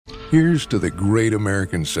Here's to the great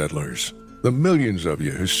American settlers, the millions of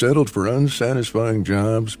you who settled for unsatisfying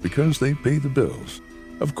jobs because they pay the bills.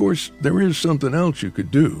 Of course, there is something else you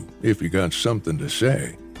could do if you got something to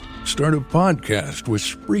say. Start a podcast with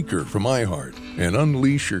Spreaker from iHeart and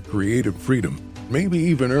unleash your creative freedom. Maybe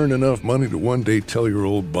even earn enough money to one day tell your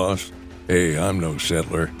old boss, "Hey, I'm no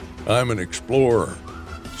settler. I'm an explorer."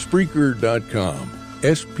 Spreaker.com.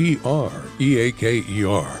 Spreaker.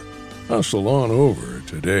 Hustle on over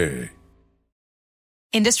today.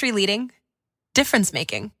 Industry leading, difference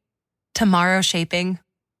making, tomorrow shaping,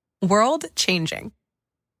 world changing.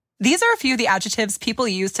 These are a few of the adjectives people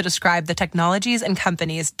use to describe the technologies and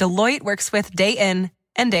companies Deloitte works with day in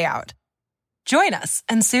and day out. Join us,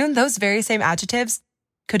 and soon those very same adjectives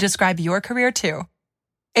could describe your career too.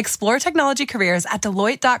 Explore technology careers at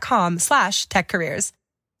Deloitte.com/techcareers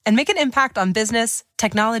and make an impact on business,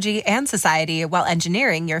 technology, and society while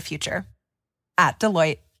engineering your future. At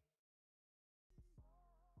Deloitte.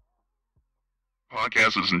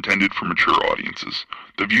 Podcast is intended for mature audiences.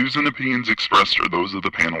 The views and opinions expressed are those of the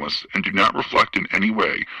panelists and do not reflect in any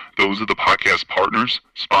way those of the podcast partners,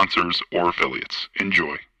 sponsors, or affiliates.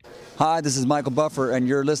 Enjoy. Hi, this is Michael Buffer, and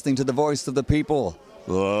you're listening to The Voice of the People.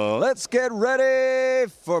 Let's get ready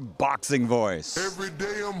for Boxing Voice. Every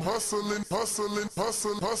day I'm hustling.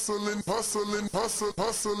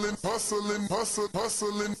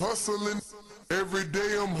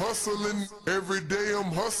 Every day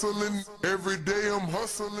I'm hustling.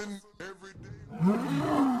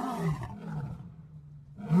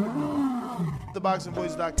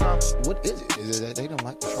 TheBoxingVoice.com. What is it? Is it that they don't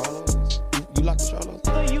like the Charlos? You like the Charlos?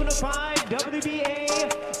 The unified WBA,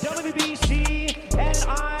 WBC, and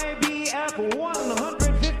IBF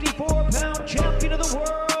 154-pound champion of the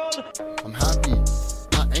world. I'm happy,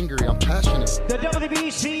 not angry, I'm passionate. The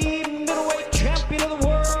WBC middleweight champion of the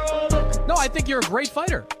world. No, I think you're a great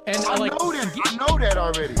fighter. And I know that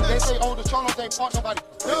already. They say, oh, the Charlos ain't fought nobody.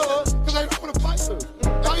 Duh, because they don't want to fight us.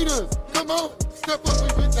 Fighters, come on, step up, we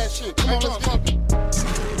with that shit. Come on, let's get it.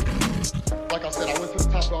 Like I said, I went to the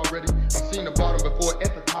top already. I seen the bottom before.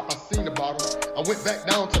 At the top, I seen the bottom. I went back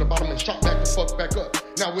down to the bottom and shot back the fuck back up.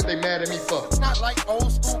 Now what they mad at me for? It's not like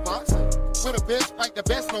old school boxing. We're the best, fight the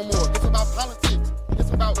best no more. It's about politics. It's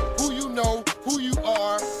about who you know, who you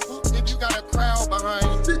are, if you got a crowd behind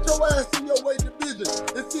you. Sit your ass in your weight division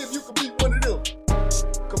and see if you can beat one of them.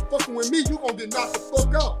 Cause fucking with me, you gonna get knocked the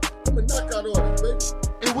fuck out. I'm a knockout artist, baby.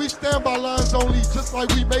 If we stand by lines only, just like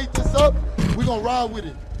we made this up, we gonna ride with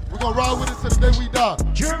it. We're gonna ride with it till the day we die.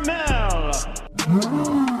 Jamal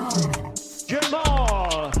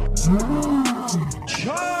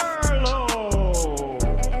Charlo.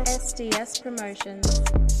 SDS Promotions.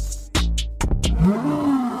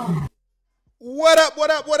 What up?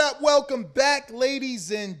 Welcome back,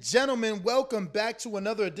 ladies and gentlemen. Welcome back to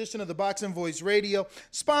another edition of the Boxing Voice Radio.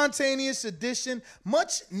 Spontaneous edition,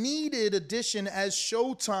 much needed edition, as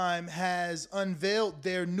Showtime has unveiled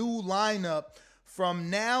their new lineup from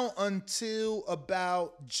now until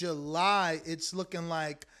about July, it's looking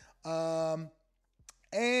like. And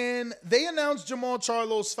they announced Jamal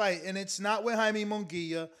Charlo's fight, and it's not with Jaime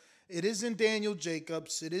Munguia. It isn't Daniel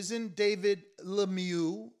Jacobs. It isn't David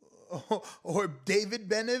Lemieux or David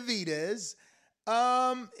Benavidez.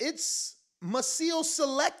 It's Maciel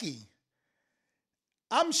Sulecki.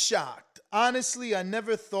 I'm shocked. Honestly, I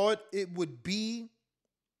never thought it would be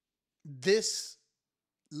this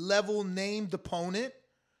level named opponent.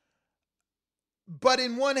 But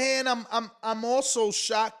in one hand, I'm also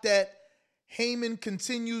shocked that Haymon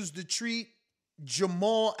continues to treat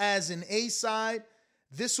Jamal as an A-side.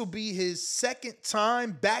 This will be his second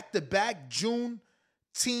time back-to-back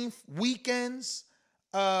Juneteenth weekends.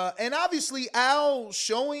 And obviously, Al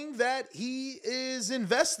showing that he is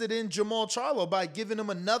invested in Jamal Charlo by giving him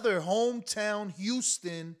another hometown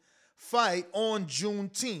Houston fight on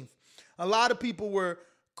Juneteenth. A lot of people were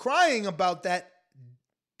crying about that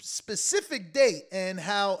specific date and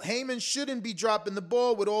how Haymon shouldn't be dropping the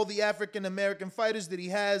ball with all the African-American fighters that he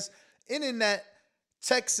has in that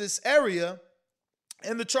Texas area.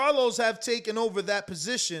 And the Charlos have taken over that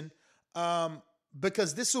position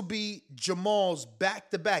because this will be Jamal's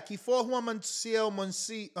back-to-back. He fought Juan Macias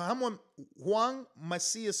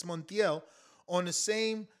Montiel on the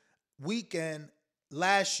same weekend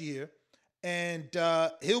last year. And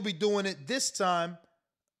he'll be doing it this time,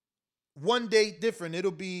 one date different. It'll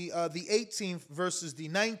be the 18th versus the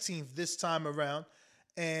 19th this time around.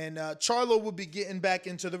 And Charlo will be getting back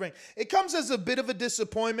into the ring. It comes as a bit of a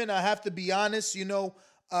disappointment, I have to be honest. You know,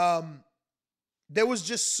 there was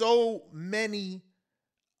just so many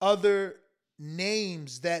other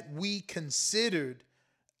names that we considered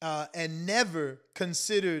and never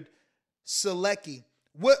considered Selecki.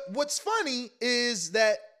 What's funny is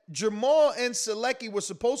that Jermall and Selecki were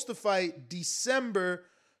supposed to fight December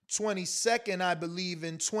 22nd, I believe,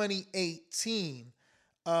 in 2018.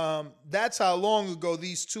 That's how long ago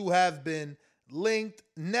these two have been linked.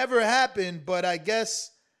 Never happened, but I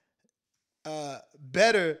guess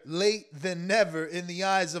better late than never in the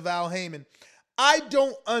eyes of Al Heyman. I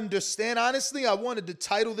don't understand. Honestly, I wanted to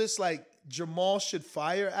title this like Jermall should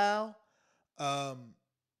fire Al.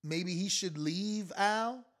 Maybe he should leave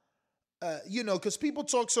Al. Because people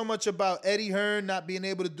talk so much about Eddie Hearn not being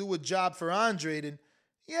able to do a job for Andre. And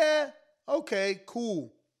yeah, okay,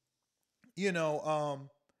 cool. Jermall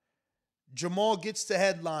gets to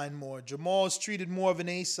headline more. Jermall is treated more of an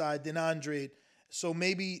A-side than Andre. So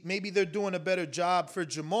maybe they're doing a better job for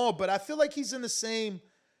Jermall, but I feel like he's in the same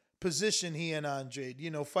position, he and Andre,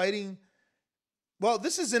 fighting. Well,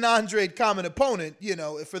 this is an Andrade common opponent.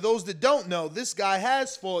 For those that don't know, this guy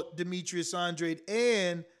has fought Demetrius Andrade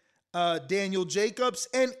and Daniel Jacobs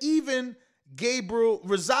and even Gabriel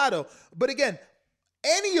Rosado. But again,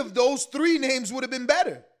 any of those three names would have been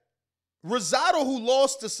better. Rosado, who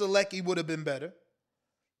lost to Selecki, would have been better.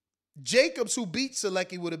 Jacobs, who beat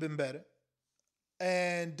Selecki, would have been better.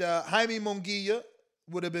 And Jaime Munguia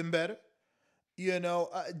would have been better.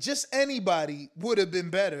 Just anybody would have been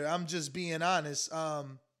better. I'm just being honest.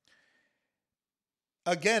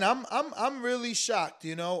 Again, I'm really shocked.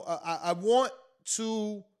 I want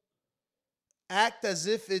to act as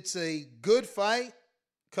if it's a good fight,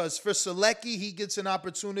 because for Selecki, he gets an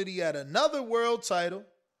opportunity at another world title.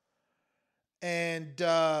 And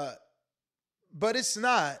but it's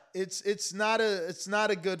not. It's not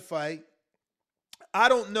a good fight. I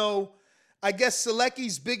don't know. I guess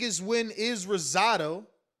Selecki's biggest win is Rosado,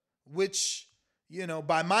 which,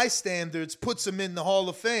 by my standards, puts him in the Hall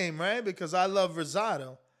of Fame, right? Because I love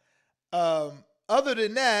Rosado. Other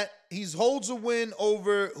than that, he holds a win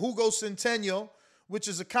over Hugo Centeno, which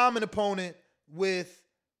is a common opponent with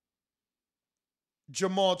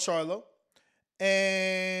Jermall Charlo.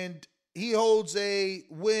 And he holds a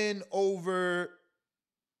win over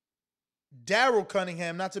Daryl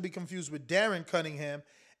Cunningham, not to be confused with Darren Cunningham,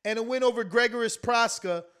 and a win over Gregoris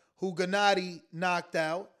Praska, who Gennady knocked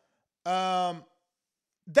out.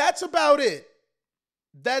 That's about it.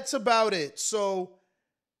 So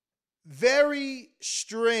very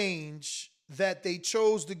strange that they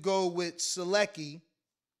chose to go with Selecki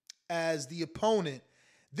as the opponent.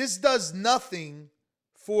 This does nothing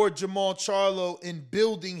for Jermall Charlo in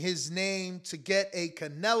building his name to get a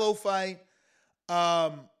Canelo fight.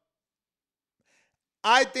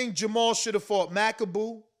 I think Jermall should have fought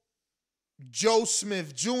McAboo, Joe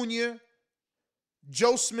Smith Jr.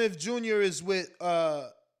 Joe Smith Jr. is with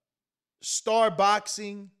Star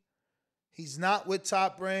Boxing. He's not with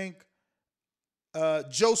Top Rank.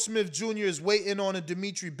 Joe Smith Jr. is waiting on a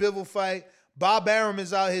Dimitri Bivol fight. Bob Arum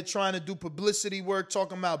is out here trying to do publicity work,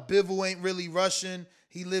 talking about Bivol ain't really Russian.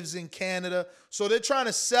 He lives in Canada. So they're trying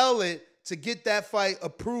to sell it to get that fight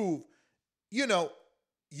approved.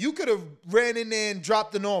 You could have ran in there and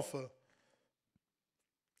dropped an offer.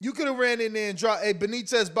 You could have ran in there and dropped, hey,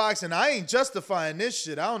 Benitez Boxing, I ain't justifying this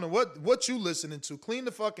shit. I don't know what you listening to. Clean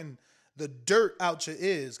the dirt out your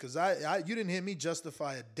ears, because you didn't hear me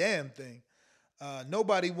justify a damn thing.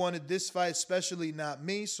 Nobody wanted this fight, especially not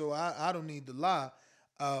me, so I don't need to lie.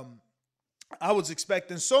 I was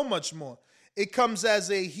expecting so much more. It comes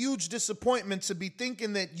as a huge disappointment to be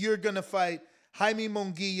thinking that you're going to fight Jaime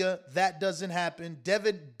Munguia. That doesn't happen.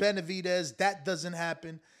 Devin Benavidez, that doesn't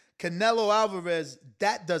happen. Canelo Alvarez,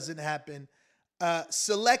 that doesn't happen.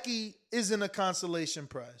 Selecki isn't a consolation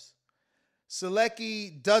prize.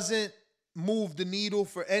 Selecki doesn't move the needle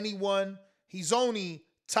for anyone. He's only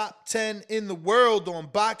top 10 in the world on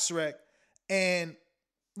BoxRec. And,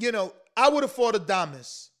 I would have fought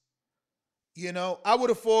Adames. I would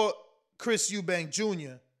have fought Chris Eubank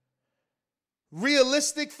Jr.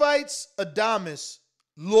 Realistic fights, Adames,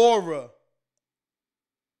 Laura,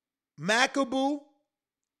 McAboo,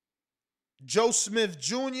 Joe Smith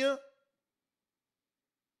Jr.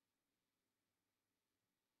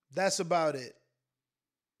 That's about it.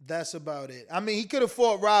 I mean, he could have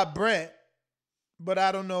fought Rob Brandt, but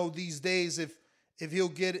I don't know these days if he'll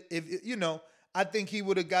get I think he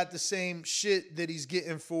would have got the same shit that he's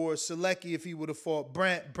getting for Selecki if he would have fought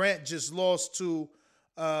Brandt. Brandt just lost to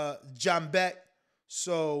John Beck.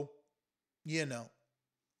 So,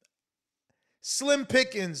 slim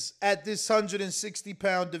pickings at this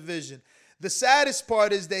 160-pound division. The saddest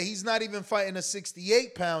part is that he's not even fighting a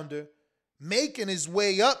 68-pounder, making his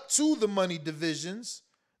way up to the money divisions,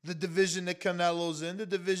 the division that Canelo's in, the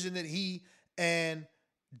division that he and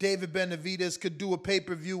David Benavidez could do a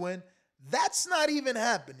pay-per-view in. That's not even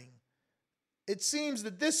happening. It seems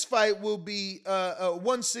that this fight will be a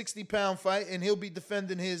 160-pound fight, and he'll be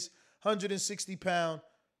defending his 160-pound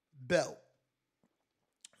belt.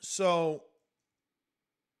 So,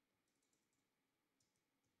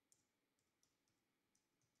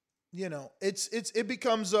 it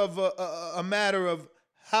becomes of a matter of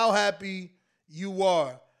how happy you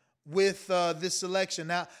are with this selection.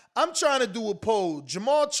 Now, I'm trying to do a poll.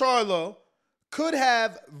 Jermall Charlo could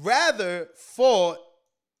have rather fought,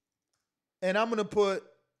 and I'm going to put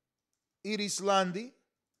Erislandy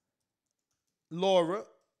Lara.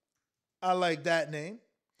 I like that name.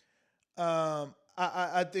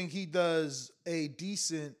 I think he does a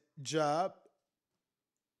decent job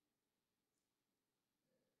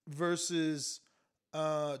versus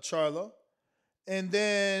Charlo. And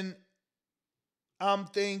then I'm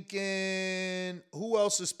thinking, who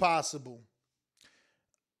else is possible?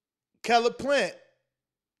 Caleb Plant.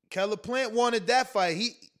 Caleb Plant wanted that fight.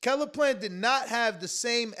 Caleb Plant did not have the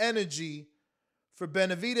same energy for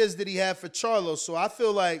Benavidez that he had for Charlo. So I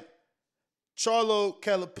feel like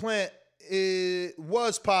Caleb Plant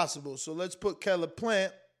was possible. So let's put Caleb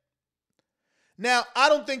Plant. Now, I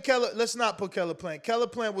don't think let's not put Caleb Plant.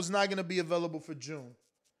 Caleb Plant was not going to be available for June.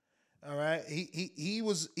 All right. He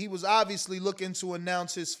was obviously looking to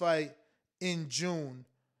announce his fight in June.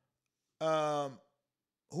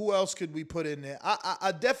 Who else could we put in there?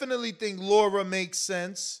 I definitely think Lara makes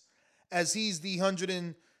sense, as he's the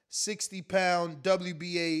 160-pound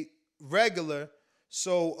WBA regular.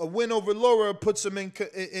 So a win over Lara puts him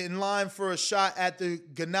in line for a shot at the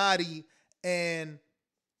Gennady and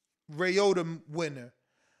Ryota winner.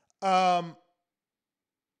 Carlos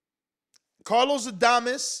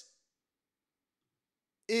Adames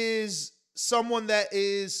is someone that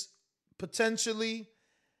is potentially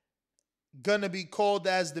going to be called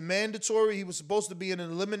as the mandatory. He was supposed to be an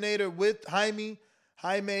eliminator with Jaime.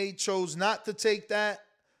 Jaime chose not to take that.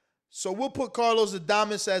 So we'll put Carlos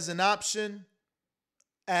Adames as an option,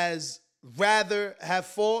 as rather have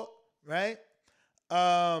fought, right?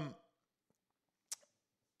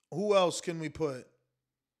 Who else can we put?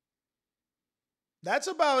 That's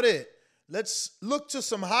about it. Let's look to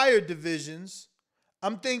some higher divisions.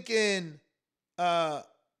 I'm thinking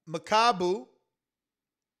Makabu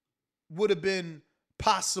would have been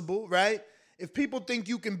possible, right? If people think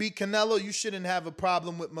you can beat Canelo, you shouldn't have a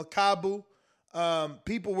problem with Makabu.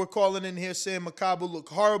 People were calling in here saying Makabu looked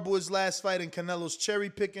horrible his last fight and Canelo's cherry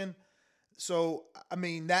picking. So, I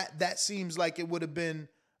mean, that seems like it would have been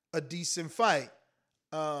a decent fight.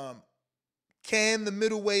 Can the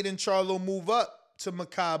middleweight in Charlo move up to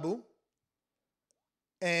Makabu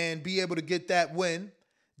and be able to get that win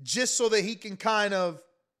just so that he can kind of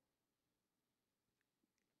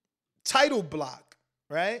title block,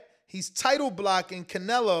 right? He's title blocking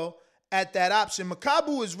Canelo at that option.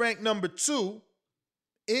 Makabu is ranked number 2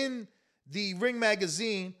 in the Ring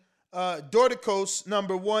Magazine. Dorticos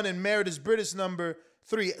number 1 and Meredith British number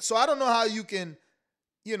 3. So I don't know how you can,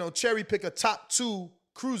 cherry pick a top 2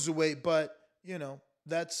 cruiserweight, but,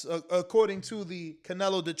 that's according to the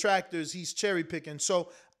Canelo detractors, he's cherry picking. So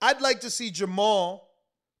I'd like to see Jermall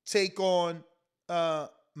take on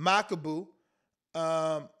Makabu.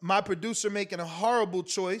 My producer making a horrible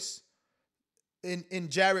choice in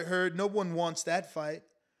Jarrett Hurd. No one wants that fight.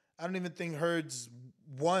 I don't even think Hurd's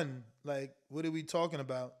won. Like, what are we talking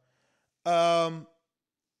about?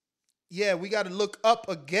 Yeah, we got to look up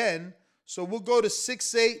again. So we'll go to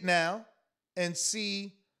 6'8" now and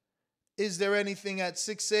see, is there anything at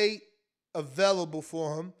 6'8" available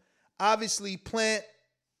for him? Obviously, Plant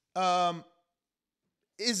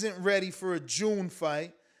isn't ready for a June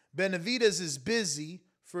fight. Benavidez is busy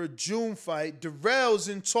for a June fight. Durrell's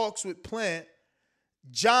in talks with Plant.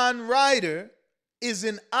 John Ryder is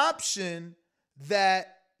an option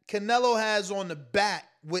that Canelo has on the back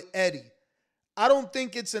with Eddie. I don't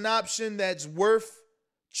think it's an option that's worth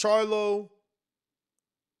Charlo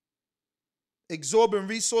exorbitant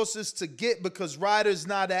resources to get, because Ryder's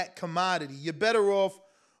not that commodity. You're better off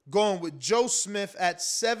going with Joe Smith at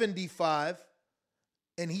 75,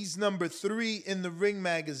 and he's number 3 in the Ring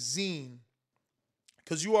Magazine,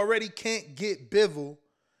 because you already can't get Bivol,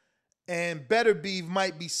 and Beterbiev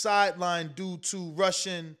might be sidelined due to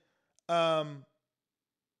Russian,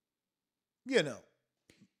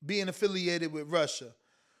 being affiliated with Russia.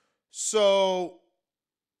 So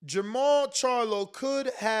Jermall Charlo could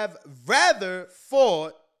have rather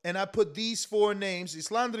fought, and I put these 4 names: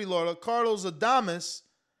 Erislandy Lara, Carlos Adames,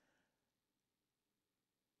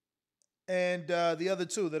 and the other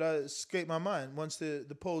 2 that I escaped my mind. Once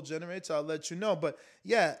the poll generates, I'll let you know. But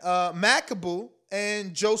yeah, Makabu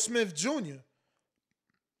and Joe Smith Jr.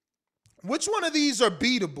 Which one of these are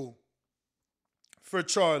beatable for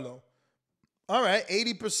Charlo? All right,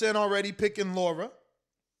 80% already picking Laura.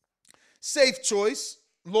 Safe choice.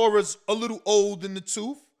 Laura's a little old in the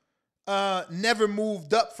tooth. Never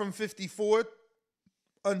moved up from 54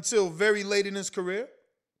 until very late in his career.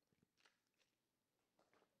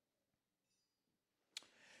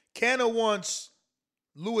 Canna wants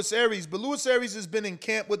Luis Aries, but Luis Aries has been in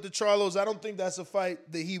camp with the Charlos. I don't think that's a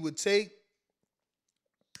fight that he would take.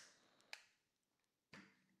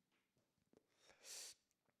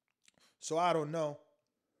 So I don't know.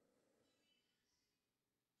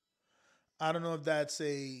 I don't know if that's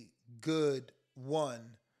a good one.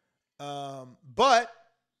 But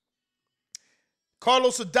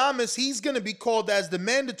Carlos Adames, he's going to be called as the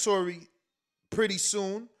mandatory pretty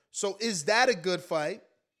soon. So is that a good fight?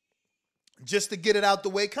 Just to get it out the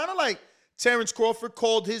way. Kind of like Terrence Crawford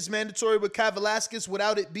called his mandatory with Kai Velasquez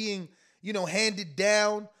without it being, handed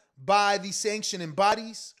down by the sanctioning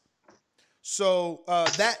bodies. So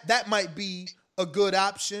that might be a good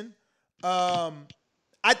option.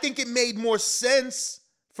 I think it made more sense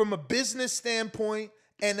from a business standpoint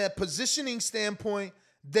and a positioning standpoint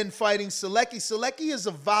than fighting Selecki. Selecki is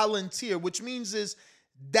a volunteer, which means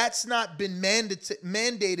that's not been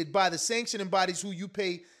mandated by the sanctioning bodies who you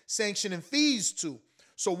pay sanctioning fees to.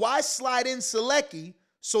 So why slide in Selecki?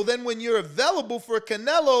 So then when you're available for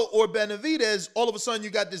Canelo or Benavidez, all of a sudden you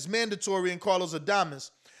got this mandatory in Carlos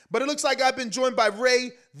Adames. But it looks like I've been joined by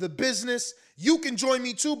Ray, the business. You can join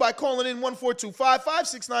me too by calling in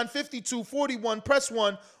 1-425-569-5241. Press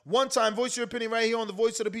 1. One time, voice your opinion right here on the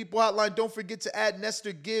Voice of the People hotline. Don't forget to add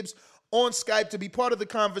Nestor Gibbs on Skype to be part of the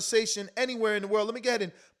conversation anywhere in the world. Let me go ahead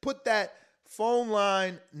and put that phone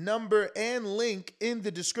line number and link in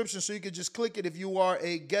the description so you can just click it if you are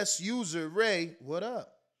a guest user. Ray, what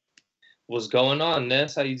up? What's going on,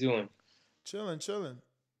 Ness? How you doing? Chilling.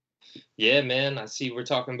 Yeah, man. I see we're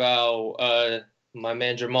talking about my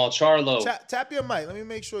man Jermall Charlo. Tap your mic. Let me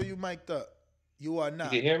make sure you mic'd up. You are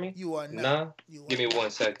not. You can hear me? You are not. Nah? Give me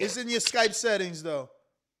 1 second. It's in your Skype settings, though.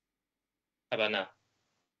 How about now?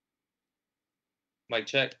 Mic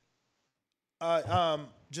check.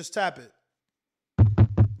 Just tap it.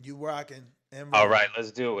 You rocking. All right,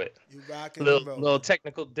 let's do it. You rocking. Little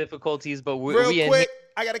technical difficulties, but we real quick.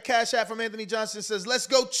 I got a cash app from Anthony Johnson. Says, "Let's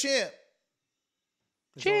go, champ."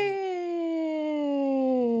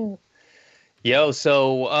 Yo,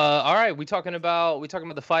 so all right, we talking about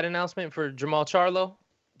the fight announcement for Jermall Charlo.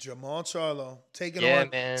 Jermall Charlo taking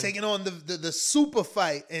on the super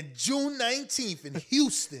fight in June 19th in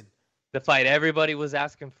Houston. The fight everybody was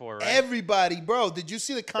asking for, right? Everybody, bro. Did you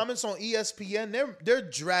see the comments on ESPN? They're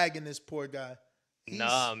dragging this poor guy.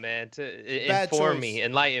 Nah, man. Inform me,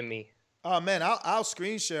 enlighten me. Oh man, I'll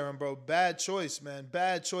screen share him, bro. Bad choice, man.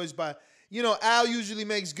 Bad choice by Al usually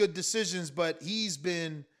makes good decisions, but he's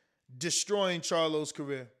been destroying Charlo's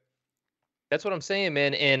career. That's what I'm saying,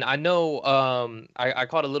 man. And I know I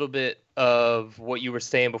caught a little bit of what you were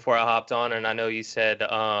saying before I hopped on, and I know you said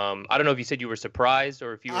I don't know if you said you were surprised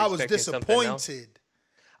or if you were expecting something else. I was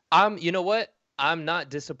disappointed. You know what? I'm not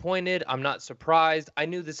disappointed. I'm not surprised. I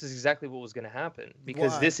knew this is exactly what was going to happen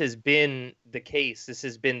because this has been the case. This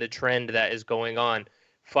has been the trend that is going on,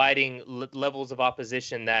 fighting levels of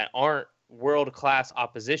opposition that aren't world-class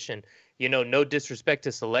opposition. No disrespect to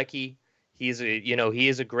Selecki. He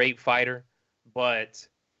is a great fighter, but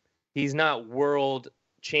he's not world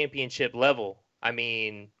championship level. I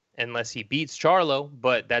mean, unless he beats Charlo,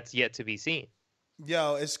 but that's yet to be seen.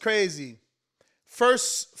 Yo, it's crazy.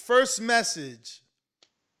 First message.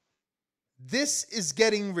 This is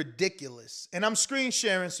getting ridiculous. And I'm screen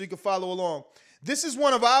sharing so you can follow along. This is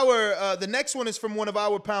one of our, the next one is from one of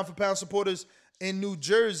our pound for pound supporters in New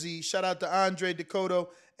Jersey. Shout out to Andre Dakota.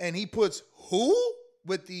 And he puts, who?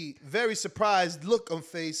 With the very surprised look on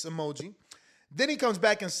face emoji. Then he comes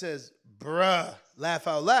back and says, bruh, laugh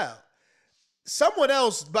out loud. Someone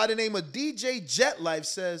else by the name of DJ Jet Life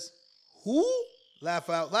says, who? Laugh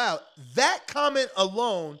out loud. That comment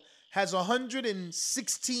alone has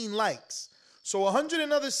 116 likes. So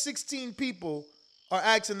 116 people are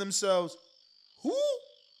asking themselves, who?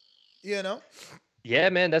 Yeah,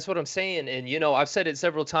 man, that's what I'm saying. And, I've said it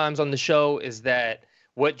several times on the show is that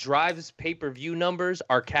what drives pay-per-view numbers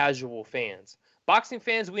are casual fans. Boxing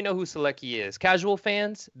fans, we know who Selecki is. Casual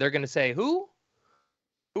fans, they're going to say, who?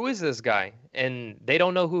 Who is this guy? And they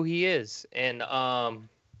don't know who he is. And,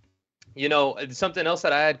 something else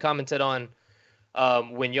that I had commented on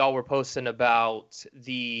when y'all were posting about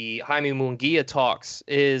the Jaime Munguia talks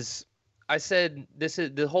is I said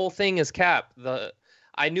the whole thing is cap.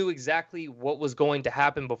 I knew exactly what was going to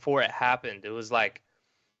happen before it happened. It was like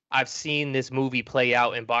I've seen this movie play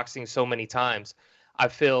out in boxing so many times. I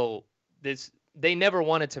feel they never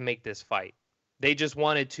wanted to make this fight. They just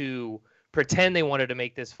wanted to pretend they wanted to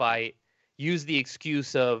make this fight, use the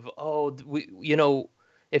excuse of,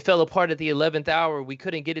 it fell apart at the 11th hour. We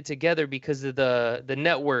couldn't get it together because of the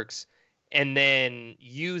networks, and then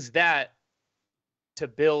use that to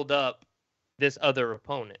build up this other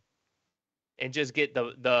opponent and just get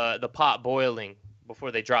the pot boiling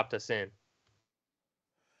before they dropped us in.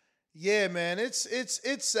 Yeah, man, it's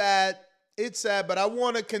sad. It's sad, but I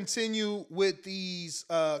want to continue with these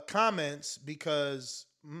comments because,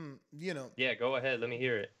 Yeah, go ahead. Let me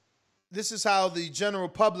hear it. This is how the general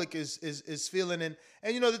public is feeling. And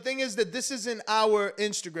the thing is that this isn't our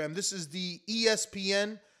Instagram. This is the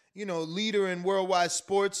ESPN, leader in worldwide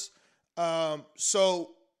sports.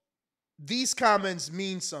 So these comments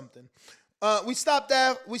mean something. We stopped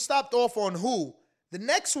off on who. The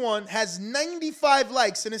next one has 95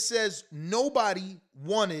 likes, and it says nobody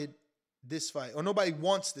wanted this fight, or nobody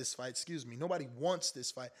wants this fight. Excuse me. Nobody wants this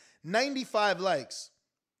fight. 95 likes.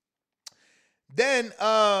 Then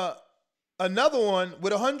another one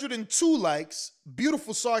with 102 likes.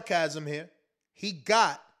 Beautiful sarcasm here. He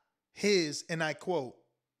got his, and I quote,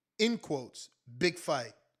 in quotes, big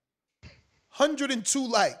fight. 102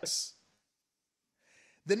 likes.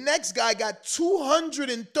 The next guy got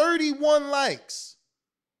 231 likes.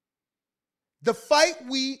 The fight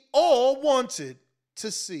we all wanted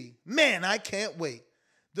to see. Man, I can't wait.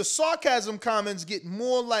 The sarcasm comments get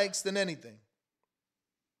more likes than anything.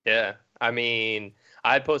 Yeah, I mean,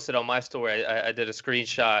 I posted on my story, I did a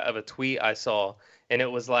screenshot of a tweet I saw, and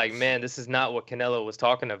it was like, man, this is not what Canelo was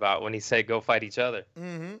talking about when he said go fight each other.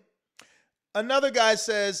 Mm-hmm. Another guy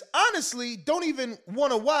says, honestly, don't even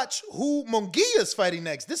want to watch who Munguia's fighting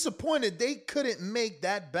next. Disappointed they couldn't make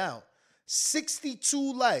that bout.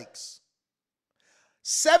 62 likes.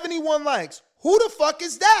 71 likes. Who the fuck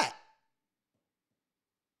is that?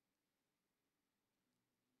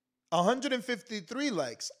 153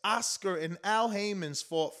 likes. Oscar and Al Heyman's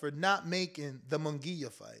fault for not making the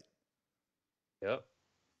Munguia fight. Yep.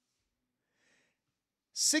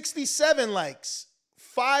 67 likes.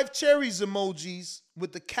 5 cherries emojis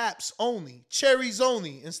with the caps only. Cherries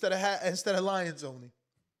only instead of lions only.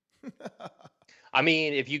 I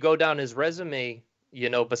mean, if you go down his resume,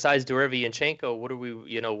 besides Derevyanchenko, what are we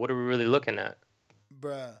really looking at?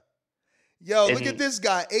 Bruh. Yo, look at this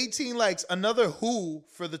guy. 18 likes. Another who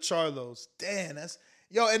for the Charlos. Damn,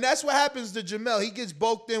 and that's what happens to Jamel. He gets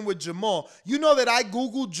bulked in with Jamal. You know that I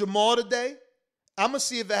Googled Jamal today? I'm going to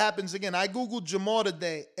see if it happens again. I Googled Jamal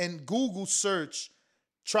today, and Google search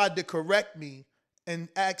tried to correct me and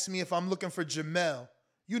asked me if I'm looking for Jamel.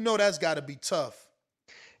 You know that's got to be tough.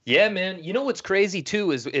 Yeah, man. You know what's crazy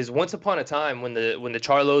too is once upon a time when the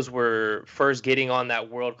Charlos were first getting on that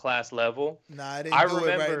world-class level. Nah, I didn't do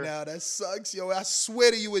it right now. That sucks, yo. I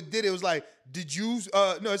swear to you it did. It was like, did you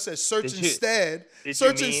no, it says search instead.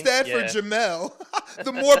 Search instead for Jamel,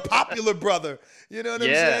 the more popular brother. You know what I'm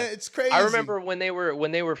saying? It's crazy. I remember when they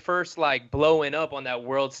were first like blowing up on that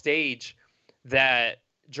world stage, that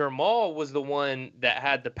Jermall was the one that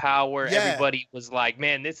had the power. Yeah. Everybody was like,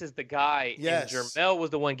 man, this is the guy. Yes. And Jermell was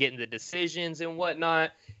the one getting the decisions and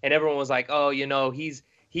whatnot. And everyone was like, oh, he's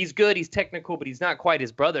good. He's technical, but he's not quite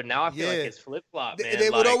his brother. Now I feel like it's flip-flop, man. They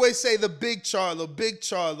would always say the big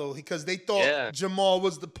Charlo, because they thought Jamal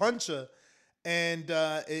was the puncher. And,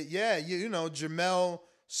 Jamel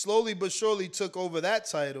slowly but surely took over that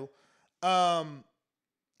title.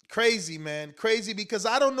 Crazy, man. Crazy, because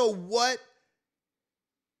I don't know what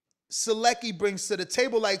Selecki brings to the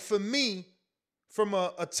table. Like, for me, from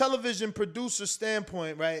a television producer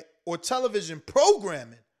standpoint, right, or television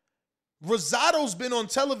programming, Rosado's been on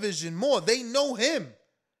television more. They know him.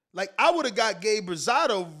 Like, I would have got Gabe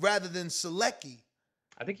Rosado rather than Selecki.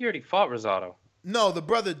 I think he already fought Rosado. No, the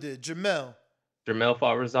brother did. Jamel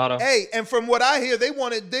fought Rosado. Hey, and from what I hear, they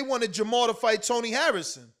wanted Jamal to fight Tony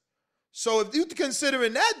Harrison. So if you're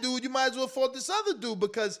considering that dude, you might as well fought this other dude,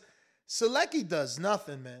 because Selecki does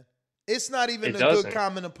nothing, man. It's not even good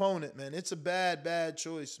common opponent, man. It's a bad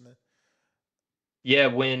choice, man. Yeah,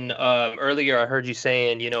 when earlier I heard you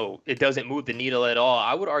saying, it doesn't move the needle at all.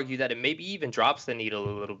 I would argue that it maybe even drops the needle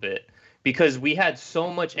a little bit, because we had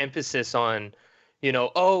so much emphasis on,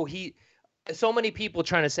 so many people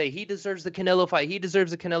trying to say he deserves the Canelo fight. He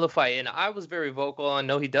deserves the Canelo fight. And I was very vocal on,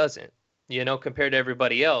 no, he doesn't, compared to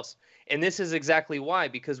everybody else. And this is exactly why,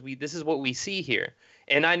 because this is what we see here.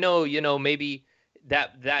 And I know, maybe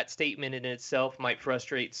that statement in itself might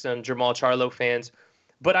frustrate some Jermall Charlo fans,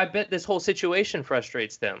 but I bet this whole situation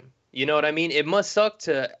frustrates them. You know what I mean? It must suck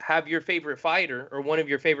to have your favorite fighter or one of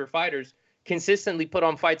your favorite fighters consistently put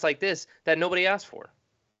on fights like this that nobody asked for.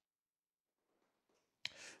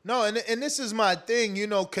 No, and this is my thing. You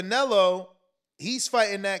know, Canelo, he's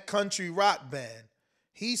fighting that country rock band.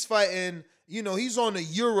 He's fighting, you know, he's on a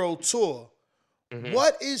Euro tour. Mm-hmm.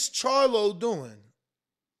 What is Charlo doing?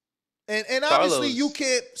 And obviously you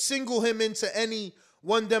can't single him into any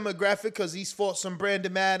one demographic because he's fought some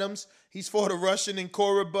Brandon Adams. He's fought a Russian in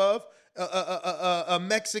Korobov, a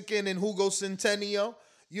Mexican in Hugo Centennial,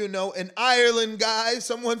 you know, an Ireland guy,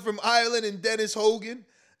 someone from Ireland in Dennis Hogan.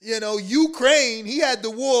 You know, Ukraine, he had the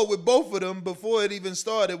war with both of them before it even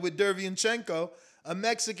started with Derevyanchenko, a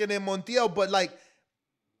Mexican in Montiel. But, like,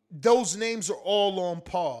 those names are all on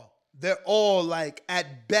par. They're all, like,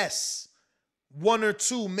 at best, one or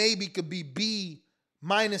two maybe could be B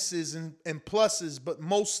minuses and pluses, but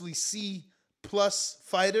mostly C plus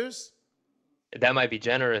fighters. That might be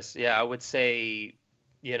generous. Yeah, I would say,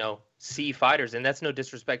 you know, C fighters. And that's no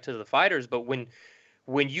disrespect to the fighters, but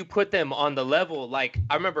when you put them on the level, like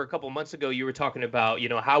I remember a couple months ago, you were talking about, you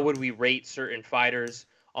know, how would we rate certain fighters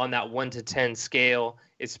on that 1 to 10 scale,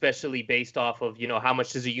 especially based off of, you know, how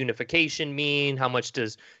much does a unification mean? How much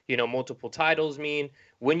does, you know, multiple titles mean?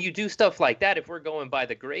 When you do stuff like that, if we're going by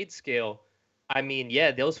the grade scale, I mean,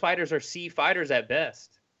 yeah, those fighters are C fighters at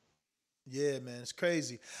best. Yeah, man, it's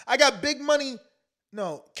crazy. I got big money.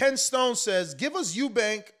 No, Ken Stone says, give us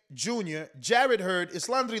Eubank Jr., Jared Hurd,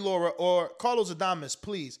 Islandri Lara, or Carlos Adames,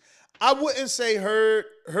 please. I wouldn't say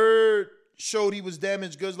Hurd showed he was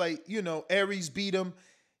damaged goods. Like, you know, Aries beat him.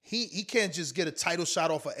 He can't just get a title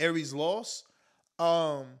shot off of Aries' loss.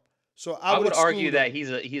 So I would argue that he's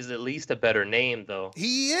at least a better name, though.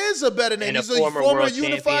 He is a better name. And he's a former world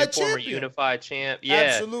unified champion. Former unified champ. Yeah,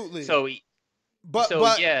 absolutely.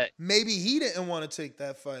 But yeah, maybe he didn't want to take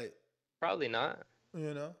that fight. Probably not.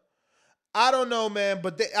 You know, I don't know, man.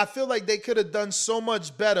 But I feel like they could have done so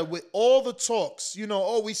much better with all the talks. You know,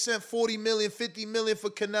 oh, we sent $40 million, $50 million for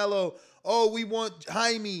Canelo. Oh, we want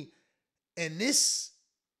Jaime, and this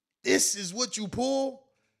is what you pull.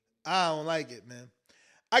 I don't like it, man.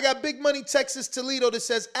 I got Big Money Texas Toledo that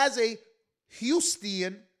says, as a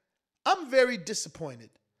Houstonian, I'm very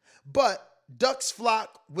disappointed. But ducks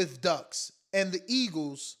flock with ducks, and the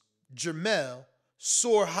Eagles, Jermell,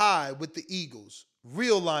 soar high with the Eagles.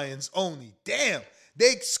 Real Lions only. Damn,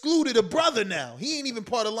 they excluded a brother now. He ain't even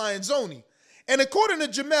part of Lions only. And according to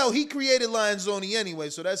Jermell, he created Lions only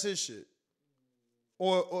anyway, so that's his shit.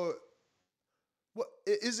 Or what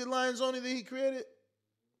is it Lions only that he created?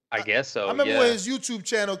 I guess so. I remember when his YouTube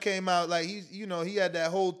channel came out, like he had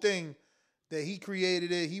that whole thing that he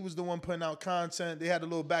created it. He was the one putting out content. They had a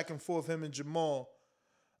little back and forth, him and Jamal.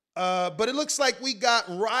 But it looks like we got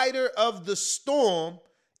Rider of the Storm.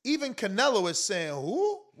 Even Canelo is saying,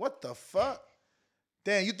 who? What the fuck?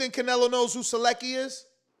 Damn, you think Canelo knows who Selecki is?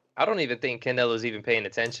 I don't even think Canelo's even paying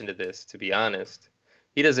attention to this, to be honest.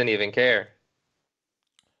 He doesn't even care.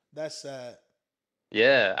 That's sad.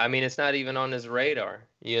 Yeah, I mean, it's not even on his radar,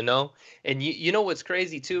 you know? And you know what's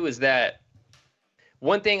crazy, too, is that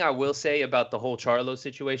one thing I will say about the whole Charlo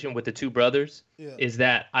situation with the two brothers is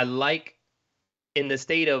that I like, in the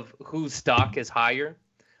state of whose stock is higher,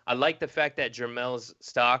 I like the fact that Jermell's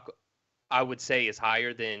stock, I would say, is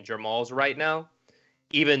higher than Jamal's right now,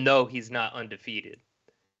 even though he's not undefeated.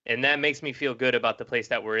 And that makes me feel good about the place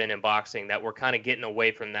that we're in boxing, that we're kind of getting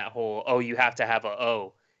away from that whole, oh, you have to have a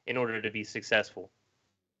O in order to be successful.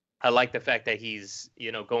 I like the fact that he's,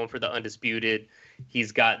 you know, going for the undisputed.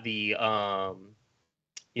 He's got the,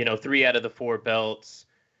 3 out of the 4 belts.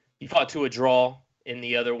 He fought to a draw in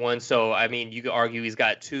the other one. So, I mean, you could argue he's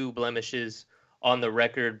got 2 blemishes on the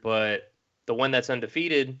record, but the one that's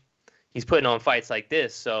undefeated, he's putting on fights like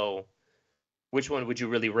this. So which one would you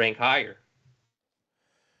really rank higher?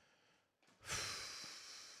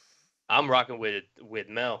 I'm rocking with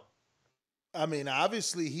Mel. I mean,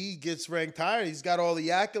 obviously he gets ranked higher. He's got all the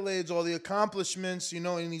accolades, all the accomplishments, you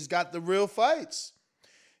know, and he's got the real fights.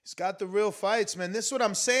 He's got the real fights, man. This is what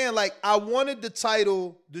I'm saying. Like, I wanted to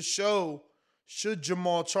title the show, Should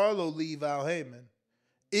Jamal Charlo Leave Al Haymon?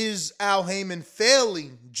 Is Al Haymon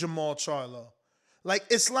failing Jamal Charlo? Like,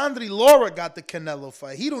 Islandri Lara got the Canelo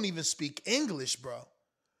fight. He don't even speak English, bro.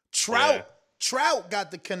 Trout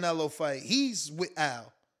got the Canelo fight. He's with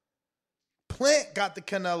Al. Plant got the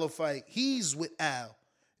Canelo fight. He's with Al.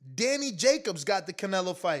 Danny Jacobs got the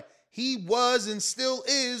Canelo fight. He was and still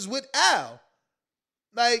is with Al.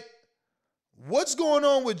 Like, what's going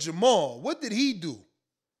on with Jamal? What did he do?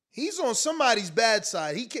 He's on somebody's bad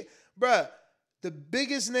side. He can't, bruh, the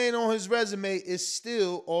biggest name on his resume is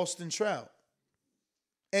still Austin Trout.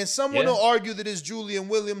 And someone will argue that it's Julian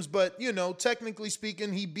Williams, but, you know, technically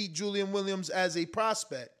speaking, he beat Julian Williams as a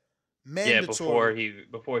prospect. Mandatory. Yeah,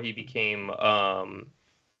 before he became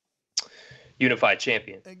unified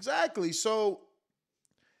champion. Exactly. So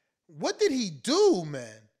what did he do, man?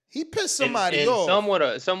 He pissed somebody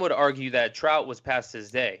off. Some would argue that Trout was past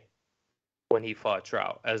his day when he fought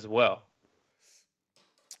Trout as well.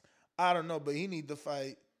 I don't know, but he need to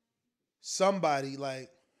fight somebody. Like,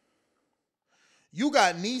 you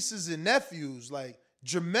got nieces and nephews. Like,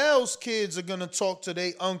 Jamel's kids are going to talk to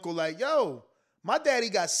their uncle like, yo, my daddy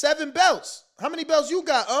got 7 belts. How many belts you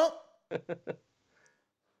got,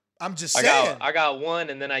 I'm just saying. I got one,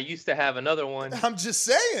 and then I used to have another one. I'm just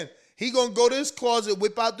saying. He going to go to his closet,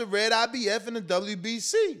 whip out the red IBF and the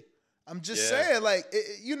WBC. I'm just saying, like,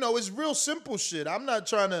 it's real simple shit. I'm not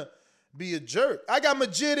trying to be a jerk. I got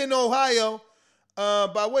Majid in Ohio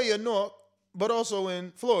by way of Newark, but also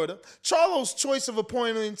in Florida. Charlo's choice of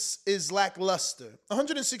opponents is lackluster.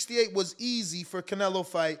 168 was easy for Canelo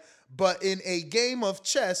fight, but in a game of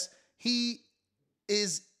chess, he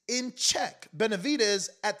is in check. Benavidez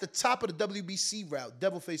at the top of the WBC route.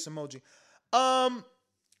 Devil face emoji.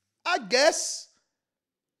 I guess,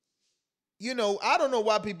 I don't know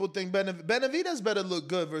why people think Benavidez better look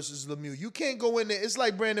good versus Lemieux. You can't go in there. It's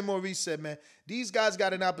like Brandon Maurice said, man. These guys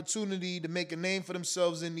got an opportunity to make a name for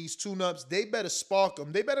themselves in these tune-ups. They better spark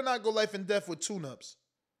them. They better not go life and death with tune-ups.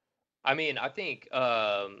 I mean, I think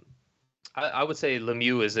I would say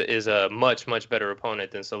Lemieux is a much, much better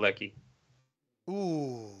opponent than Selecki.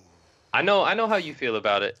 Ooh. I know how you feel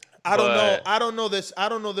about it. I don't know. I don't know this. I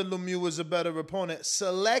don't know that Lemieux is a better opponent.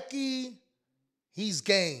 Selecki, he's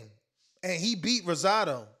game. And he beat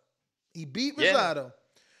Rosado.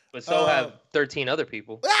 But so have 13 other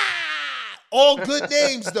people. All good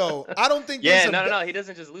names, though. I don't think. No. He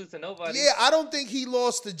doesn't just lose to nobody. Yeah, I don't think he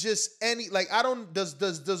lost to just any. Like, I don't. Does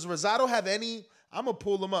Rosado have any? I'm gonna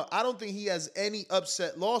pull him up. I don't think he has any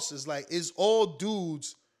upset losses. Like, it's all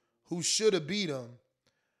dudes who should have beat him.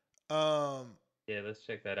 Yeah, let's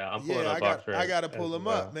check that out. I'm pulling up Boxer. I gotta pull him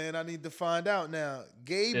up, man. I need to find out now.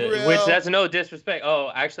 Gabriel, which that's no disrespect.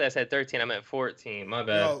 Oh, actually, I said 13. I meant 14. My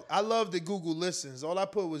bad. Yo, I love the Google listens. All I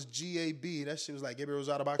put was GAB. That shit was like Gabriel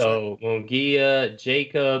Rosado Boxer. So Munguia,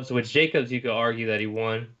 Jacobs, which Jacobs you could argue that he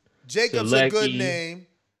won. Jacobs a good name.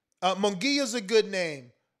 Munguia's a good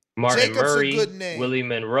name. Martin Jacobs Murray, a good name. Willie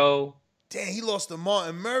Monroe. Damn, he lost to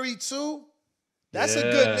Martin Murray too. That's a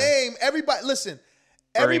good name. Everybody, listen.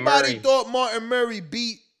 Everybody thought Martin Murray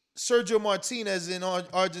beat Sergio Martinez in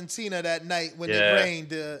Argentina that night when it rained.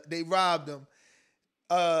 They robbed him.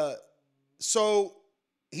 So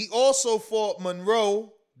he also fought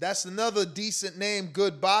Monroe. That's another decent name,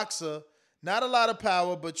 good boxer. Not a lot of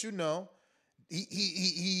power, but he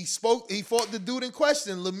fought the dude in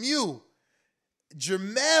question, Lemieux,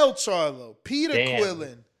 Jermell Charlo, Peter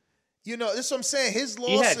Quillin. This is what I'm saying. His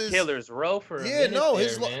losses. He had Killer's Row for a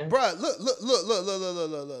minute bro.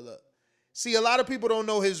 Look. See, a lot of people don't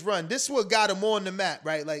know his run. This is what got him on the map,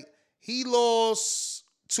 right? Like, he lost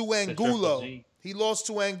to Angulo.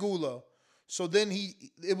 So then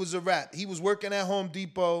it was a wrap. He was working at Home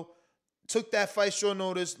Depot, took that fight short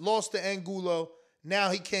notice, lost to Angulo. Now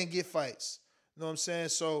he can't get fights. You know what I'm saying?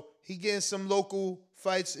 So he getting some local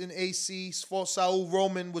fights in AC. Fought Saul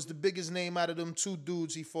Roman, was the biggest name out of them 2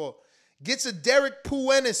 dudes he fought. Gets a Derek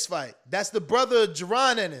Puentes fight. That's the brother of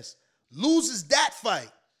Jaron Ennis. Loses that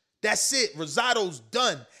fight. That's it. Rosado's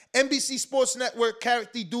done. NBC Sports Network,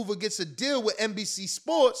 Carrick Duva gets a deal with NBC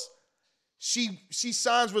Sports. She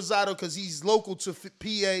signs Rosado because he's local to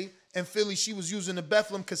PA and Philly. She was using the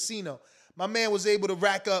Bethlehem Casino. My man was able to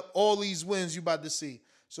rack up all these wins you about to see.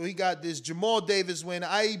 So he got this Jamal Davis win,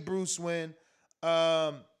 I.E. Bruce win,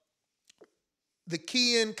 the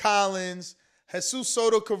Kean Collins, Jesus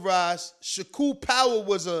Soto Carras. Shakur Powell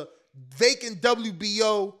was a vacant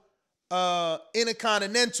WBO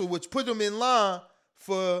Intercontinental, which put him in line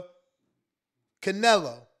for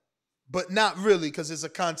Canelo, but not really because it's a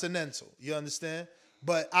Continental. You understand?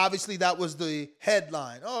 But obviously that was the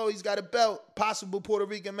headline. Oh, he's got a belt, possible Puerto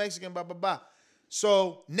Rican, Mexican, blah, blah, blah.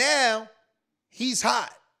 So now he's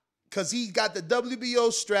hot because he got the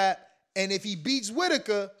WBO strap, and if he beats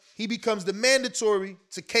Whitaker, he becomes the mandatory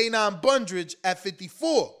to Kenan Bundridge at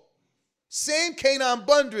 54. Same Kenan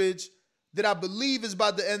Bundridge that I believe is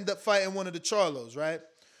about to end up fighting one of the Charlos, right?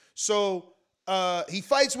 So he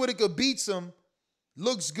fights Whitaker, beats him,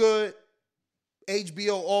 looks good.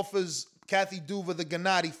 HBO offers Kathy Duva the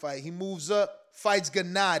Gennady fight. He moves up, fights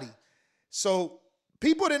Gennady. So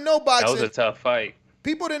people didn't know boxing. That was a tough fight.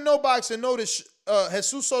 People didn't know boxing. Notice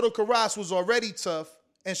Jesus Soto Carras was already tough,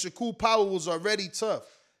 and Shakur Powell was already tough.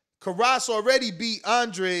 Carras already beat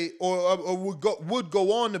Andre, or would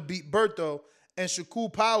go on to beat Berto, and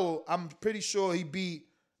Shakur Powell, I'm pretty sure he beat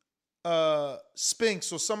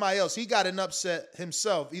Spinks or somebody else. He got an upset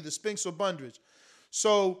himself, either Spinks or Bundridge.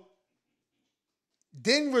 So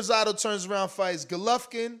then Rosado turns around, fights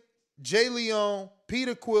Golovkin, Jay Leon,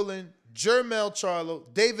 Peter Quillen, Jermell Charlo,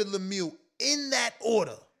 David Lemieux, in that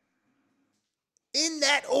order.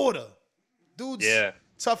 Dude's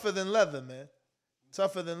tougher than leather, man.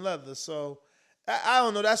 Tougher than leather. So I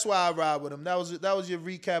don't know. That's why I ride with him. That was your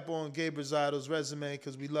recap on Gabe Rosado's resume,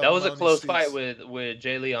 because we love. That was a close fight with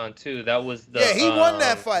Jay Leon too. That was the he won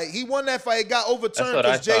that fight. It got overturned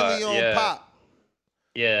because Jay Leon popped.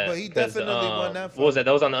 Yeah, but he definitely won that fight. What was that?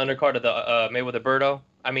 That was on the undercard of the Mayweather Berto.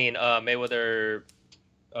 I mean Mayweather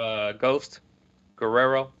Ghost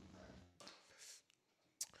Guerrero.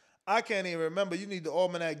 I can't even remember. You need the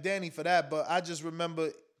Almanac Danny for that, but I just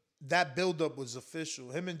remember that buildup was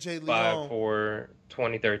official. Him and Jay Leon. 5-4,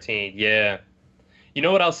 2013. Yeah. You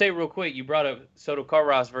know what I'll say real quick? You brought up Soto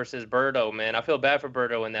Carras versus Berto, man. I feel bad for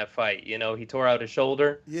Berto in that fight. You know, he tore out his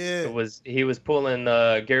shoulder. Yeah. He was pulling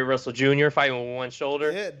Gary Russell Jr. fighting with one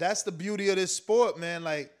shoulder. Yeah, that's the beauty of this sport, man.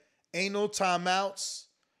 Like, ain't no timeouts,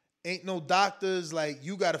 ain't no doctors. Like,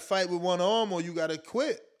 you got to fight with one arm or you got to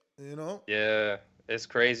quit, you know? Yeah, it's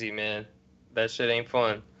crazy, man. That shit ain't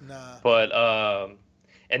fun. Nah. But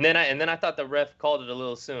and then I thought the ref called it a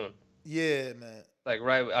little soon. Yeah, man. Like,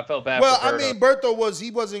 right, I felt bad. Well, for Berto. I mean,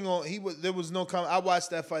 Berto there was no comment. I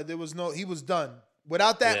watched that fight. He was done.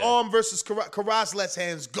 Without that arm versus Carras lets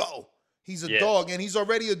hands go. He's a dog, and he's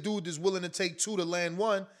already a dude that's willing to take two to land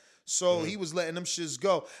one. So he was letting them shits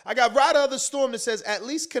go. I got right other storm that says at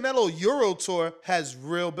least Canelo Euro Tour has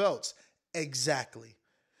real belts. Exactly.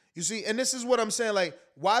 You see, and this is what I'm saying. Like,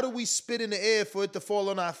 why do we spit in the air for it to fall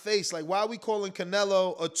on our face? Like, why are we calling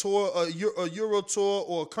Canelo a tour, a Euro Tour,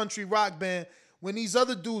 or a country rock band when these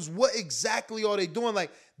other dudes, what exactly are they doing?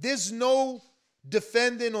 Like, there's no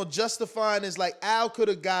defending or justifying. It's like Al could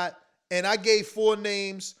have got, and I gave 4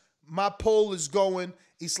 names. My poll is going.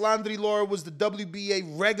 Islandri Lara was the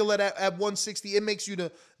WBA regular at 160. It makes you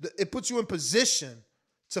it puts you in position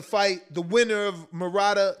to fight the winner of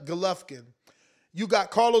Murata Golovkin. You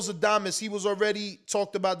got Carlos Adames. He was already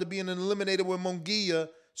talked about to being eliminated with Munguia.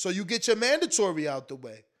 So you get your mandatory out the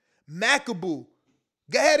way. Makabu.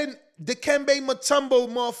 Go ahead and Dikembe Mutombo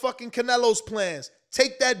motherfucking Canelo's plans.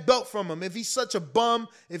 Take that belt from him. If he's such a bum,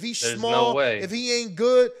 if he's small, if he ain't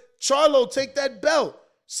good, Charlo, take that belt.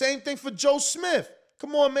 Same thing for Joe Smith.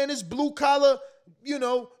 Come on, man. This blue collar,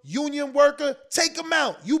 union worker. Take him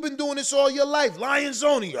out. You've been doing this all your life. Lions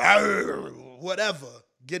only. Whatever.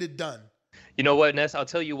 Get it done. You know what, Ness? I'll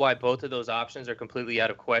tell you why both of those options are completely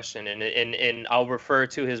out of question, and I'll refer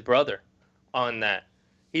to his brother on that.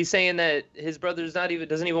 He's saying that his brother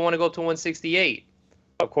doesn't even want to go up to 168.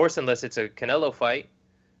 Of course, unless it's a Canelo fight.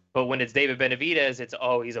 But when it's David Benavidez, it's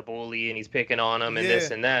he's a bully and he's picking on him and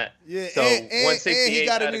this and that. Yeah, so and 168 he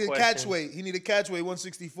got to need a catch weight. He need a catch weight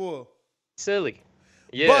 164. Silly.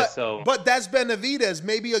 Yeah, but that's Benavidez.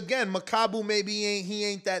 Maybe again, Makabu he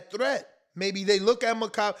ain't that threat. Maybe they look at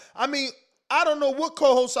Makabu. I mean, I don't know what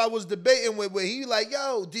co-host I was debating with where he like,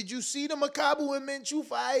 yo, did you see the Makabu and Minshew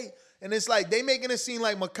fight? And it's like they making it seem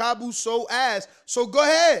like Makabu's so ass. So go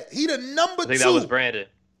ahead. He the number 2. I think that was Brandon.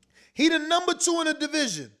 He the number 2 in the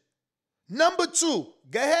division. Number 2.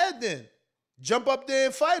 Go ahead then. Jump up there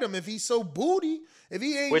and fight him if he's so booty. If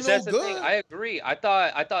he ain't that's good. The thing. I agree. I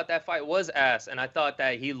thought that fight was ass, and I thought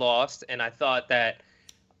that he lost, and I thought that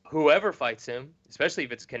whoever fights him, especially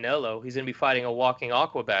if it's Canelo, he's gonna be fighting a walking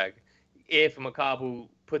aqua bag. If Makabu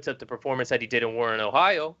puts up the performance that he did in Warren,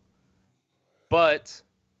 Ohio. But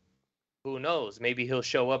who knows? Maybe he'll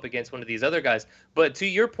show up against one of these other guys. But to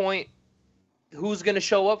your point, who's going to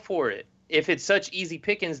show up for it? If it's such easy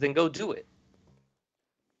pickings, then go do it.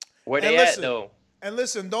 Where they at, though? And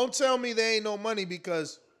listen, don't tell me there ain't no money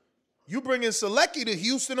because you bringing Selecki to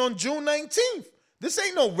Houston on June 19th. This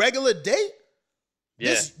ain't no regular date.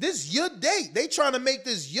 Yeah. This your date. They trying to make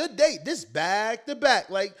this your date. This back to back,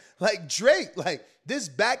 like Drake. Like this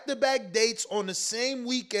back to back dates on the same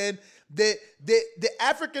weekend. The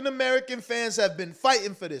African American fans have been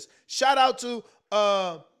fighting for this. Shout out to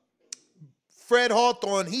Fred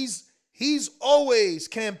Hawthorne. He's always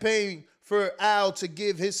campaigned for Al to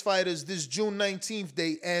give his fighters this June 19th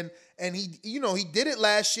date, and he he did it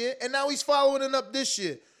last year, and now he's following it up this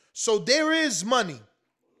year. So there is money.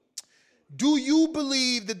 Do you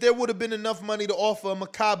believe that there would have been enough money to offer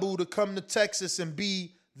Makabu to come to Texas and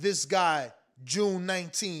be this guy June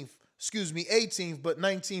 19th, 18th, but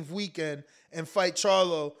 19th weekend and fight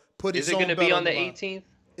Charlo? Is it going to be on the 18th?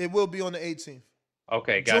 It will be on the 18th.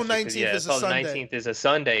 Okay, gotcha. June 19th is a Sunday. The 19th is a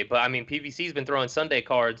Sunday, but I mean PBC's been throwing Sunday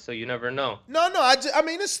cards, so you never know. No, I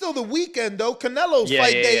mean it's still the weekend though. Canelo's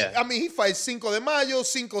fight day. Yeah. I mean he fights Cinco de Mayo,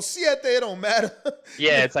 Cinco Siete. It don't matter.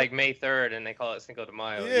 Yeah, it's like May 3rd, and they call it Cinco de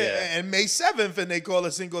Mayo. Yeah, and May 7th, and they call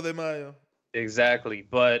it Cinco de Mayo. Exactly,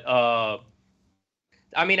 but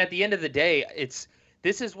I mean at the end of the day,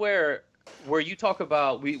 this is where you talk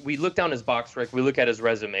about, we look down his box rec, we look at his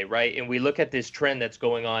resume, right? And we look at this trend that's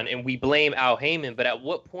going on, and we blame Al Haymon. But at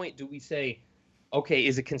what point do we say, okay,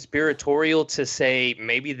 is it conspiratorial to say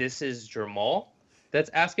maybe this is Jermall that's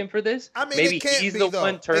asking for this? I mean, maybe he's the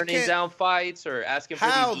one turning down fights or asking for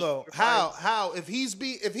how though? How if he's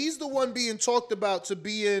the one being talked about to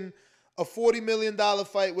be in a $40 million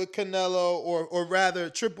fight with Canelo, or rather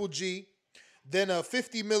Triple G, then a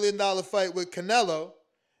 $50 million fight with Canelo.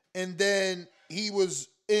 And then he was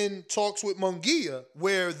in talks with Munguia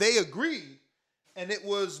where they agreed, and it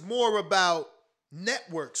was more about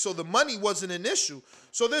network. So the money wasn't an issue.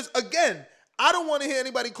 So I don't want to hear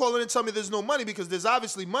anybody calling and tell me there's no money, because there's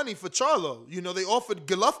obviously money for Charlo. You know, they offered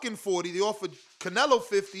Golovkin 40, they offered Canelo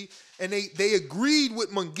 50, and they agreed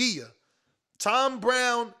with Munguia. Tom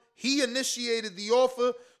Brown, he initiated the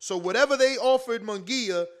offer. So whatever they offered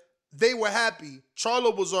Munguia, they were happy.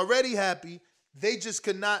 Charlo was already happy. They just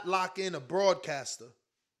could not lock in a broadcaster.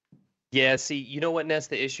 Yeah, see, you know what, Ness,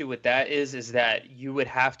 the issue with that is that you would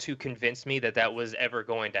have to convince me that was ever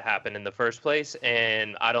going to happen in the first place,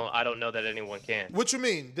 and I don't know that anyone can. What you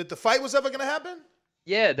mean? That the fight was ever going to happen?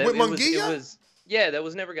 Yeah, with Munguia? That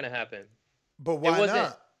was never going to happen. But why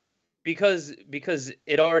not? Because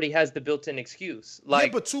it already has the built-in excuse.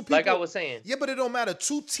 Like, but two people, like I was saying. Yeah, but it don't matter.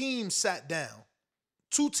 Two teams sat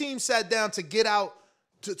down to get out,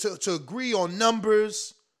 to agree on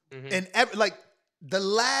numbers, and the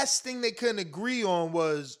last thing they couldn't agree on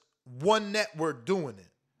was one network doing it.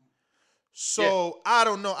 So yeah. I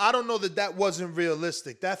don't know that wasn't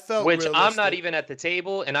realistic. That felt realistic. I'm not even at the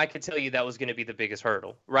table, and I could tell you that was going to be the biggest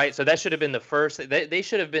hurdle, right? So that should have been the first. They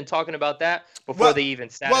should have been talking about that before they even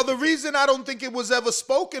sat. Well, the reason I don't think it was ever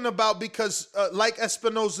spoken about, because like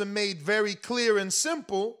Espinoza made very clear and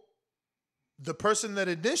simple, the person that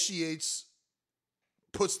initiates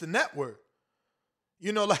puts the network.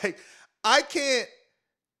 You know, like, I can't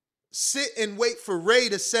sit and wait for Ray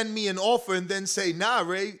to send me an offer and then say, nah,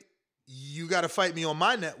 Ray, you got to fight me on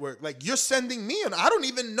my network. Like, you're sending me I don't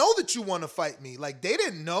even know that you want to fight me. Like, they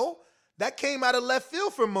didn't know. That came out of left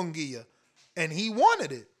field for Munguia, and he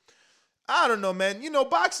wanted it. I don't know, man. You know,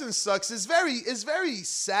 boxing sucks. It's very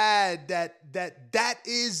sad that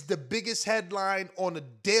is the biggest headline on a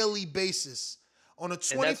daily basis. On a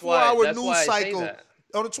 24-hour news cycle.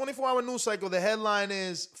 On a 24-hour news cycle, the headline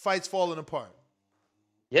is fights falling apart.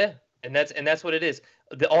 Yeah, and that's what it is.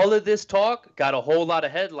 All of this talk got a whole lot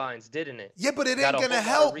of headlines, didn't it? Yeah, but it ain't gonna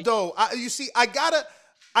help though. I used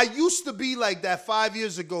to be like that 5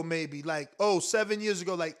 years ago, maybe 7 years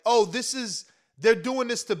ago. Like, they're doing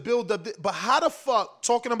this to build up. But how the fuck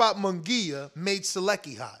talking about Munguia made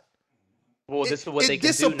Selecki hot? Well, this is what they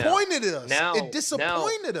can do now. It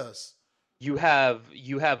disappointed us. You have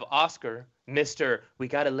Oscar, Mr. We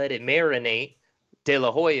got to let it marinate, De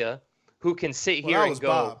La Hoya, who can sit here and go,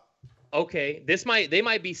 Bob. Okay, they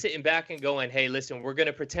might be sitting back and going, hey, listen, we're going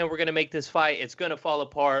to pretend we're going to make this fight. It's going to fall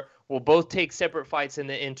apart. We'll both take separate fights in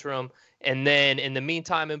the interim. And then in the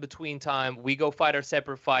meantime, in between time, we go fight our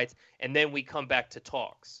separate fights. And then we come back to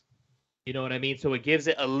talks. You know what I mean? So it gives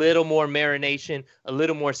it a little more marination, a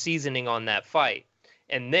little more seasoning on that fight.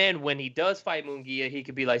 And then when he does fight Munguia, he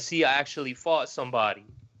could be like, see, I actually fought somebody.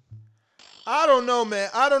 I don't know, man.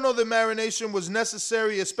 I don't know that marination was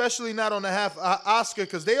necessary, especially not on the half Oscar,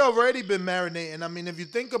 because they already been marinating. I mean, if you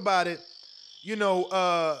think about it, you know,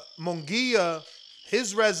 Munguia,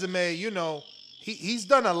 his resume, you know, he's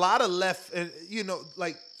done a lot of left, you know,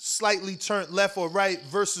 like slightly turned left or right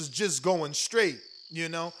versus just going straight, you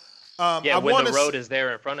know. When the road is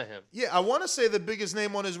there in front of him. Yeah, I want to say the biggest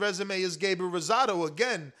name on his resume is Gabriel Rosado.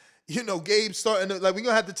 Again, you know, Gabe starting to, like, we're going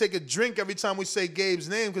to have to take a drink every time we say Gabe's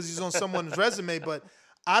name because he's on someone's resume. But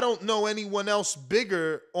I don't know anyone else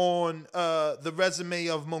bigger on the resume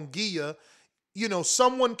of Munguia. You know,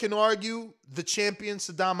 someone can argue the champion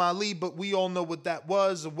Saddam Ali, but we all know what that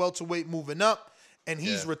was, a welterweight moving up. And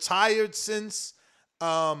he's retired since.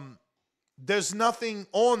 There's nothing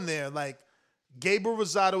on there. Like, Gabriel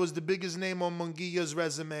Rosado is the biggest name on Munguia's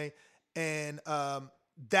resume. And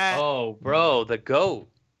that... Oh, bro, the GOAT.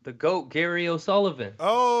 The GOAT, Gary O'Sullivan.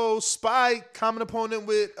 Oh, Spike, common opponent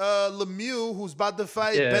with Lemieux, who's about to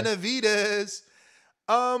fight Benavidez.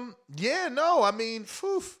 I mean,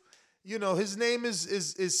 you know, his name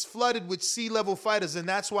is flooded with C-level fighters, and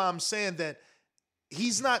that's why I'm saying that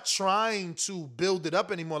he's not trying to build it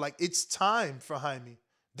up anymore. Like, it's time for Jaime.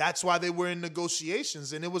 That's why they were in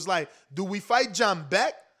negotiations. And it was like, do we fight John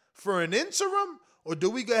Beck for an interim, or do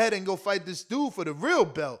we go ahead and go fight this dude for the real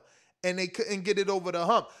belt? And they couldn't get it over the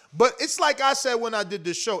hump. But it's like I said when I did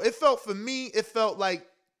the show. It felt like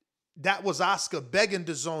that was Oscar begging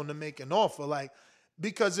DAZN to make an offer. Like,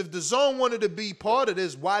 because if DAZN wanted to be part of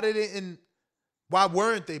this, why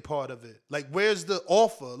weren't they part of it? Like, where's the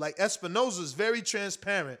offer? Like, Espinoza is very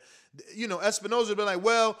transparent. You know, Espinoza been like,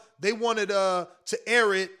 well, they wanted to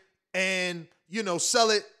air it and, you know, sell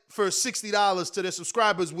it for $60 to their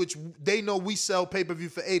subscribers, which they know we sell pay-per-view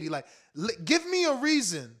for $80. Like, give me a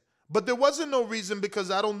reason. But there wasn't no reason,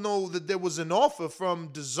 because I don't know that there was an offer from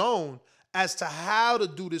DAZN as to how to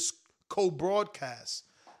do this co-broadcast.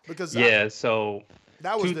 Because so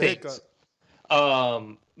that was two the things. hiccup.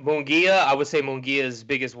 Munguia, I would say Munguia's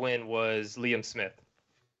biggest win was Liam Smith.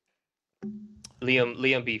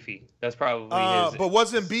 Liam Beefy. That's probably his. But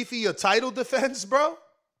wasn't Beefy a title defense, bro?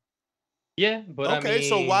 Yeah, but okay, I mean,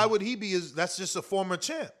 so why would he be? That's just a former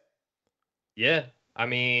champ. Yeah, I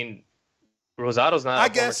mean, Rosado's not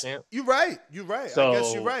a former champ. You're right. So I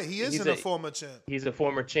guess you're right. He isn't a former champ. He's a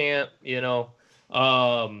former champ, you know.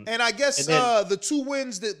 And I guess the 2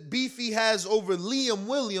 wins that Beefy has over Liam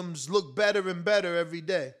Williams look better and better every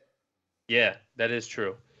day. Yeah, that is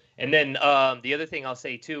true. And then the other thing I'll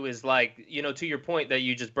say too is, like, you know, to your point that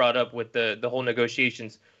you just brought up with the whole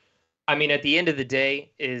negotiations. I mean, at the end of the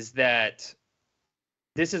day, is that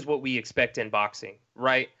this is what we expect in boxing,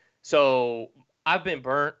 right? So I've been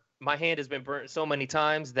burnt. My hand has been burnt so many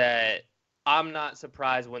times that I'm not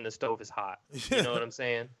surprised when the stove is hot. You know what I'm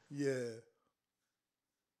saying? Yeah.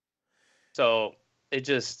 So it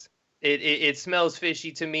just it smells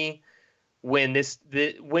fishy to me when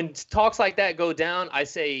when talks like that go down. I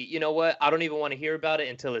say, you know what? I don't even want to hear about it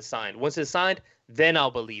until it's signed. Once it's signed, then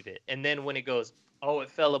I'll believe it. And then when it goes, oh,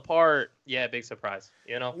 it fell apart. Yeah, big surprise.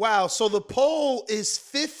 You know? Wow. So the poll is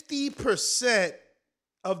 50%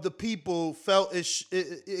 of the people felt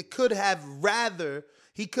he could have rather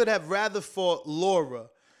fought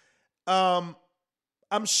Lara. I'm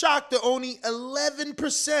shocked that only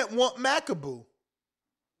 11% want Makabu.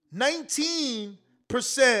 19%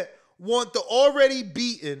 want the already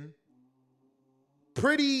beaten,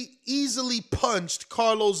 pretty easily punched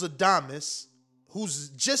Carlos Adames, who's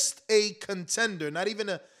just a contender. Not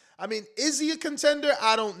even is he a contender?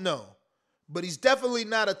 I don't know. But he's definitely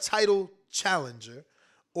not a title challenger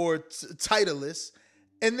or titleist.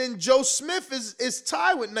 And then Joe Smith is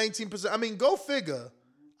tied with 19%. I mean, go figure.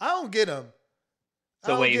 I don't get him.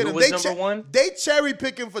 So wait, who was number one? They cherry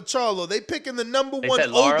picking for Charlo. They picking the number one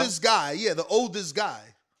oldest guy. Yeah, the oldest guy.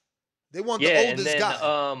 They want the oldest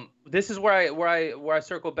guy. This is where I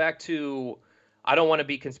circle back to. I don't want to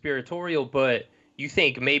be conspiratorial, but you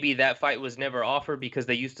think maybe that fight was never offered because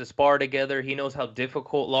they used to spar together. He knows how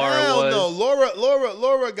difficult Lara was. No,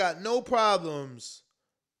 Lara got no problems.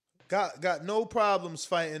 Got no problems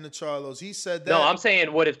fighting the Charlos. He said that. No, I'm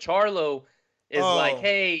saying, what if Charlo is like,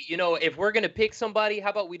 hey, you know, if we're going to pick somebody, how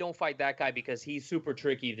about we don't fight that guy because he's super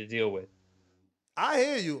tricky to deal with? I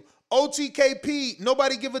hear you. OTKP,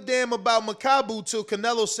 nobody give a damn about Makabu till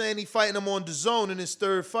Canelo saying he fighting him on DAZN in his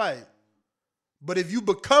 3rd fight. But if you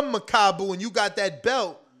become Makabu and you got that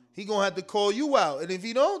belt, he going to have to call you out. And if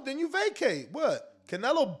you don't, then you vacate. What?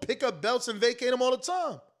 Canelo pick up belts and vacate them all the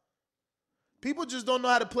time. People just don't know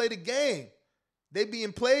how to play the game. They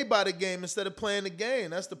being played by the game instead of playing the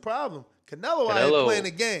game. That's the problem. Canelo out here playing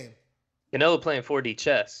the game. Canelo playing 4D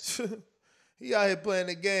chess. He out here playing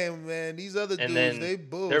the game, man. These other dudes, they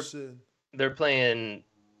bullshit. They're playing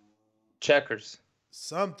checkers.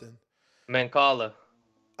 Something. Mancala.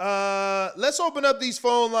 Let's open up these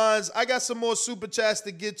phone lines. I got some more super chats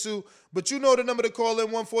to get to, but you know the number to call in,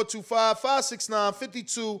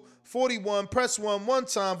 1-425-569-5241. Press 1 one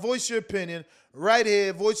time. Voice your opinion right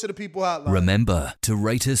here. Voice of the People hotline. Remember to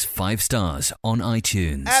rate us 5 stars on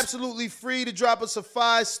iTunes. Absolutely free to drop us a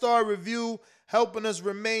 5-star review, helping us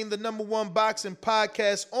remain the number 1 boxing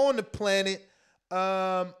podcast on the planet.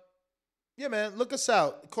 Yeah, man, look us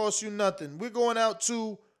out. It costs you nothing. We're going out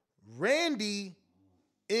to Randy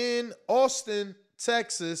in Austin,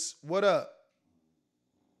 Texas. What up?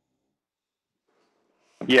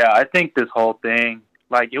 Yeah, I think this whole thing,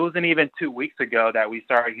 like, it wasn't even 2 weeks ago that we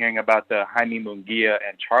started hearing about the Jaime Munguia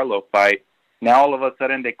and Charlo fight. Now all of a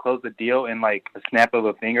sudden they close the deal in like a snap of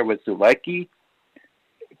a finger with Zulecki.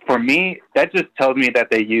 For me, that just tells me that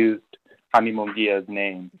they used Jaime Munguia's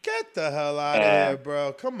name. Get the hell out of here,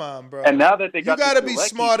 bro. Come on, bro. And now that they got you got to be Selecki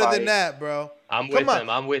smarter fight, than that, bro. I'm with him.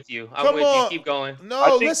 I'm with you. Come on. Keep going.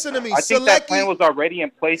 No, listen to me. I think that plan was already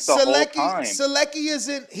in place the whole time.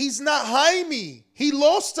 Selecki he's not Jaime. He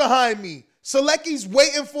lost to Jaime. Selecki's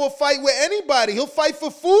waiting for a fight with anybody. He'll fight for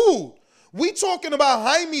food. We talking about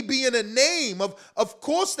Jaime being a name. Of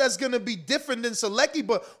course that's going to be different than Selecki,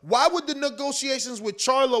 but why would the negotiations with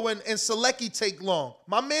Charlo and Selecki take long?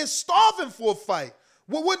 My man's starving for a fight.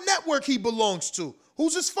 What network he belongs to?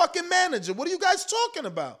 Who's his fucking manager? What are you guys talking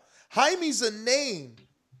about? Jaime's a name.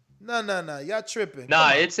 No. Y'all tripping.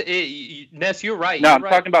 Nah, Ness, you're right. No, I'm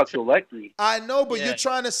talking about Selecki. I know, but you're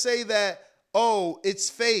trying to say that, it's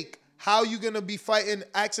fake. How you going to be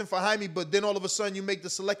asking for Jaime, but then all of a sudden you make the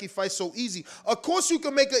Selecki fight so easy? Of course you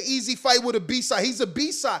can make an easy fight with a B-side. He's a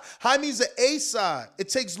B-side. Jaime's an A-side. It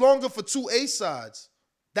takes longer for two A-sides.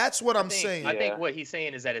 That's what I'm saying. I think what he's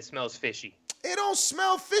saying is that it smells fishy. It don't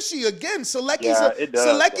smell fishy. Again,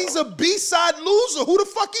 Selecki's a B-side loser. Who the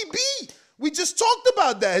fuck he beat? We just talked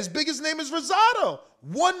about that. His biggest name is Rosado.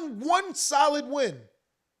 One solid win.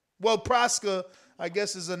 Well, Proska, I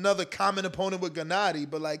guess, is another common opponent with Gennady,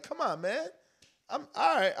 but come on, man. I'm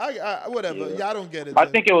all right. I whatever. Yeah. Y'all don't get it. I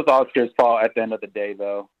think it was Oscar's fault at the end of the day,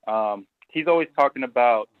 though. He's always talking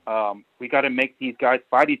about we got to make these guys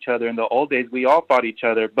fight each other. In the old days, we all fought each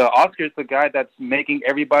other, but Oscar's the guy that's making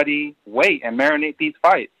everybody wait and marinate these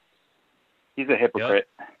fights. He's a hypocrite.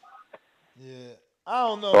 Yeah. I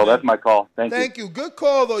don't know. Well, that's my call. Thank you. Good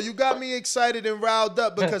call, though. You got me excited and riled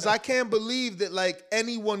up because I can't believe that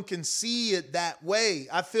anyone can see it that way.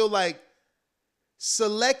 I feel like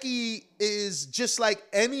Selecki is just like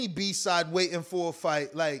any B-side waiting for a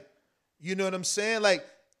fight. You know what I'm saying?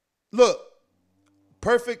 Look,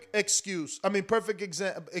 perfect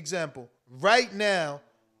example. Right now,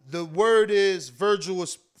 the word is Virgil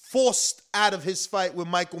was forced out of his fight with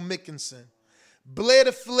Michael Mickinson. Blair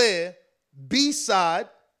to Flair, B-side,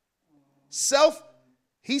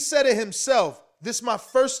 he said it himself, this is my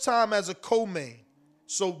first time as a co-main.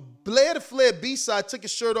 So Blair to Flair, B-side, took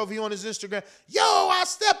his shirt off, he on his Instagram. Yo, I'll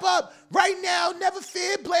step up right now, never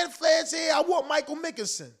fear, Blair to Flair's here, I want Michael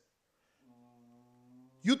Mickinson.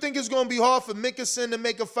 You think it's going to be hard for Mickinson to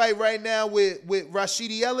make a fight right now with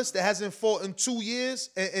Rashidi Ellis that hasn't fought in 2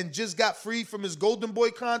 years and just got freed from his Golden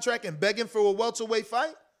Boy contract and begging for a welterweight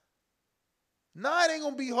fight? Nah, it ain't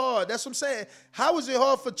going to be hard. That's what I'm saying. How is it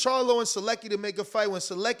hard for Charlo and Selecki to make a fight when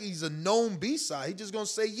Selecki's a known B-side? He just going to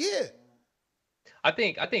say, yeah. I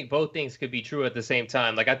think both things could be true at the same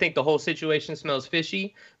time. I think the whole situation smells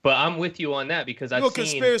fishy, but I'm with you on that because I've seen... You're a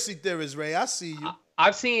conspiracy theorist, Ray. I see you.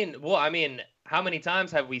 I've seen... Well, how many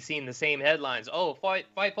times have we seen the same headlines? Oh, fight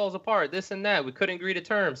falls apart, this and that. We couldn't agree to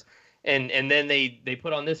terms. And then they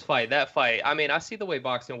put on this fight, that fight. I see the way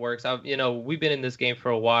boxing works. We've been in this game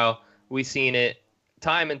for a while. We've seen it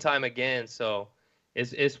time and time again, so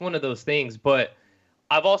it's one of those things. But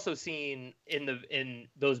I've also seen in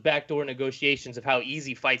those backdoor negotiations of how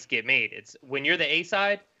easy fights get made. It's when you're the A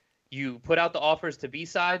side, you put out the offers to B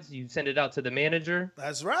sides, you send it out to the manager.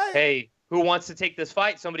 That's right. Hey, who wants to take this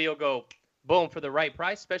fight? Somebody will go boom for the right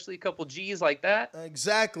price, especially a couple G's like that.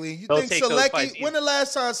 Exactly. You think Selecki? When the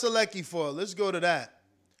last time Selecki fought? Let's go to that.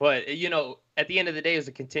 But at the end of the day, it was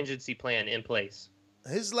a contingency plan in place.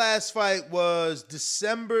 His last fight was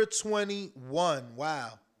December 21.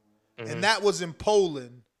 Wow. Mm-hmm. And that was in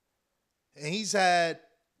Poland. And he's had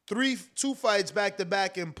two fights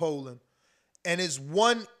back-to-back in Poland. And it's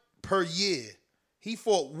one per year. He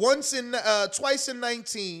fought twice in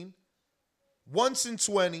 19, once in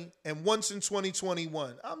 20, and once in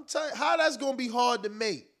 2021. I'm telling you, how that's going to be hard to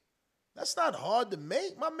make. That's not hard to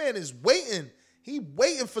make. My man is waiting. He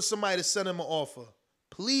waiting for somebody to send him an offer.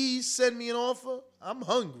 Please send me an offer. I'm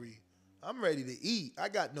hungry. I'm ready to eat. I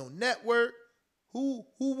got no network.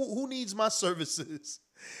 Who needs my services?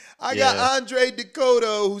 I got Andre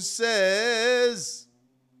Dakota who says,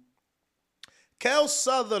 Kel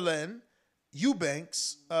Sutherland,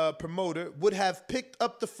 Eubanks promoter, would have picked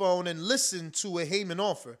up the phone and listened to a Heyman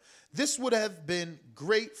offer. This would have been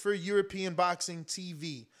great for European boxing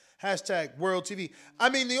TV. # World TV.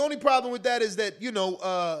 The only problem with that is that,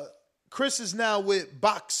 Chris is now with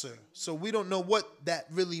Boxer, so we don't know what that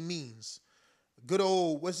really means. Good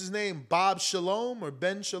old, what's his name? Bob Shalom or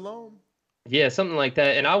Ben Shalom? Yeah, something like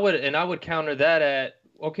that. And I would counter that at,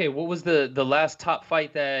 okay, what was the last top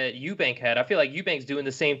fight that Eubank had? I feel like Eubank's doing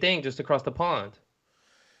the same thing just across the pond.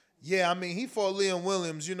 Yeah, he fought Liam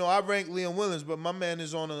Williams. I rank Liam Williams, but my man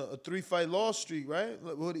is on a 3-fight loss streak, right?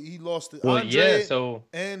 He lost to Andre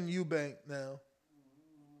and Eubank now.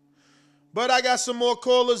 But I got some more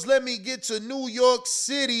callers. Let me get to New York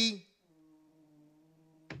City.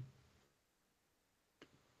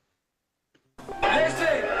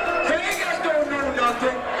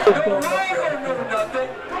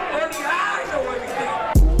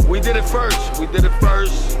 did it first. We did it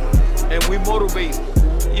first, and we motivate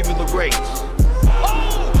even the greats.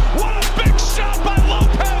 Oh, what a big shot by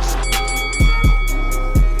Lopez!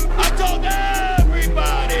 I told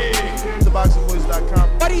everybody.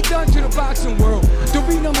 TheBoxingVoice.com. What he done to the boxing world to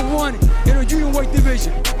be number one in a junior weight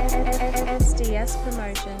division? SDS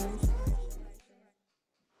Promotions.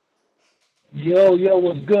 Yo,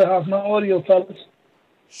 what's good? How's my audio, fellas?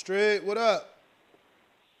 Straight, what up?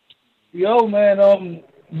 Yo, man,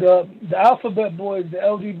 the Alphabet Boys, the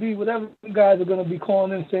LDB, whatever guys are going to be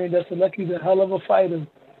calling in saying that Selecki's a hell of a fighter.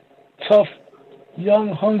 Tough, young,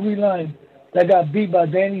 hungry lion that got beat by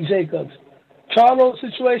Danny Jacobs. Charlo's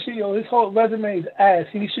situation, yo, his whole resume is ass.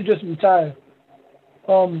 He should just retire.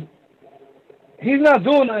 He's not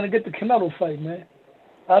doing nothing to get the Canelo fight, man.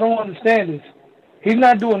 I don't understand this. He's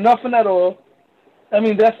not doing nothing at all. I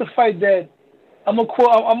mean, that's a fight that I'm gonna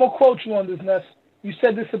quote you on this, Ness. You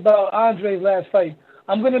said this about Andre's last fight.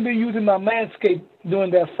 I'm gonna be using my Manscaped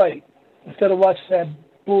during that fight instead of watching that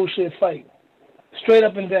bullshit fight. Straight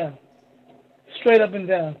up and down. Straight up and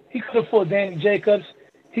down. He could have fought Danny Jacobs.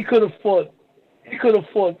 He could have fought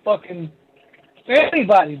fucking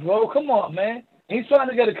anybody, bro. Come on, man. He's trying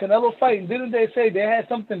to get a Canelo fight, and didn't they say they had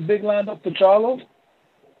something big lined up for Charlo?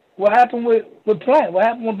 What happened with Plant? What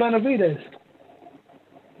happened with Benavidez?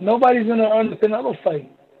 Nobody's going to earn the Canelo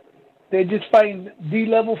fight. They're just fighting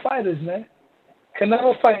D-level fighters, man.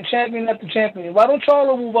 Canelo fighting champion after champion. Why don't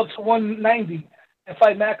Charlo move up to 190 and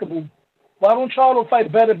fight Makabu? Why don't Charlo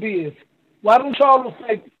fight Better Beers? Why don't Charlo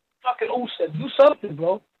fight fucking Usyk? Do something,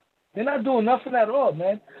 bro. They're not doing nothing at all,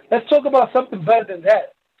 man. Let's talk about something better than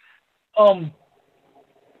that.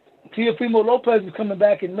 Teofimo Lopez is coming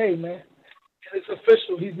back in May, man. It's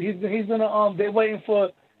official. He's gonna they're waiting for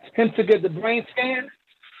him to get the brain scan,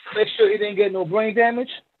 make sure he didn't get no brain damage,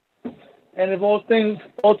 and if all things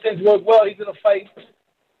work well, he's gonna fight.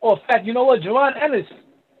 Oh, in fact, you know what? Jaron Ennis,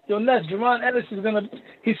 Jaron Ennis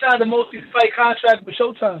he signed a multi-fight contract with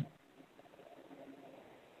Showtime.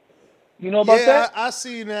 You know about that? Yeah, I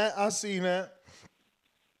seen that.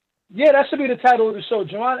 Yeah, that should be the title of the show.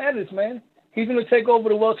 Jaron Ennis, man. He's gonna take over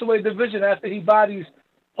the welterweight division after he bodies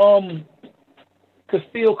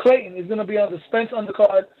Castillo Clayton. Is going to be on the Spence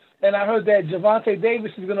undercard, and I heard that Gervonta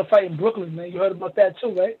Davis is going to fight in Brooklyn, man. You heard about that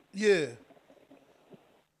too, right? Yeah.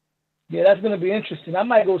 Yeah, that's going to be interesting. I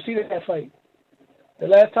might go see that fight. The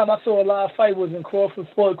last time I saw a live fight was in Crawford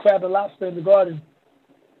Ford Crab and Lobster in the Garden.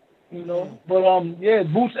 You know, but yeah,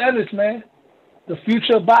 Boots Ennis, man. The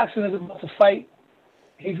future of boxing is about to fight.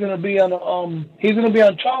 He's going to be on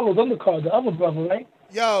Charlo's undercard, the other brother, right?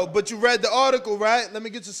 Yo, but you read the article, right? Let me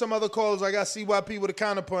get to some other callers. I got CYP with a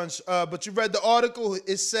counterpunch. But you read the article.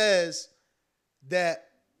 It says that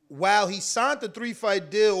while he signed the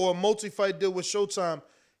 3-fight deal or a multi-fight deal with Showtime,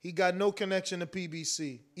 he got no connection to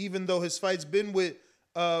PBC, even though his fight's been with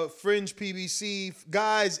fringe PBC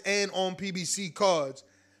guys and on PBC cards.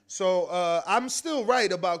 So I'm still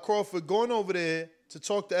right about Crawford going over there to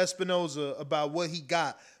talk to Espinoza about what he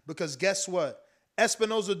got. Because guess what?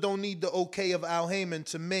 Espinoza don't need the okay of Al Heyman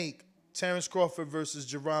to make Terrence Crawford versus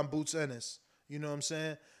Jaron Boots Ennis. You know what I'm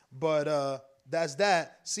saying? But that's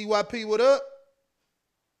that. CYP, what up?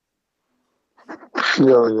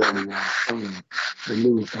 Yo. The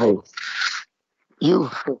new host.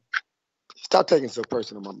 You stop taking it so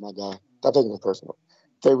personal, my guy. Stop taking it personal.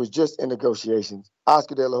 They was just in negotiations.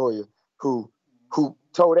 Oscar De La Hoya, who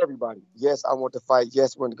told everybody, yes, I want to fight.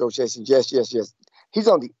 Yes, we're in negotiations. Yes. He's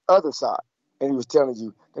on the other side. And he was telling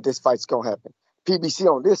you that this fight's going to happen. PBC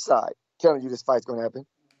on this side telling you this fight's going to happen.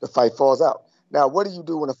 The fight falls out. Now, what do you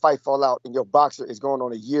do when a fight falls out and your boxer is going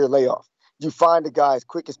on a year layoff? You find the guy as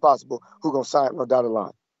quick as possible who's going to sign on down the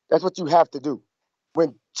line. That's what you have to do.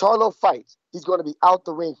 When Charlo fights, he's going to be out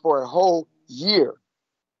the ring for a whole year.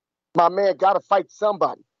 My man got to fight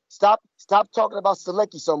somebody. Stop talking about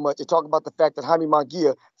Selecki so much and talk about the fact that Jaime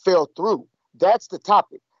Munguia fell through. That's the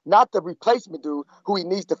topic. Not the replacement dude who he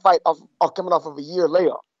needs to fight off coming off of a year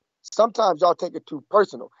layoff. Sometimes y'all take it too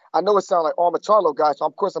personal. I know it sounds like I'm a Charlo guy, so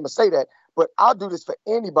of course I'm going to say that, but I'll do this for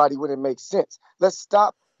anybody when it makes sense. Let's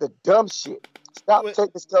stop the dumb shit. Stop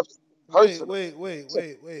taking stuff personal. Wait.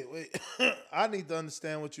 I need to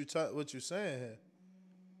understand what you're saying here.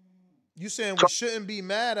 You saying we shouldn't be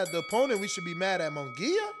mad at the opponent, we should be mad at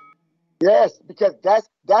Munguia? Yes, because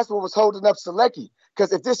that's what was holding up Selecki.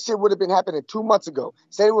 Because if this shit would have been happening 2 months ago,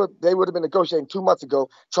 say they would have been negotiating 2 months ago,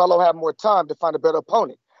 Charlo had more time to find a better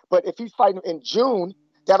opponent. But if he's fighting in June,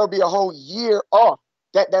 that'll be a whole year off.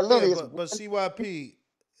 That literally is. But CYP,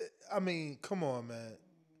 I mean, come on, man.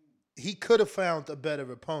 He could have found a better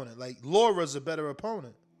opponent. Like, Laura's a better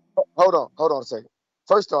opponent. Hold on a second.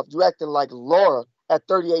 First off, you acting like Laura at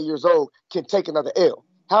 38 years old can take another L.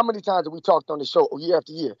 How many times have we talked on the show year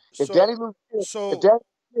after year? If Danny loses at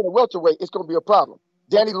welterweight, it's going to be a problem.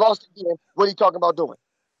 Danny lost again. What are you talking about doing?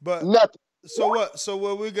 But nothing. So what? So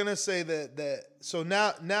what we're gonna say that so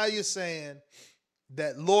now you're saying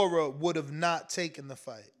that Laura would have not taken the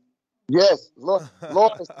fight. Yes, Laura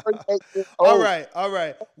is 38 years old. All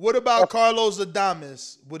right. What about Carlos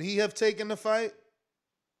Adames? Would he have taken the fight?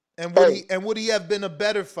 And would he have been a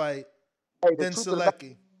better fight than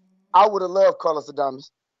Selecki? I would have loved Carlos Adames,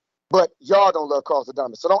 but y'all don't love Carlos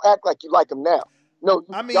Adames. So don't act like you like him now. No,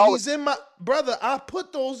 I mean, he's in my brother. I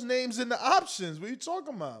put those names in the options. What are you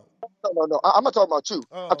talking about? No. I'm not talking about you.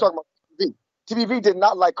 I'm talking about TBV. TBV did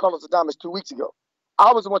not like Carlos Adames 2 weeks ago.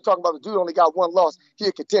 I was the one talking about the dude only got one loss. He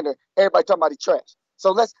a contender. Everybody talking about he trash.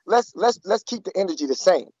 So let's keep the energy the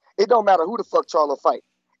same. It don't matter who the fuck Charlo fight.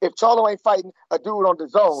 If Charlo ain't fighting a dude on the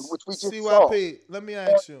zone, which we just saw. CYP, let me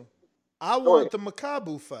ask you. I want the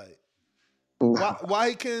Makabu fight. Why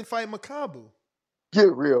he can't fight Makabu?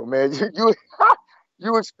 Get real, man.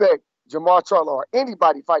 You expect Jamar Charlo or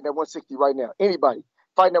anybody fighting at 160 right now, anybody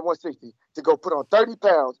fighting at 160 to go put on 30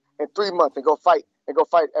 pounds in 3 months and go fight at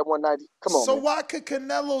 190? Come on, So man. why could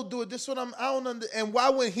Canelo do it? This is what I don't understand. And why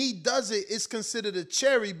when he does it, it's considered a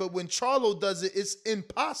cherry, but when Charlo does it, it's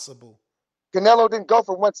impossible. Canelo didn't go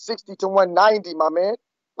from 160 to 190, my man.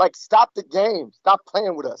 Like, stop the game. Stop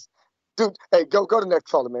playing with us. Dude, hey, go to the next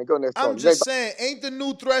caller, man. Go to the next caller. I'm just saying, ain't the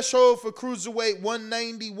new threshold for cruiserweight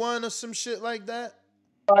 191 or some shit like that?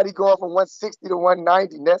 Somebody going from 160 to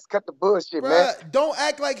 190. Let's cut the bullshit, man. Don't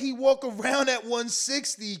act like he walk around at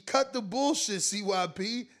 160. Cut the bullshit,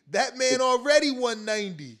 CYP. That man already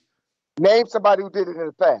 190. Name somebody who did it in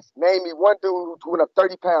the past. Name me one dude who went up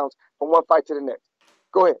 30 pounds from one fight to the next.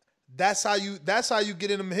 Go ahead. That's how you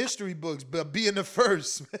get in them history books, but being the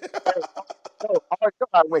first.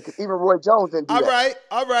 Even Roy Jones didn't do that.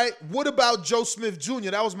 All right. What about Joe Smith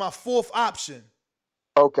Jr.? That was my fourth option.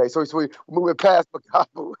 Okay, so we're moving past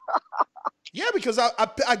Makabu. Yeah, because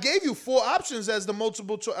I gave you 4 options as the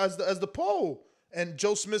multiple as the poll, and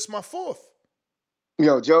Joe Smith's my fourth. You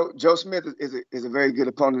know, Joe Smith is a very good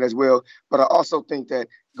opponent as well. But I also think that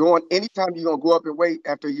anytime you're gonna go up in weight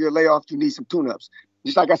after a year layoff, you need some tune-ups.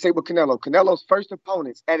 Just like I say with Canelo. Canelo's first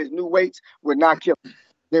opponents at his new weights would not kill him.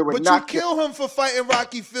 They were not kill him for fighting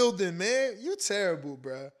Rocky Fielding, man. You terrible,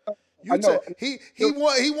 bro. I know. He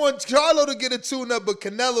want Charlo to get a tune-up, but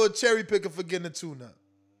Canelo a cherry picker for getting a tune-up.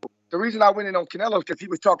 The reason I went in on Canelo is because he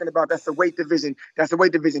was talking about that's the weight division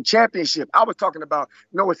championship. I was talking about,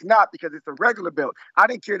 no, it's not, because it's a regular belt. I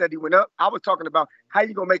didn't care that he went up. I was talking about how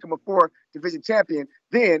you gonna make him a 4-division champion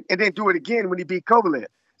and then do it again when he beat Kovalev.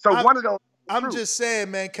 So one of those. I'm just saying,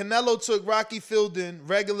 man, Canelo took Rocky Fielding,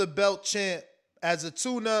 regular belt champ, as a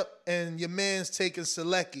tune-up, and your man's taking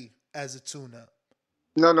Selecki as a tune-up.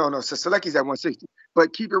 No. So Selecki's at 160.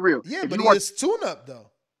 But keep it real. Yeah, but he is tune-up, though.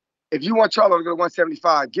 If you want Charlo to go to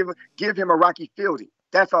 175, give him a Rocky Fielding.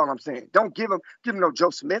 That's all I'm saying. Don't give him no Joe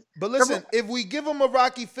Smith. But listen, if we give him a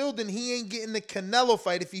Rocky Fielding, he ain't getting the Canelo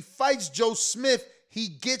fight. If he fights Joe Smith, he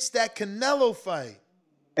gets that Canelo fight.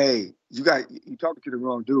 Hey, you talking to the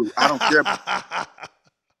wrong dude. I don't care about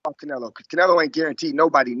Canelo, because Canelo ain't guaranteed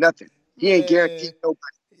nobody nothing. He ain't guaranteed nobody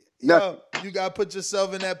nothing. Yo, you gotta put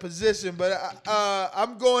yourself in that position. But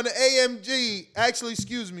I'm going to AMG. Actually,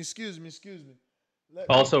 excuse me.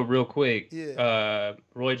 Also, real quick, yeah.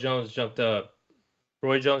 Roy Jones jumped up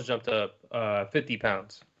 50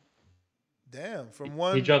 pounds. Damn,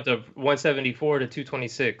 He jumped up 174 to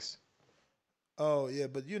 226. Oh yeah,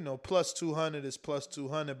 but plus 200 is plus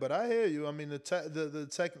 200. But I hear you. I mean,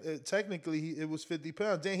 technically it was 50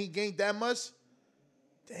 pounds. Damn, he gained that much.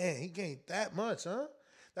 Huh?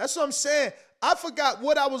 That's what I'm saying. I forgot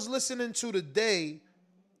what I was listening to today,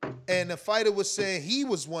 and the fighter was saying he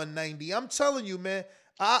was 190. I'm telling you, man.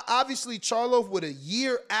 Obviously, Charlo with a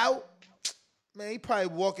year out, man, he probably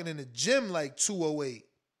walking in the gym like 208.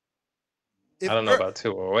 I don't know about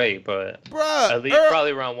 208, but at least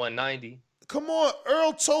probably around 190. Come on,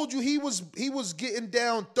 Earl told you he was getting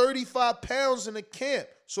down 35 pounds in the camp.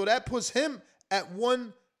 So that puts him at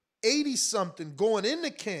 180 something going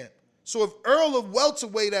into camp. So if Earl of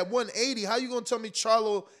welterweight at 180, how you gonna tell me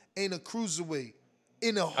Charlo ain't a cruiserweight?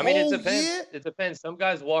 It depends. Some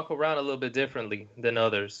guys walk around a little bit differently than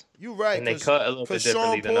others. You're right. And they cut a little bit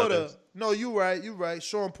differently than others. No, you're right.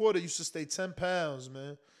 Sean Porter used to stay 10 pounds,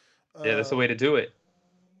 man. Yeah, that's the way to do it.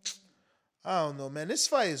 I don't know, man. This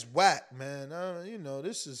fight is whack, man.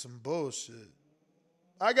 This is some bullshit.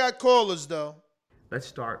 I got callers, though. Let's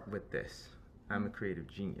start with this. I'm a creative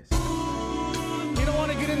genius. You don't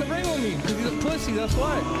want to get in the ring with me because he's a pussy, that's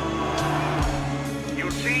why. You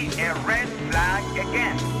see a red flag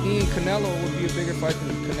again. Me and Canelo would be a bigger fight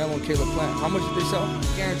than Canelo and Caleb Plant. How much did they sell?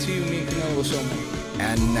 Guarantee you me and Canelo will sell more.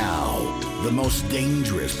 And now, the most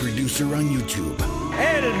dangerous producer on YouTube.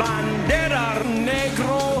 El Bandera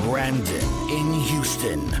Negro. Brandon in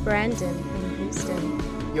Houston. Brandon in Houston.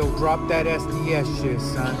 Yo, drop that SDS shit,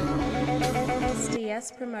 son.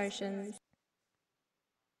 SDS Promotions.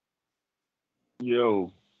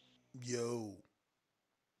 Yo.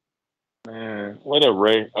 Man, what up,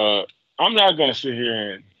 Ray? I'm not gonna sit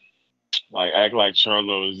here and act like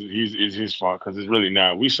Charlo is his fault, because it's really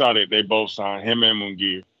not. We saw that they both signed, him and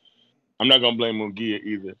Munguia. I'm not gonna blame Munguia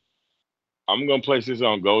either. I'm gonna place this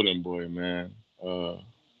on Golden Boy, man.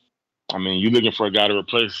 I mean, you looking for a guy to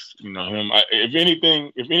replace, him.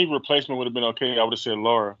 If any replacement would have been okay, I would have said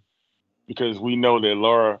Lara, because we know that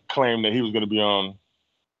Lara claimed that he was gonna be on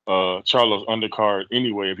Charlo's undercard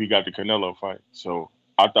anyway if he got the Canelo fight. So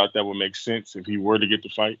I thought that would make sense if he were to get the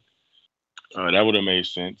fight. That would have made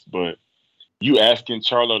sense. But you asking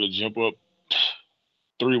Charlo to jump up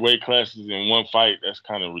 3 weight classes in one fight, that's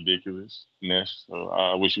kind of ridiculous. So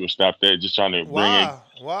I wish you would stop that. Just trying to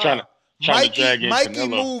trying to drag in Mikey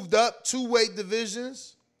Canelo. moved up 2 weight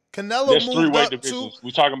divisions. Canelo There's moved 3 weight up divisions.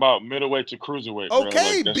 We're talking about middleweight to cruiserweight.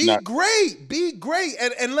 Okay, bro. be great.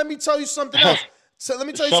 And let me tell you something else. So let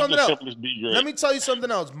me tell you something else. Let me tell you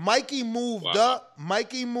something else. Mikey moved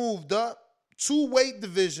up 2 weight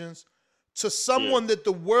divisions to someone that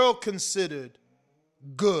the world considered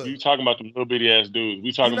good. You talking about the little bitty ass dudes?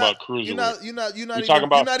 We talking about cruiserweight. You're not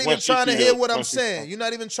even trying to hear what I'm saying. You're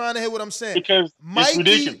not even trying to hear what I'm saying. Because it's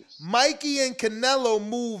ridiculous. Mikey and Canelo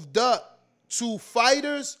moved up to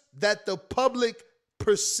fighters that the public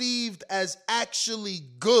perceived as actually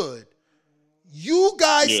good. You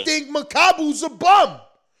guys think Makabu's a bum.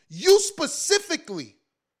 You specifically.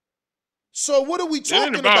 So what are we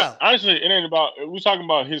talking about? Honestly, it ain't about. We're talking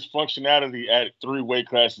about his functionality at 3 weight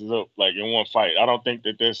classes up, in one fight. I don't think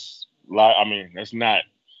that's that's not.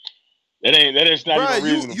 That is not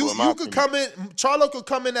even reasonable. You could come in. Charlo could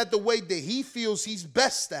come in at the weight that he feels he's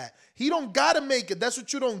best at. He don't gotta make it. That's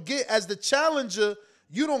what you don't get as the challenger.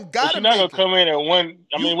 You don't gotta. You're not gonna come in at one.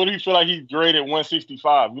 What do you feel like he's great at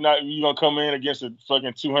 165? You gonna come in against a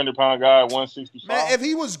fucking 200-pound guy at 165? Man, if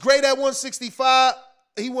he was great at 165.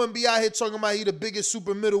 He wouldn't be out here talking about he the biggest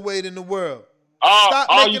super middleweight in the world. Stop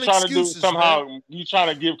making you trying excuses, to do somehow? Man. You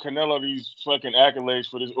trying to give Canelo these fucking accolades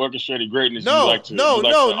for this orchestrated greatness? No. You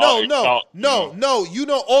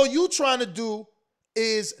know, all you trying to do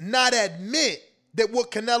is not admit that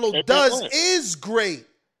what Canelo does is great.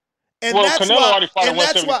 And well, that's Canelo why. already fought at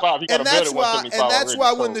 175. He got a belt at 175 And that's why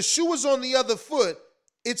already, when the shoe is on the other foot,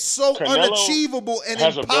 it's so Canelo unachievable and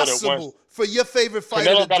impossible for your favorite fighter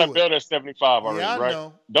Canelo to got do a belt at 75 already, I right?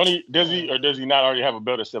 know. Don't he? Does he not already have a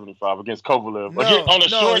belt at 75 against Kovalev?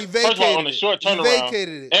 No, he vacated first of all, on the short turnaround, he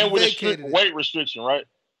vacated it. And with a strict weight restriction, right?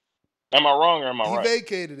 Am I wrong or am I right? He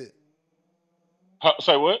vacated it.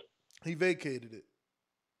 Say what? He vacated it.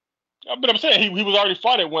 But I'm saying he was already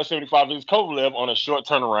fought at 175 against Kovalev on a short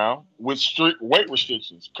turnaround with strict weight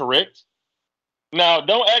restrictions, correct? Now,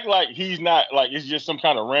 don't act like he's not, it's just some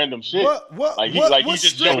kind of random shit. Why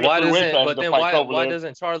doesn't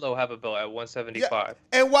Charlo have a belt at 175? Yeah.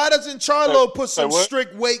 And why doesn't Charlo put some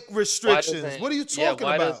strict weight restrictions? What are you talking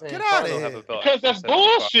about? Get out of here. Because that's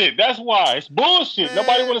bullshit. That's why. It's bullshit. Man,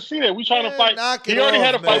 nobody want to see that. We trying to fight. He already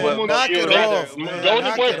had a fight with Munguia.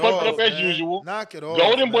 Golden Boy fucked it up as usual. Knock it off.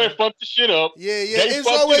 Golden Boy fucked the shit up. Yeah. It's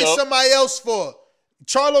always somebody else's fault.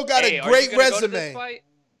 Charlo got a great resume.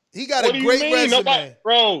 He got a great resume.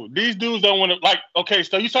 Bro, these dudes don't want to, okay,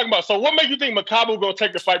 so you talking about, so what makes you think Makabu going to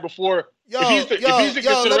take the fight before, if he's in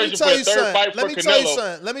consideration for a third fight for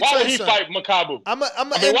Canelo, why would he fight Makabu? I'm going to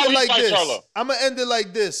end it like this. I'm going to end it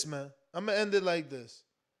like this, man. I'm going to end it like this.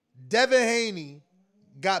 Devin Haney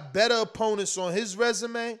got better opponents on his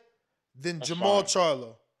resume than Jamal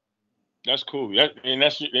Charlo. That's cool. That's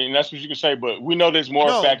what you can say, but we know there's more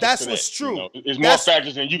factors. That's what's true. There's more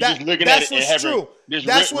factors than you just looking at it and having this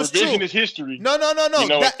revisionist history. No.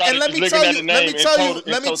 And let me tell you. Let me tell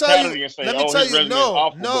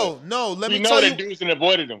you. Dudes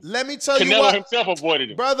avoided him. Let me tell you Canelo why himself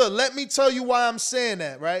avoided him. Brother, let me tell you why I'm saying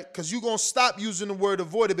that, right? Because you're going to stop using the word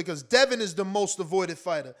avoided, because Devin is the most avoided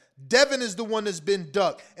fighter. Devin is the one that's been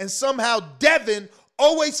ducked. And somehow Devin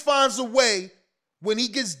always finds a way when he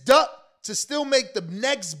gets ducked to still make the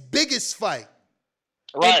next biggest fight.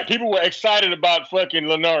 Right. People were excited about fucking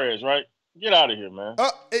Linares, right? Get out of here, man.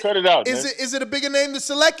 Cut it out, Is it a bigger name than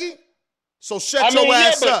Selecki? So shut your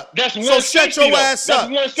ass up. That's so shut your ass up.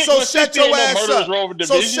 So shut your ass up.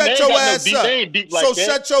 So shut your ass up. So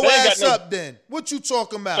shut your ass up then. What you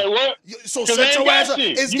talking about? Say what? So shut your ass up.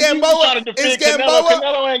 Is Gamboa? Is Gamboa?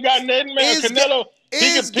 Canelo ain't got nothing, man. Canelo,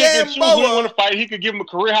 he could pick and choose who he want to fight. He could give him a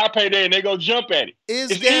career high payday and they go jump at it.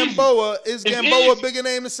 Is Gamboa a bigger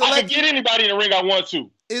name than Selecki? I could get anybody in the ring I want to.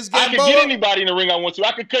 I could get anybody in the ring I want to.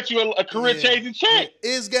 I could cut you a career changing check.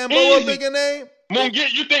 Is Gamboa a bigger name?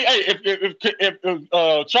 Munguia, you think, hey, if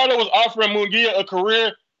Charlo was offering Munguia a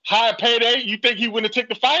career high payday, you think he wouldn't have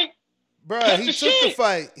took the fight? Bruh, he took the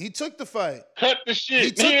fight. He took the fight. Cut the shit.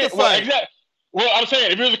 He took the fight. Well, I'm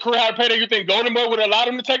saying, if it was a career high payday, you think Golden Boy would have allowed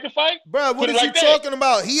him to take the fight? Bruh, what are you talking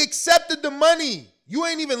about? He accepted the money. You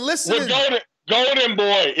ain't even listening. With Golden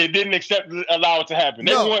Boy, it didn't allow it to happen.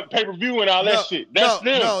 They want pay-per-view and all that shit. That's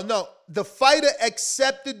them. No. The fighter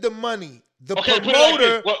accepted the money. The okay,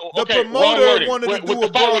 promoter wanted to do a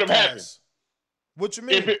broadcast. What you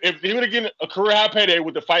mean? If he would have gotten a career high payday,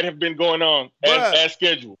 would the fight have been going on as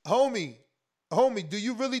scheduled? Homie, do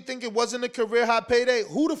you really think it wasn't a career high payday?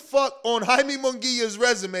 Who the fuck on Jaime Munguia's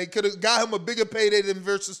resume could have got him a bigger payday than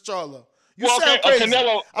versus Charlo? You sound crazy.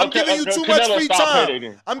 I'm giving you too much free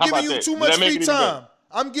time. I'm giving you too much free time.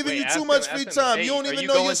 I'm giving you too much free time. You don't even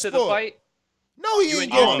know your sport. No, he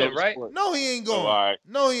ain't going. Right? No, he ain't going. Right.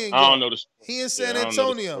 No, he ain't going. I don't know the sport. He in San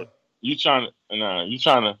Antonio. You trying to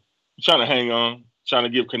hang on, trying to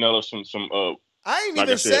give Canelo some I ain't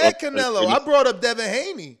even said Canelo. I brought up Devin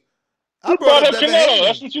Haney. I brought up Canelo.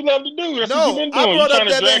 That's what you love to do. That's what you've been doing. You're trying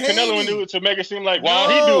to drag Canelo into it to make it seem like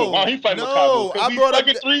why he do it, why he fighting with Cabo. I brought up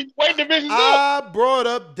 3 weight divisions I brought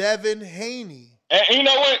up Devin Haney. And you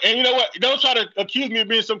know what? Don't try to accuse me of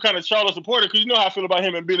being some kind of Charlo supporter because you know how I feel about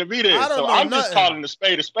him and Benavidez. So I'm just calling a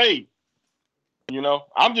spade a spade. You know,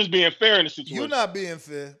 I'm just being fair in the situation. You're not being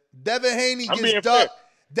fair. Devin Haney gets ducked.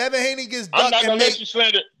 Devin Haney gets ducked. I'm not gonna let you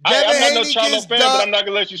slander. I'm not no Charlo fan, but I'm not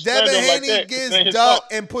gonna let you slander him like that. Devin Haney gets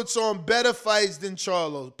ducked and puts on better fights than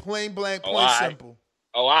Charlo. Plain blank, simple.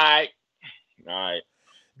 Oh, all right.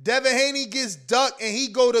 Devin Haney gets ducked and he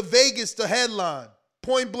go to Vegas to headline.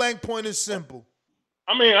 Point blank, point is simple.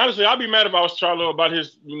 I mean, honestly, I'd be mad if I was Charlo about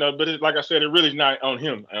his, but like I said, it really is not on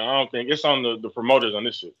him. And I don't think it's on the promoters on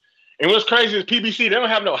this shit. And what's crazy is PBC, they don't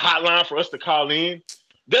have no hotline for us to call in.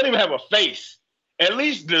 They don't even have a face. At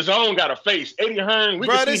least the Zone got a face. Eddie Hearn, we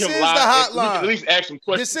can see him live. The hotline. We can at least ask him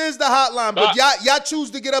questions. This is the hotline, but y'all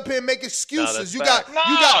choose to get up here and make excuses. They don't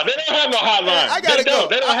have no hotline. I gotta go.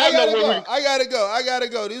 They don't have no. I gotta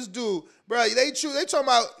go. This dude, bro, they talking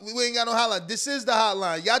about we ain't got no hotline. This is the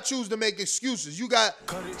hotline. Y'all choose to make excuses. You got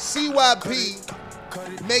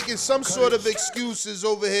CYP making some sort of excuses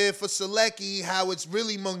over here for Selecki, how it's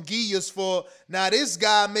really Munguia's fault. Now this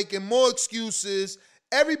guy making more excuses.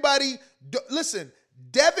 Everybody, listen,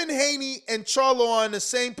 Devin Haney and Charlo are in the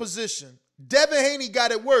same position. Devin Haney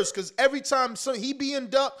got it worse because every time he being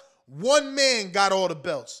ducked, one man got all the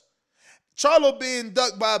belts. Charlo being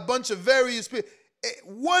ducked by a bunch of various people.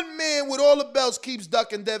 One man with all the belts keeps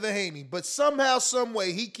ducking Devin Haney, but somehow, some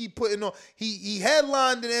way, he keep putting on. He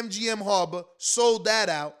headlined in MGM Harbor, sold that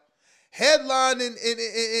out. Headlined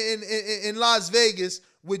in Las Vegas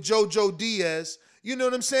with JoJo Diaz. You know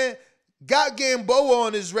what I'm saying? Got Gamboa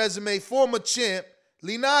on his resume, former champ.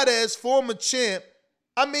 Linares, former champ.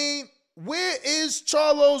 I mean, where is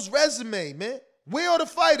Charlo's resume, man? Where are the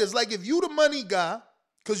fighters? Like, if you the money guy,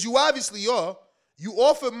 because you obviously are, you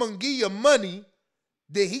offered Munguia money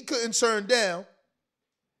that he couldn't turn down.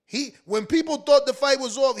 When people thought the fight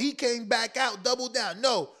was off, he came back out, doubled down.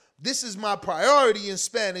 No, this is my priority in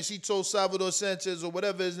Spanish. He told Salvador Sanchez or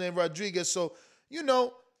whatever his name, Rodriguez. So,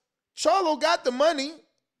 Charlo got the money.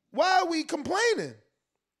 Why are we complaining?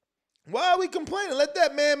 Let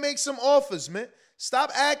that man make some offers, man.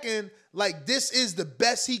 Stop acting like this is the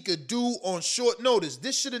best he could do on short notice.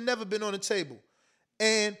 This should have never been on the table.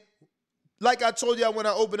 And like I told y'all when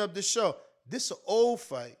I opened up this show, this is an old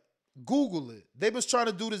fight. Google it. They was trying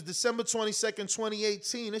to do this December 22nd,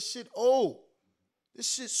 2018. This shit old.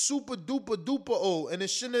 This shit super duper duper old. And it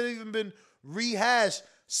shouldn't have even been rehashed.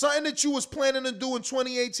 Something that you was planning to do in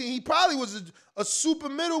 2018. He probably was a super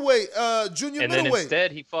middleweight, junior middleweight. And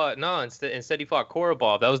then instead he fought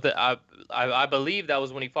Korobov. That was I believe that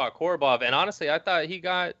was when he fought Korobov. And honestly, I thought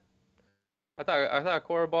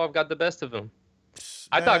Korobov got the best of him.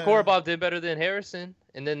 I thought Korobov did better than Harrison,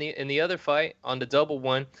 and then in the other fight on the double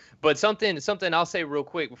one. But something I'll say real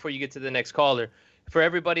quick before you get to the next caller. For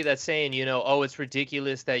everybody that's saying, it's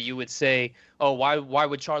ridiculous that you would say, why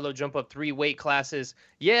would Charlo jump up 3 weight classes?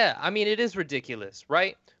 Yeah, I mean, it is ridiculous,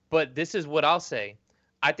 right? But this is what I'll say.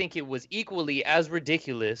 I think it was equally as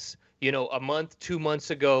ridiculous, a month, 2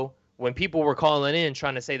 months ago when people were calling in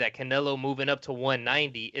trying to say that Canelo moving up to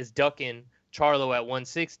 190 is ducking Charlo at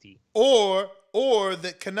 160. Or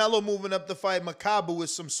that Canelo moving up to fight Makabu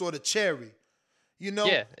is some sort of cherry. You know,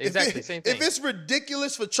 yeah, exactly, same thing. If it's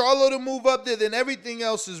ridiculous for Charlo to move up there, then everything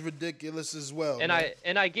else is ridiculous as well. And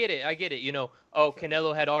man. I get it. You know,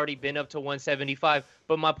 Canelo had already been up to 175,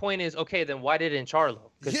 but my point is, okay, then why didn't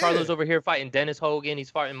Charlo? Because Charlo's over here fighting Dennis Hogan,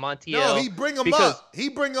 he's fighting Montiel. No, he bring him up.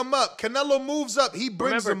 Canelo moves up, he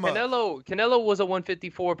brings him up. Canelo was a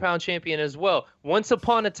 154-pound champion as well. Once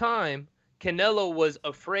upon a time, Canelo was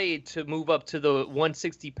afraid to move up to the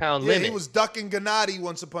 160-pound limit. Yeah, he was ducking Gennady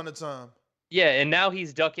once upon a time. Yeah, and now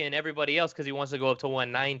he's ducking everybody else because he wants to go up to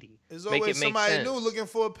 190. There's always somebody new looking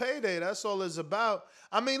for a payday. That's all it's about.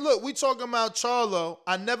 I mean, look, we talking about Charlo.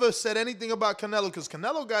 I never said anything about Canelo because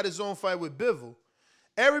Canelo got his own fight with Bivol.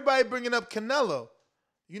 Everybody bringing up Canelo.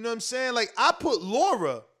 You know what I'm saying? Like, I put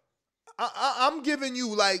Laura. I'm giving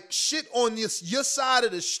you, like, shit on your side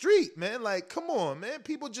of the street, man. Like, come on, man.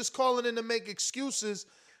 People just calling in to make excuses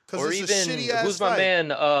because it's a shitty-ass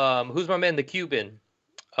fight. Who's my man, the Cuban?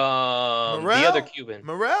 Morrell? The other Cuban.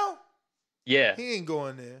 Morrell? Yeah. He ain't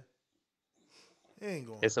going there.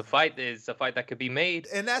 It's a fight that could be made.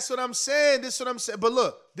 And that's what I'm saying. But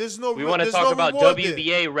look, we want to talk about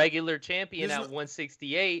WBA regular champion at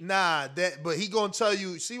 168. Nah, but he gonna tell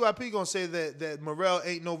you, CYP gonna say that Morrell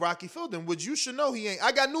ain't no Rocky Fielding, which you should know he ain't.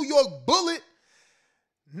 I got New York Bullet.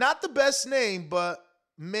 Not the best name, but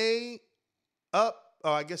may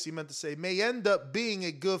end up being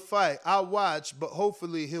a good fight. I'll watch, but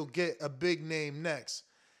hopefully he'll get a big name next.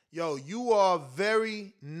 Yo, you are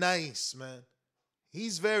very nice, man.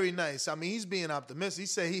 He's very nice. I mean, he's being optimistic. He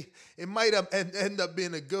said it might end up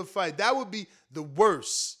being a good fight. That would be the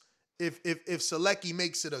worst if Selecki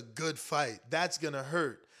makes it a good fight. That's going to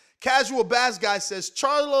hurt. Casual Bass Guy says,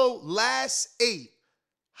 Charlo last 8,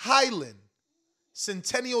 Highland,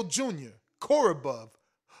 Centennial Jr., Korobov,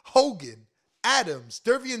 Hogan, Adams,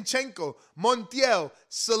 Derevyanchenko, Montiel,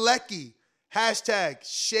 Selecki. #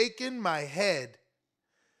 shaking my head.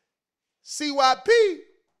 CYP.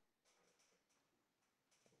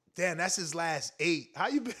 Damn, that's his last 8. How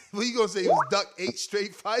you been? What you gonna say? He was ducked 8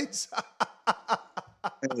 straight fights?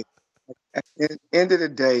 At the end of the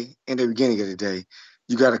day, in the beginning of the day,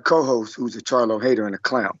 you got a co-host who's a Charlo hater and a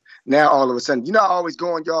clown. Now all of a sudden, you know, I always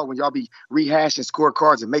go on y'all when y'all be rehashing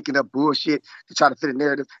scorecards and making up bullshit to try to fit a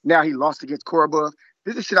narrative. Now he lost against Korobov.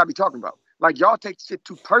 This is shit I be talking about. Like, y'all take shit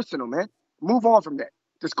too personal, man. Move on from that.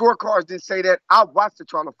 The scorecards didn't say that. I watched the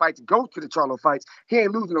Charlo fights, go to the Charlo fights. He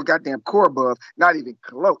ain't losing no goddamn Korobov, not even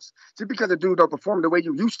close. Just because a dude don't perform the way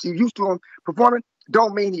you used to him performing,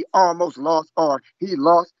 don't mean he almost lost or he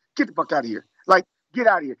lost. Get the fuck out of here. Like, get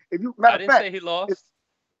out of here. If you, I didn't say he lost.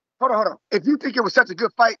 Hold on. If you think it was such a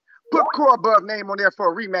good fight, put Korobov's name on there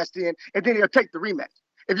for a rematch then, and then he'll take the rematch.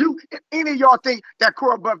 If any of y'all think that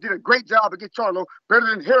Korobov did a great job against Charlo, better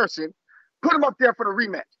than Harrison, put him up there for the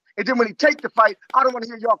rematch. And then when he takes the fight, I don't want to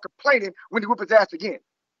hear y'all complaining when he whoop his ass again.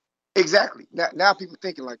 Exactly. Now people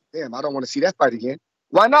thinking like, damn, I don't want to see that fight again.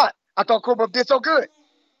 Why not? I thought Korobov did so good.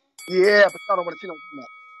 Yeah, but I don't want to see no rematch.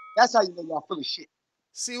 That's how you know y'all full of shit.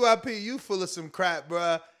 CYP, you full of some crap,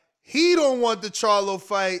 bruh. He don't want the Charlo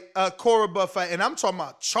fight, Korobov fight, and I'm talking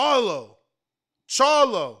about Charlo.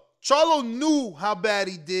 Charlo knew how bad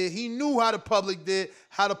he did. He knew how the public did,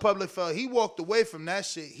 how the public felt. He walked away from that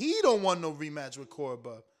shit. He don't want no rematch with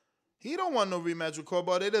Korobov.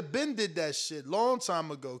 They'd have been did that shit long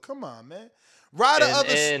time ago. Come on, man.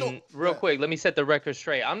 Real quick, let me set the record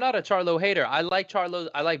straight. I'm not a Charlo hater. I like Charlos.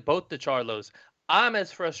 I like both the Charlos. I'm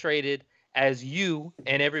as frustrated as you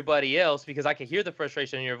and everybody else because I can hear the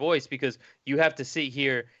frustration in your voice because you have to sit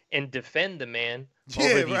here and defend the man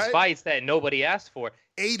over these fights that nobody asked for.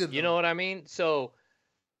 8 of them. You know what I mean? So,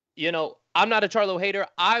 you know, I'm not a Charlo hater.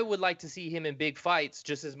 I would like to see him in big fights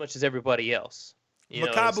just as much as everybody else.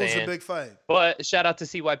 Makabu's a big fight. But shout out to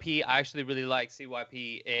CYP. I actually really like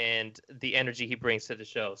CYP and the energy he brings to the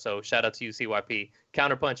show. So shout out to you, CYP.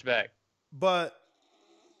 Counterpunch back. But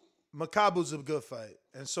Makabu's a good fight.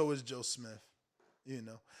 And so is Joe Smith. You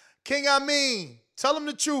know. King Amin, tell them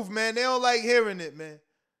the truth, man. They don't like hearing it, man.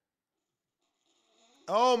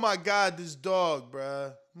 Oh, my God, this dog, bruh.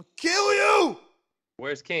 I'm going to kill you.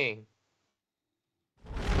 Where's King?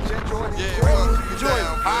 Just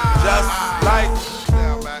like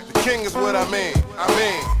the king is what I mean.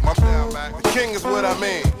 The king is what I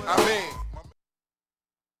mean.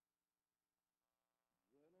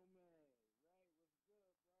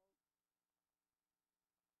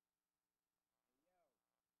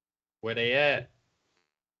 Where they at?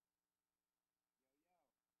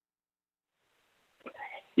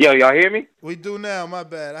 Yo, y'all hear me? We do now. My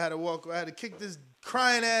bad. I had to kick this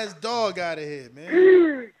crying ass dog out of here,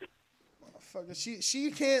 man. Motherfucker, she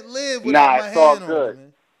can't live without my hand on her,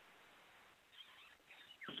 man.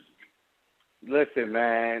 Listen,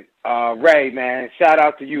 man. Ray, man, shout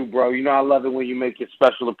out to you, bro. You know I love it when you make your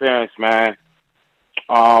special appearance, man.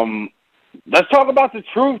 Let's talk about the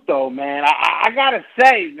truth, though, man. I gotta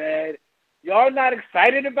say, man, y'all not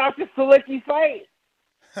excited about the Selecki fight?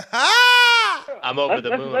 I'm over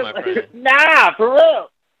the moon, my friend. Nah, for real.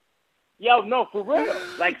 Yo, no, for real.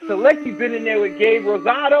 Like, Selecki been in there with Gabe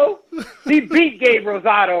Rosado. He beat Gabe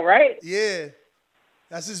Rosado, right? Yeah.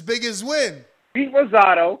 That's his biggest win. Beat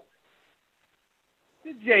Rosado.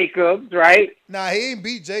 To Jacobs, right? Nah, he ain't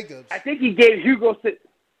beat Jacobs. I think he gave Hugo...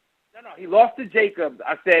 No, he lost to Jacobs,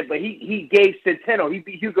 I said, but he gave Centeno. He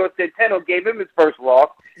beat Hugo Centeno, gave him his first loss.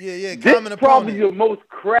 Yeah, this common opponent. Probably the most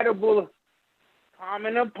credible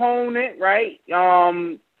common opponent, right?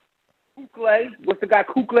 Kukle. What's the guy?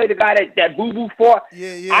 Kukle, the guy that Boo Boo fought.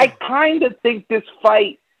 Yeah. I kind of think this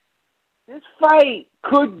fight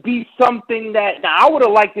could be something that... Now, I would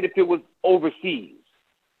have liked it if it was overseas.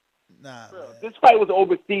 Nah, if this fight was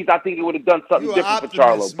overseas, I think it would have done something different for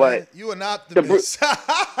Charlo. But you an optimist.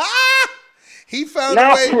 He found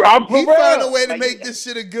a way to make this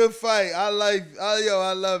shit a good fight. I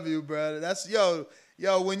love you, brother. That's yo.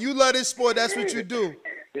 When you love this sport, that's what you do.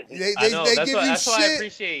 They give you that's shit. why I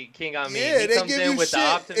appreciate King on me. Yeah, he they comes give in you with shit, the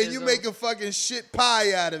optimism. and you make a fucking shit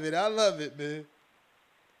pie out of it. I love it, man.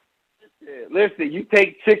 Listen, you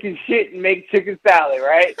take chicken shit and make chicken salad,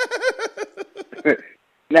 right?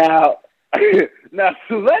 Now,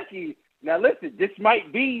 Selecki, listen, this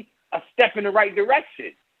might be a step in the right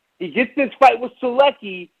direction. He gets this fight with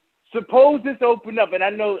Selecki. Suppose this opens up, and I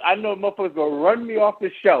know motherfuckers gonna run me off the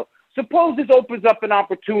show. Suppose this opens up an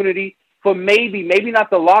opportunity for maybe not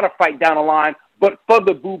the Lauder fight down the line, but for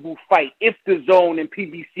the Boo Boo fight. If the Zone and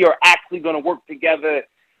PBC are actually gonna work together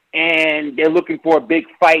and they're looking for a big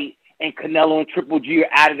fight, and Canelo and Triple G are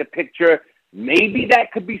out of the picture, maybe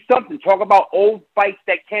that could be something. Talk about old fights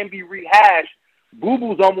that can be rehashed. Boo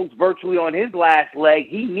Boo's almost virtually on his last leg.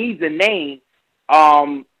 He needs a name.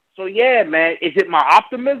 So, yeah, man, is it my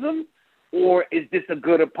optimism or is this a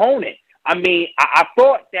good opponent? I mean, I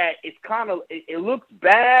thought that it's kind of – it looks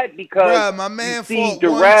bad because Bruh, my man fought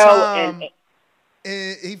Darrell one time,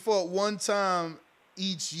 and he fought one time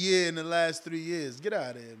each year in the last 3 years. Get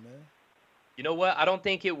out of here, man. You know what? I don't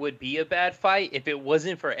think it would be a bad fight if it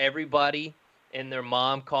wasn't for everybody and their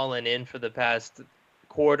mom calling in for the past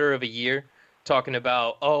quarter of a year talking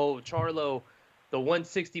about, oh, Charlo, the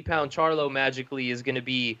 160-pound Charlo magically is going to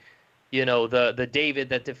be, the David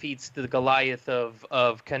that defeats the Goliath of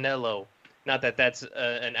Canelo. Not that that's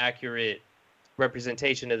an accurate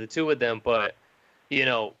representation of the two of them, but,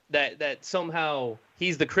 that somehow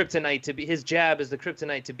he's the kryptonite to be, his jab is the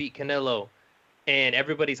kryptonite to beat Canelo. And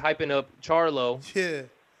everybody's hyping up Charlo. Yeah.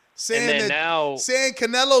 Saying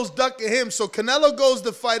Canelo's ducking him. So Canelo goes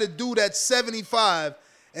to fight a dude at 75,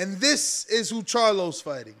 and this is who Charlo's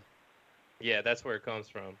fighting. Yeah, that's where it comes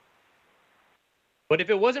from. But if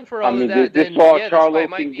it wasn't for all of that, this then Charlo this fight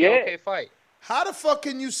might be an okay fight. How the fuck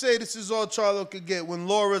can you say this is all Charlo could get when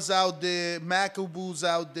Laura's out there, Macabu's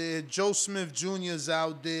out there, Joe Smith Jr.'s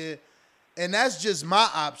out there, and that's just my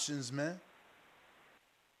options, man.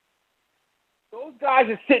 Those guys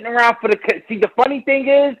are sitting around for the... See, the funny thing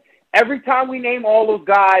is, every time we name all those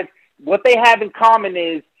guys, what they have in common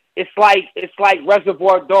is it's like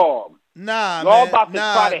Reservoir Dogs. Nah, You're all about to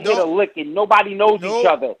try to hit a lick, and nobody knows each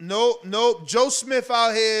other. Nope. Joe Smith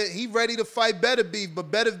out here, he ready to fight Better Beef, but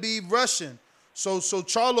Better Beef Russian. So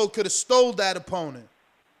Charlo could have stole that opponent.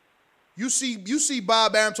 You see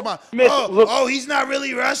Bob Arum talking about, he's not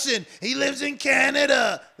really Russian. He lives in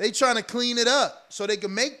Canada. They trying to clean it up so they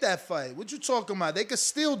can make that fight. What you talking about? They could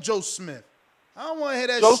steal Joe Smith. I don't want to hear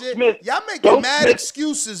that shit. Y'all making mad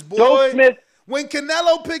excuses, boy. Joe Smith. When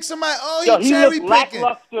Canelo picks somebody, he cherry picking.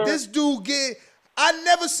 This dude I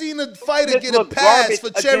never seen a fighter get a pass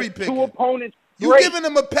for cherry picking. Two opponents. You giving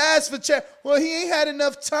him a pass for cherry? Well, he ain't had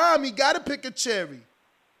enough time. He got to pick a cherry.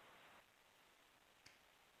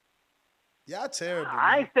 Y'all terrible.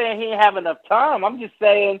 I ain't saying he ain't have enough time. I'm just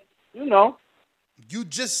saying, You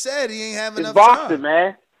just said he ain't have enough boxing, time.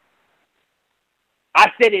 Man.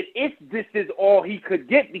 I said it if this is all he could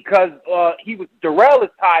get because Darrell is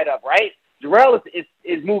tied up, right? Darrell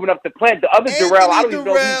is moving up the plan. The other Darrell, I don't even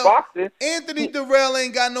know if he's boxing. Anthony Darrell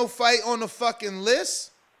ain't got no fight on the fucking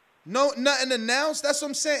list. No, nothing announced. That's what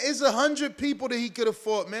I'm saying. It's 100 people that he could have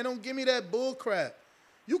fought, man. Don't give me that bull crap.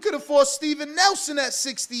 You could have fought Steven Nelson at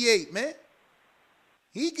 68, man.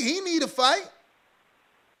 He need a fight.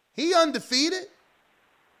 He undefeated.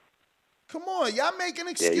 Come on, y'all making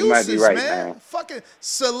excuses, you might be right, man. Fucking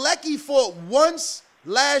Selecki fought once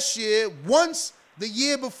last year, once the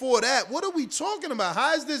year before that. What are we talking about?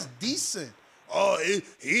 How is this decent? Oh,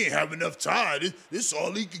 he ain't have enough time. This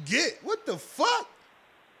all he could get. What the fuck?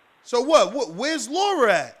 So what? Where's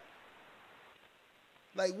Laura at?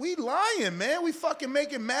 Like, we lying, man. We fucking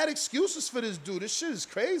making mad excuses for this dude. This shit is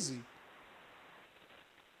crazy.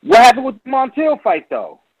 What happened with the Montiel fight,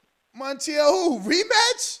 though? Montiel who?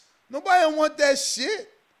 Rematch? Nobody don't want that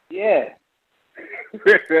shit. Yeah.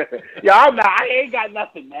 Yo, I ain't got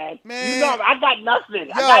nothing, man. You know, I got nothing.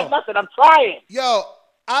 I got nothing. I'm trying. Yo,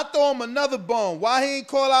 I throw him another bone. Why he ain't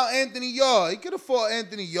call out Anthony Yard? He could have fought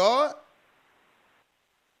Anthony Yard.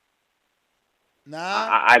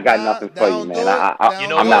 Nah, I got nothing for you, man.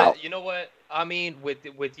 I'm out. You know what? I mean,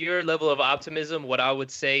 with your level of optimism, what I would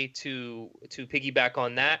say to piggyback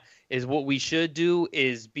on that is what we should do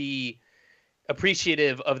is be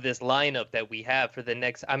appreciative of this lineup that we have for the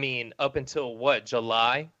next. I mean, up until what,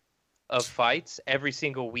 July, of fights every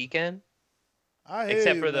single weekend.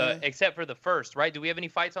 Except for the first, right? Do we have any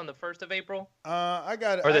fights on the 1st of April? I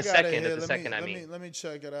got it. Or the I got second. It The second. I mean, let me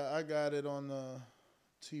check it out. I got it on the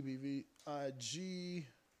TBV IG.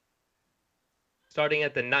 Starting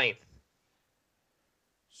at the 9th.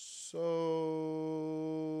 So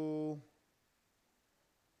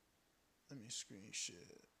let me screen shit.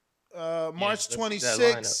 March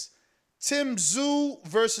 26th, Tim Tszyu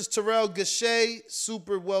versus Terrell Gausha,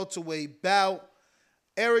 super welterweight bout.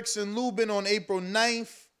 Erickson Lubin on April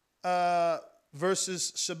 9th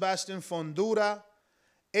versus Sebastian Fondura.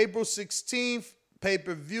 April 16th,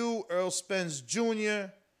 pay-per-view, Earl Spence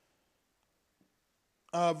Jr.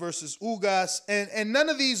 Versus Ugas. And none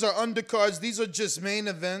of these are undercards. These are just main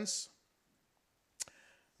events.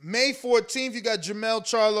 May 14th, you got Jermell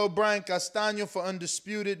Charlo, Brian Castaño for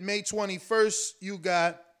Undisputed. May 21st, you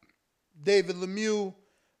got David Lemieux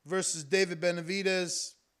versus David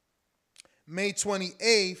Benavidez. May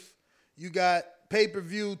 28th, you got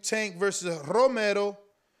pay-per-view Tank versus Romero,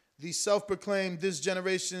 the self-proclaimed this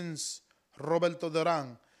generation's Roberto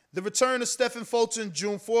Duran. The return of Stephen Fulton,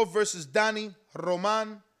 June 4th versus Danny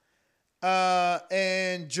Roman.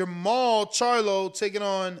 And Jamal Charlo taking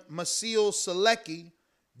on Maciel Selecki,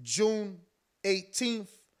 June 18th.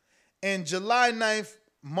 And July 9th,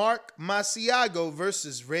 Mark Masiago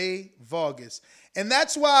versus Ray Vargas. And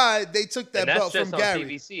that's why they took that belt from Gary.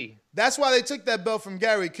 PBC. That's why they took that belt from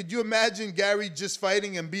Gary. Could you imagine Gary just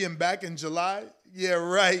fighting and being back in July? Yeah,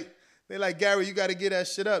 right. They like, Gary, you got to get that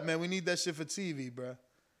shit up, man. We need that shit for TV, bro.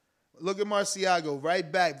 Look at Marciago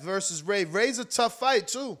right back versus Ray. Ray's a tough fight,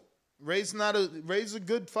 too. Ray's a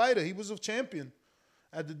good fighter. He was a champion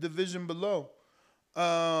at the division below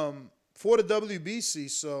for the WBC.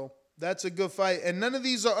 So that's a good fight. And none of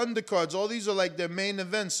these are undercards. All these are like their main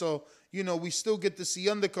events. So, you know, we still get to see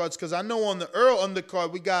undercards because I know on the Earl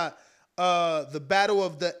undercard we got the battle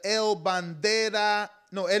of the El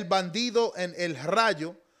Bandido and El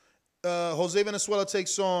Rayo. Jose Venezuela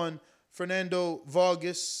takes on Francisco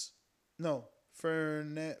Vargas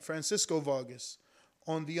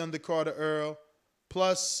on the undercard of Earl.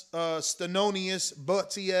 Plus, Stanonius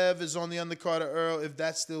Butiev is on the undercard of Earl, if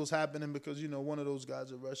that still's happening, because, you know, one of those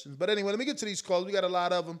guys are Russians. But anyway, let me get to these calls. We got a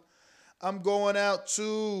lot of them. I'm going out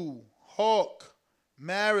to Hawk,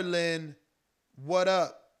 Maryland. What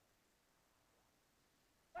up?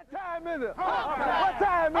 What time is it? What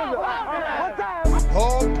time is it? What time?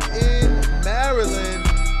 Hawk in Maryland.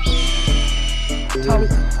 Tommy, I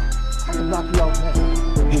can knock you out, man.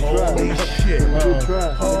 Holy shit. Good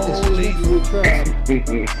try. Holy try.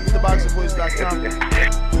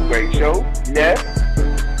 TheBoxingVoice.com. Great show. Ness,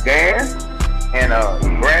 Dan, and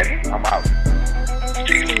Brandon. I'm out.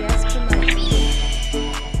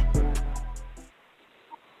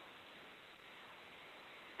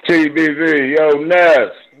 TBV, yo,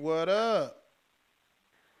 Ness. What up?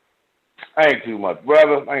 Ain't too much,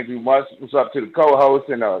 brother. Ain't too much. What's up to the co-host,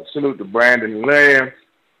 and salute to Brandon and Lamb.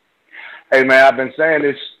 Hey, man, I've been saying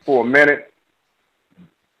this for a minute.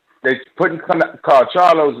 They putting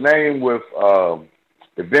Charlo's name with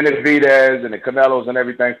the Benavidez and the Canelos and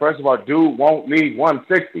everything. First of all, dude won't leave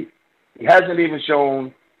 160. He hasn't even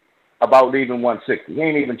shown about leaving 160. He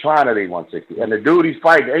ain't even trying to leave 160. And the dude he's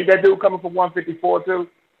fighting, ain't that dude coming from 154 too?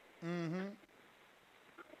 Mm-hmm.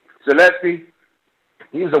 Celeste,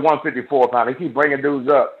 he's a 154 pounder. He keep bringing dudes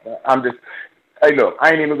up. Hey, look,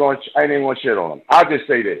 I ain't even going to shit on him. I'll just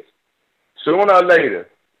say this. Sooner or later,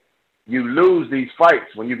 you lose these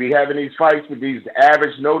fights. When you be having these fights with these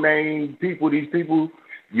average, no-name people, you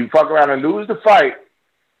fuck around and lose the fight,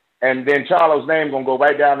 and then Charlo's name going to go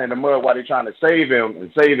right down in the mud while they're trying to save him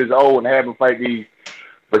and save his old and have him fight these.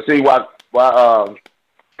 But see, what while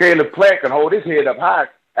Caleb Plant can hold his head up high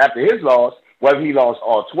after his loss, whether he lost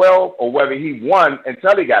all 12 or whether he won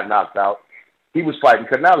until he got knocked out. He was fighting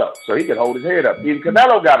Canelo, so he could hold his head up. Even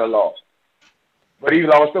Canelo got a loss. But he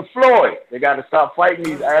lost to Floyd. They got to stop fighting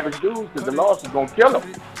these average dudes because the loss is going to kill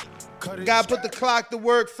them. Got to put the clock to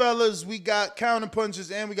work, fellas. We got counter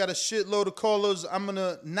punches and we got a shitload of callers. I'm going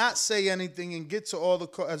to not say anything and get to all the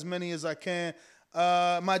as many as I can.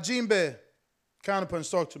 My Gene Bear, counter punch,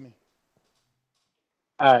 talk to me.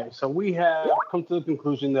 All right, so we have come to the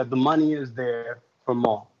conclusion that the money is there for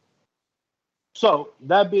Maul. So,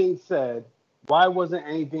 that being said, why wasn't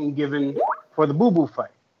anything given for the Boo Boo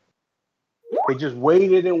fight? They just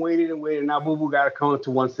waited and waited and waited. Now Boo Boo got to come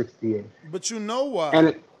to 168. But you know why?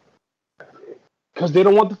 And because they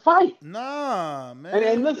don't want the fight. Nah, man.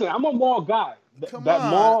 And listen, I'm a Maul guy. Come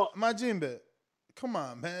on, my Jimbe. Come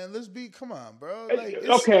on, man. Come on, bro. Like,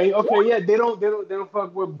 okay. Yeah, they don't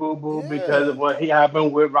fuck with Boo Boo because of what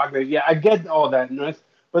happened with Rock. Yeah, I get all that,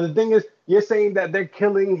 but the thing is, you're saying that they're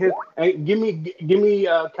killing his. Hey, give me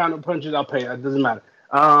counter punches. I'll pay. It doesn't matter.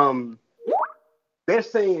 You're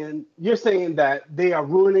saying that they are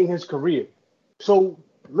ruining his career. So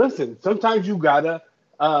listen, sometimes you gotta,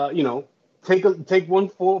 take one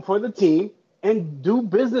for the team and do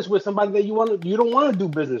business with somebody that you don't want to do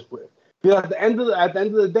business with. Because at the end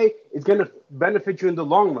of the day, it's gonna benefit you in the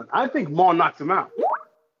long run. I think Maul knocks him out.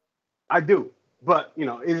 I do, but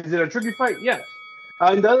is it a tricky fight? Yes.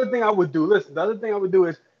 And the other thing I would do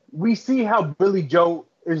is we see how Billy Joe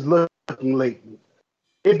is looking lately.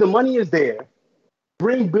 If the money is there,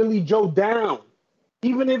 bring Billy Joe down.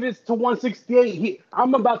 Even if it's to 168,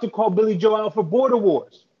 I'm about to call Billy Joe out for Border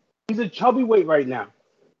Wars. He's a chubby weight right now.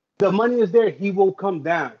 The money is there. He will come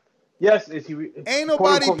down. Yes, is he? Ain't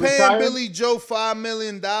nobody paying retired? Billy Joe $5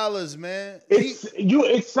 million, man.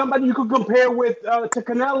 It's somebody you could compare with to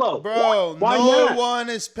Canelo, bro. No one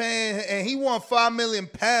is paying, and he won £5 million,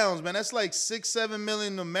 man. That's like 6-7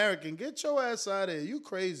 million American. Get your ass out of here. You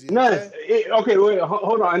crazy? Okay, wait,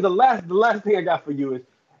 hold on. And the last thing I got for you is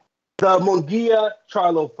the Munguia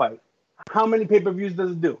Charlo fight. How many pay-per-views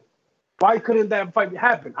does it do? Why couldn't that fight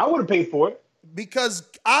happen? I would have paid for it. Because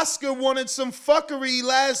Oscar wanted some fuckery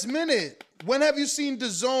last minute. When have you seen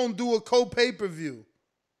DAZN do a co-pay-per-view?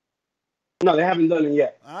 No, they haven't done it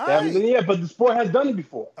yet. They haven't done it yet, but the sport has done it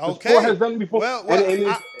before. The sport has done it before.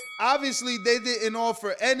 Well, obviously, they didn't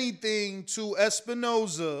offer anything to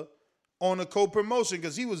Espinoza on a co-promotion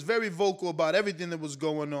because he was very vocal about everything that was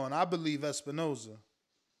going on. I believe Espinoza.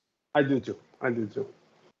 I do too.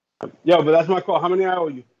 Yo, but that's my call. How many I owe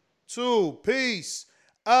you? 2. Peace.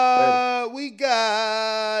 We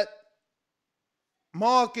got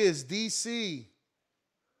Marcus, DC.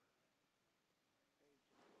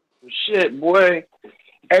 Shit, boy.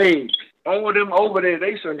 Hey, all of them over there,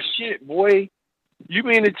 they some shit, boy. You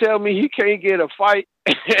mean to tell me he can't get a fight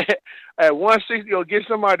at 160 or get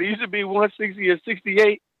somebody that used to be 160 or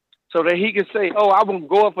 68 so that he can say, oh, I was going to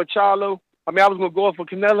go up for Charlo. I was going to go up for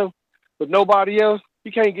Canelo, but nobody else.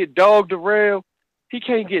 He can't get Dog Darrell. He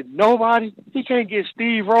can't get nobody. He can't get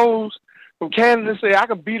Steve Rose from Canada say, I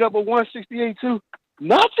can beat up a 168 too.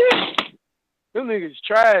 Nothing. Them niggas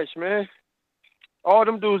trash, man. All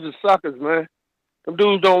them dudes are suckers, man. Them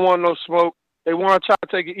dudes don't want no smoke. They want to try to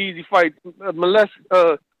take an easy fight.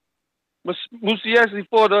 Musiesi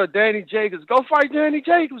for the Danny Jacobs. Go fight Danny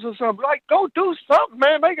Jacobs or something. Like, go do something,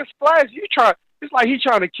 man. Make a splash. It's like he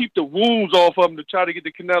trying to keep the wounds off of him to try to get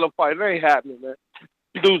the Canelo fight. It ain't happening, man.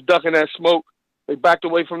 You dudes ducking that smoke. They backed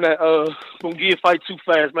away from that Munguia fight too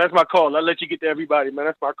fast, man. That's my call. I'll let you get to everybody, man.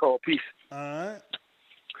 That's my call. Peace. All right.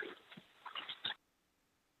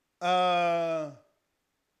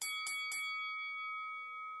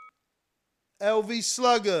 LV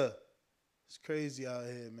Slugger. It's crazy out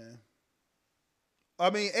here, man.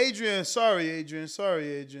 Adrian. Sorry, Adrian.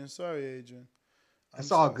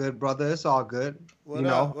 It's all good, brother. It's all good. What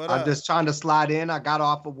up? I'm just trying to slide in. I got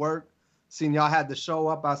off of work. Seen y'all had the show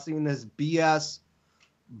up. I seen this BS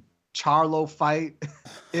Charlo fight.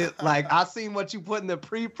 I seen what you put in the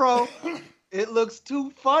pre-pro. It looks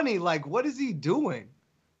too funny. Like, what is he doing?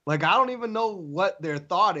 Like, I don't even know what their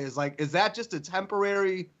thought is. Like, is that just a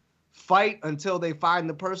temporary fight until they find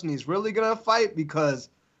the person he's really gonna fight? Because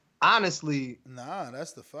honestly, nah,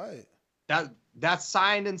 that's the fight. That's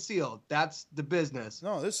signed and sealed. That's the business.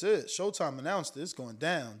 No, this is Showtime announced it. It's going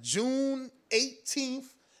down June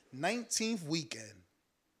 18th. 19th weekend.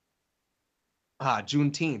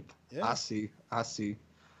 Juneteenth. Yeah. I see.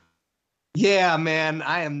 Yeah, man,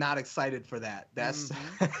 I am not excited for that. That's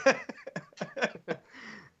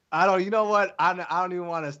you know what? I don't even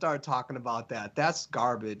want to start talking about that. That's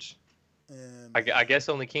garbage. I guess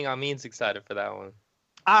only King Amin's excited for that one.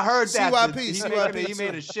 I heard that CYP. He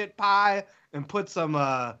made a shit pie and put some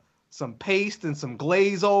paste and some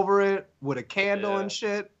glaze over it with a candle and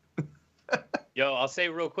shit. Yo, I'll say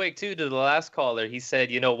real quick too to the last caller. He said,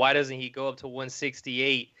 why doesn't he go up to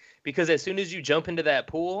 168? Because as soon as you jump into that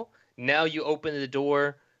pool, now you open the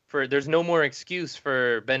door for. There's no more excuse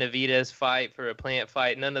for Benavidez fight, for a Plant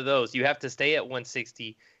fight. None of those. You have to stay at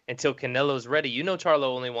 160 until Canelo's ready.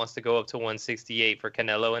 Charlo only wants to go up to 168 for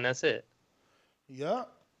Canelo, and that's it.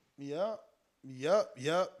 Yup.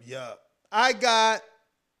 I got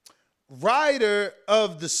Rider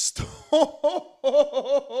of the Storm.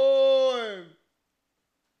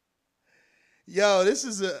 Yo, this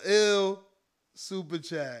is an ill super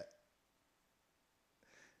chat.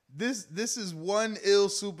 This is one ill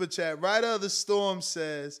super chat. Rider of the Storm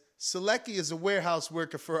says, Selecki is a warehouse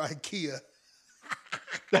worker for IKEA.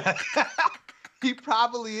 He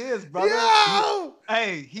probably is, brother. Yo!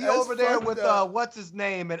 He over there with what's his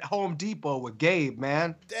name at Home Depot with Gabe,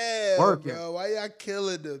 man. Damn, working. Bro. Why y'all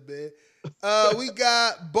killing them, man? We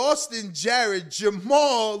got Boston Jared,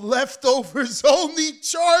 Jamal, Leftovers Only,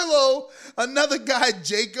 Charlo, another guy,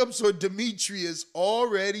 Jacobs or Demetrius,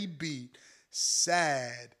 already beat.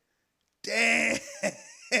 Sad. Damn.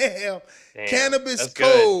 Cannabis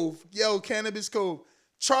Cove. Good. Yo, Cannabis Cove.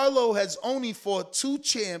 Charlo has only fought 2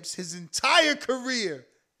 champs his entire career.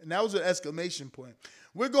 And that was an exclamation point.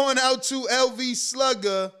 We're going out to LV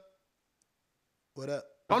Slugger. What up?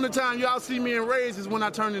 Only time y'all see me in Rays is when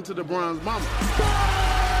I turn into the Bronze Mama.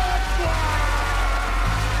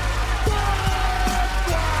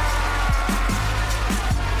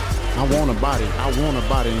 I want a body,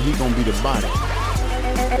 and he gonna be the body.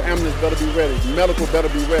 The ambulance better be ready. The medical better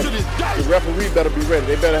be ready. The referee better be ready.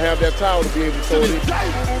 They better have that towel to be able to throw it in.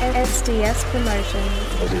 SDS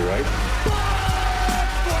Promotions. Was he right?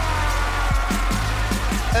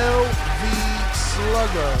 LV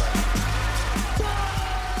Slugger.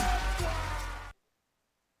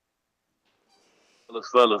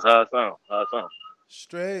 Fellas, how it sound?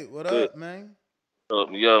 Straight. What up, man?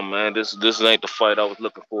 Yeah, man. This ain't the fight I was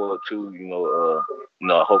looking forward to.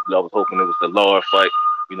 Hopefully I was hoping it was the Lard fight.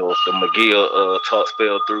 If the McGill talks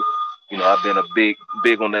fell through. I've been a big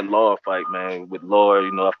on that Lard fight, man. With Lard,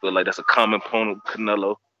 I feel like that's a common opponent with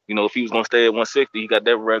Canelo. If he was gonna stay at 160, he got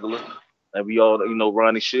that regular. And we all,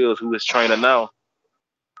 Ronnie Shields, who is trainer now,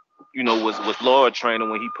 was Lard training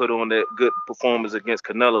when he put on that good performance against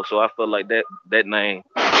Canelo. So I felt like that name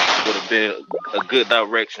would have been a good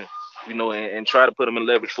direction, and try to put him in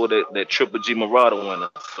leverage for that Triple G Murata winner.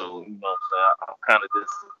 So, I'm kind of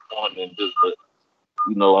disappointed in this, but,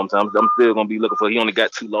 I'm still going to be looking for, he only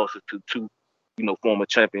got 2 losses to 2, former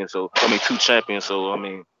champions. 2 champions. So,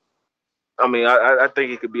 I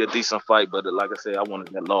think it could be a decent fight, but like I said, I wanted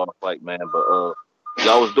that Lawler fight, man. But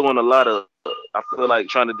y'all was doing a lot of, I feel like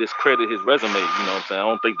trying to discredit his resume. I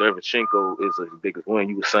don't think Derevchenko is his biggest win.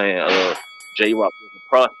 You were saying J-Rock was a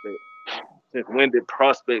prospect. Since when did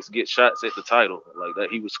prospects get shots at the title like that?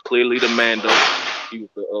 He was clearly the man, though. He was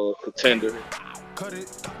the contender.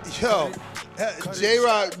 Yo,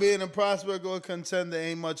 J-Rock being a prospect or a contender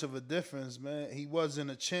ain't much of a difference, man. He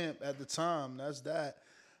wasn't a champ at the time. That's that.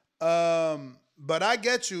 But I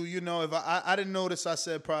get you. If I didn't notice I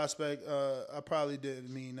said prospect, I probably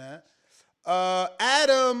didn't mean that.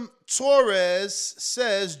 Adam Torres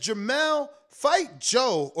says, Jamel, fight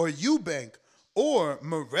Joe or Eubank or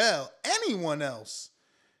Morrell, anyone else.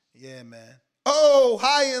 Yeah, man. Oh,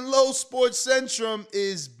 High and Low Sports Centrum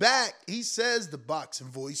is back. He says the boxing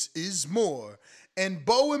voice is more. And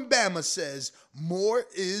Bo and Bama says more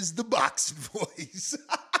is the boxing voice.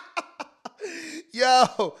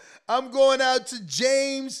 Yo, I'm going out to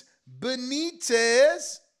James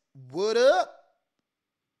Benitez. What up?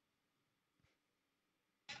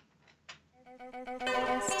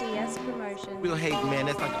 SDS Promotions. Real hate, man,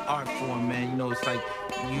 that's like an art form, man. It's like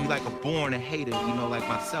you like a born hater, like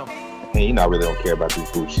myself. Man, you not really don't care about this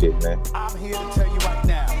bullshit, man. I'm here to tell you right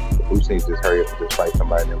now. Bruce needs to just hurry up and just fight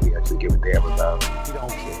somebody that we actually give a damn about. We don't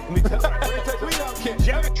care. We don't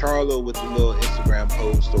care. Charlo with the little Instagram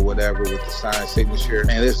post or whatever with the signed signature.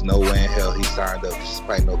 Man, there's no way in hell he signed up to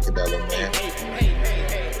fight no Canelo, man.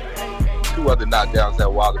 2 other knockdowns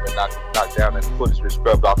that Wilder been knocked down and the footage been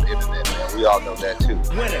scrubbed off the internet, man. We all know that too.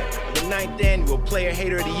 Winner of the 9th annual Player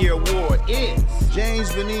Hater of the Year award is James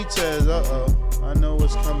Benitez. I know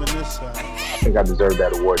what's coming this time. I think I deserve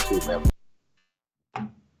that award too, man.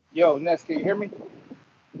 Yo, Ness, can you hear me?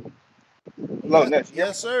 Hello, Ness.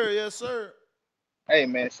 Yes, sir. Yes, sir. Hey,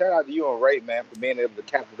 man, shout out to you and Ray, man, for being able to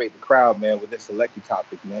captivate the crowd, man, with this Selecki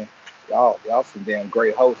topic, man. Y'all some damn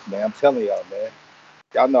great hosts, man. I'm telling y'all, man.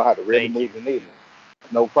 Y'all know how to really move the needle.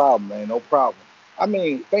 No problem, man. No problem. I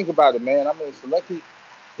mean, think about it, man. I mean, Selecki,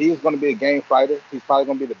 he is going to be a game fighter. He's probably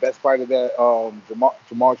going to be the best fighter that Jermall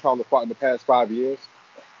Charlo fought in the past 5 years.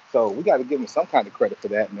 So we got to give him some kind of credit for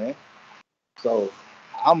that, man. So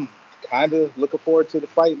I'm kind of looking forward to the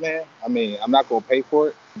fight, man. I mean, I'm not going to pay for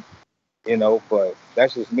it, you know, but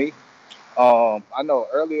that's just me. I know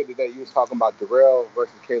earlier today you was talking about Darrell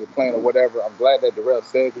versus Caleb Plant or whatever. I'm glad that Darrell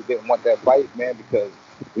said he didn't want that fight, man, because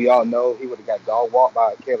we all know he would have got dog walked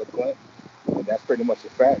by Caleb Plant, and that's pretty much a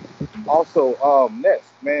fact. Also, next,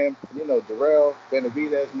 man, you know, Darrell,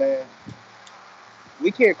 Benavidez, man, we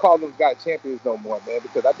can't call them guys champions no more, man,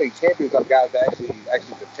 because I think champions are guys that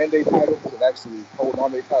actually defend their titles and actually hold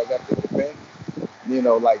on their titles after they defend. You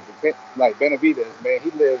know, like Benavidez, man, he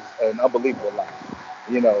lives an unbelievable life.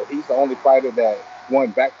 You know, he's the only fighter that won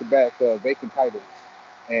back-to-back vacant titles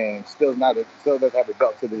and still doesn't have a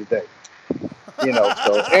belt to this day. You know,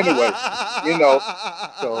 so anyway, you know,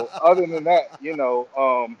 so other than that, you know,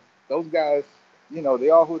 those guys, you know, they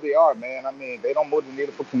are who they are, man. I mean, they don't move the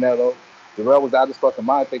needle for Canelo. Darrell was out of his fucking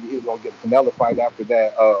mind thinking he was gonna get a Canelo fight after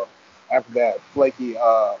that flaky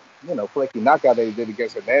knockout that he did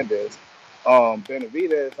against Hernandez.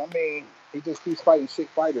 Benavidez, I mean, he just keeps fighting shit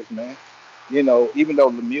fighters, man. You know, even though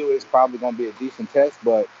Lemieux is probably going to be a decent test,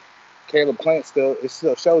 but Caleb Plant still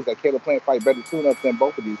shows that Caleb Plant fight better tune-ups than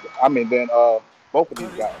both of these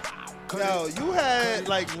guys. Yo, you had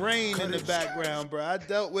like rain in the background, bro. I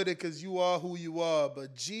dealt with it because you are who you are,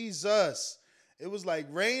 but Jesus, it was like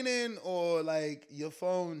raining or like your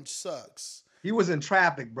phone sucks. He was in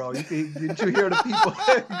traffic, bro. Didn't you hear the people?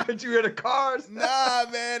 Couldn't you hear the cars? Nah,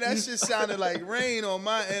 man, that shit sounded like rain on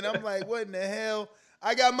my end. I'm like, what in the hell?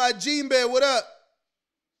 I got my Gene Bear. What up?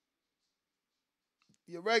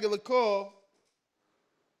 Your regular call.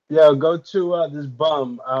 Yo, go to this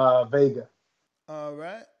bum, Vega. All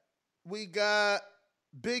right. We got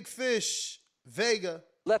Big Fish, Vega.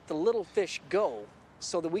 Let the little fish go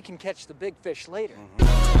so that we can catch the big fish later.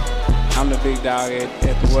 I'm the big dog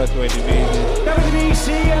at the welterweight division. WBC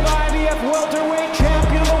and IBF welterweight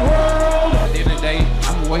champion of the world. At the end of the day,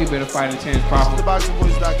 I'm a way better fighter than Terrence Crawford.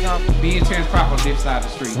 TheBoxingVoice.com. Me and Terrence Crawford on this side of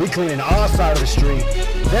the street. We cleaning our side of the street,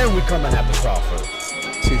 then we coming after Crawford.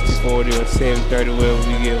 60-40 or 70-30, whatever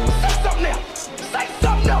we give. Say something else. Say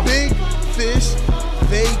something else. Big Fish,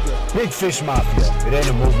 Vega. Big Fish Mafia. It ain't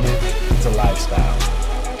a movement, it's a lifestyle.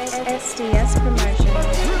 SDS Promotions.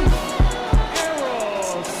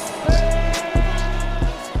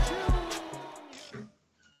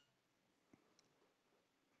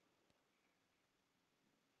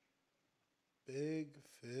 Big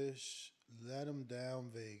Fish, let him down,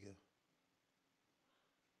 Vega.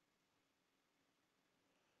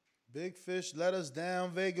 Big Fish, let us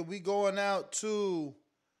down, Vega. We going out to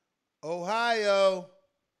Ohio.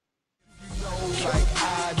 You know, like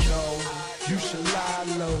I know, you should lie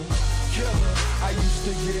low. Killer, I used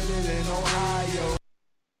to get it in Ohio.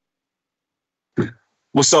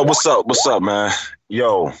 What's up, man?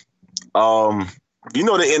 Yo, you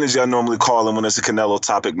know the energy I normally call him when it's a Canelo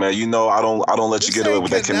topic, man. You know I don't let you get away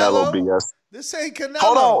with that Canelo BS. This ain't Canelo.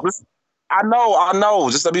 Hold on. I know.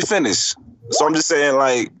 Just let me finish. So I'm just saying,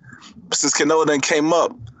 like, since Canelo then came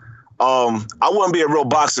up, I wouldn't be a real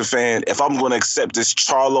boxing fan if I'm going to accept this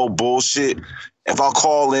Charlo bullshit. If I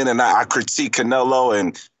call in and I critique Canelo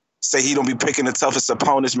and say he don't be picking the toughest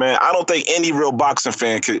opponents, man, I don't think any real boxing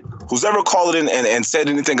fan who's ever called in and said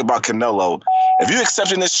anything about Canelo, if you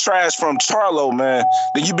accepting this trash from Charlo, man,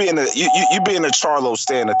 then you be in a Charlo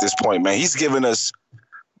stand at this point, man. He's giving us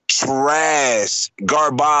trash,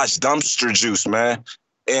 garbage, dumpster juice, man.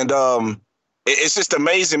 And it's just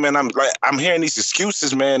amazing, man. I'm hearing these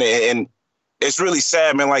excuses, man, and it's really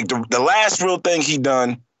sad, man. Like the last real thing he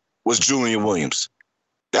done was Julian Williams.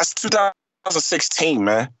 That's 2016,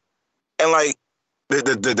 man. And like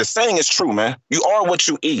the saying is true, man. You are what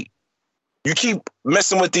you eat. You keep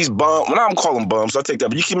messing with these bums. Well, I'm calling bums. I'll take that.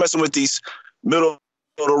 But you keep messing with these middle of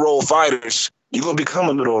the road fighters, you're gonna become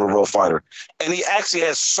a middle of the road fighter. And he actually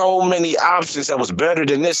has so many options that was better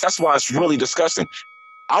than this. That's why it's really disgusting.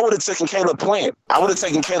 I would have taken Caleb Plant.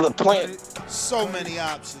 So many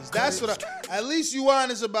options. That's what at least you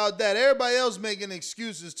honest about that. Everybody else making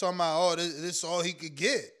excuses talking about, oh, this is all he could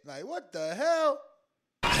get. Like, what the hell?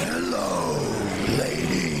 Hello,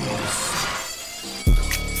 ladies.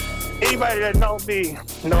 Anybody that knows me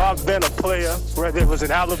know I've been a player, whether it was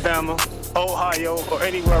in Alabama, Ohio, or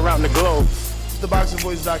anywhere around the globe.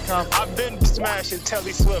 TheBoxingVoice.com. I've been smashing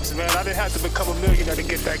Telly Swifts, man. I didn't have to become a millionaire to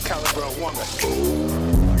get that caliber of woman.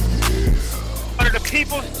 One of of the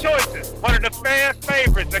people's choices, one of the fans'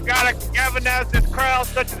 favorites, a guy that can galvanize this crowd,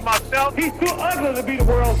 such as myself. He's too ugly to be the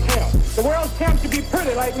world champ. The world champ should be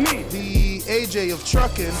pretty like me. The AJ of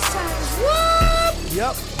trucking. Whoop!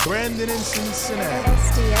 Yep, Brandon in Cincinnati.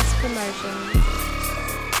 SDS Promotions.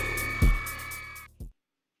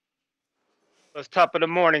 It's top of the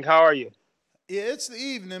morning. How are you? Yeah, it's the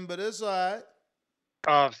evening, but it's all right.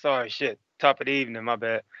 Oh, I'm sorry. Shit. Top of the evening. My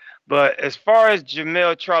bad. But as far as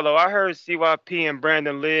Jermell Charlo, I heard CYP and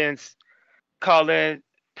Brandon Lynn's call in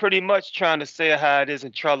pretty much trying to say how it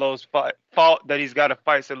isn't Charlo's fault that he's got to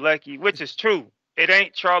fight Selecki, which is true. It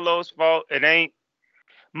ain't Charlo's fault. It ain't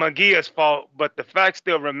Munguia's fault. But the fact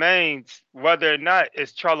still remains, whether or not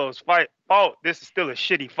it's Charlo's fault, this is still a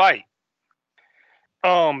shitty fight.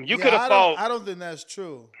 You could have fought. I don't think that's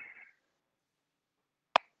true.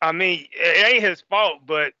 I mean, it ain't his fault,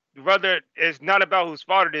 but whether it's not about whose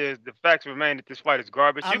fault it is, the facts remain that this fight is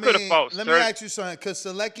garbage. You could have fought. Let me ask you something. Could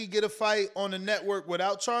Selecki get a fight on the network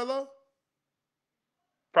without Charlo?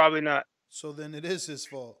 Probably not. So then it is his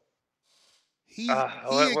fault. He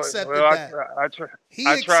accepted that. He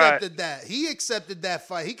tried. accepted that. He accepted that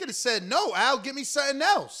fight. He could have said, no, Al, give me something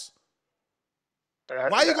else.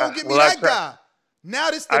 Why you going to give me that guy?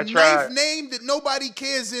 Now this the ninth name that nobody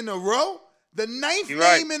cares in a row? The ninth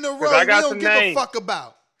name in a row we don't give a fuck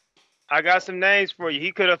about. I got some names for you.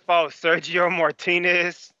 He could have fought Sergio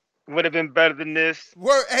Martinez. Would have been better than this.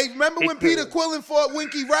 Hey, remember when Peter Quillin fought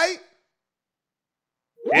Winky Wright?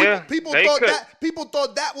 Yeah, people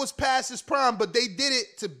thought that was past his prime, but they did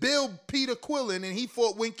it to build Peter Quillin, and he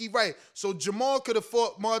fought Winky Wright. So Jamal could have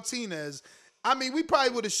fought Martinez. I mean, we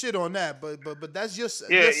probably would have shit on that, but that's just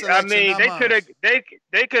yeah. I mean,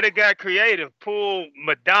 they could have got creative, pulled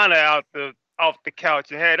Madonna off the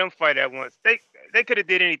couch and had them fight at once. They could have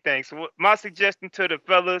did anything. So my suggestion to the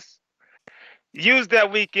fellas: use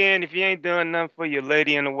that weekend if you ain't doing nothing for your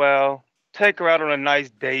lady in a while. Take her out on a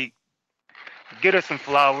nice date. Get her some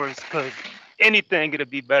flowers, because anything gonna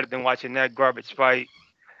be better than watching that garbage fight.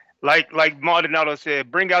 Like Maldonado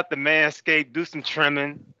said, bring out the Manscaped, do some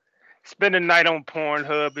trimming. Spend a night on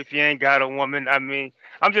Pornhub if you ain't got a woman. I mean,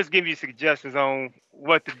 I'm just giving you suggestions on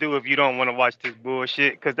what to do if you don't want to watch this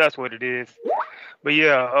bullshit, because that's what it is. But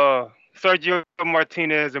yeah, Sergio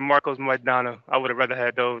Martinez and Marcos Maidana, I would have rather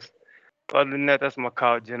had those. Other than that, that's my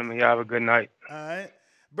call, gentlemen. Y'all have a good night. All right.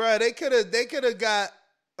 Bro, they could have got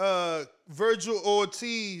Virgil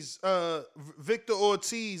Ortiz, Victor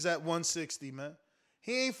Ortiz at 160, man.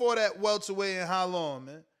 He ain't fought at welterweight in how long,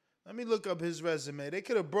 man? Let me look up his resume. They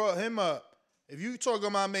could have brought him up. If you talking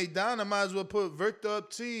about Maidana, I might as well put Victor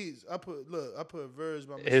Ortiz. I put Verge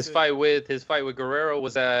by mistake. His fight with Guerrero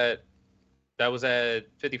was at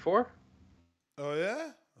 54. Oh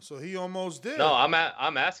yeah, so he almost did. No, I'm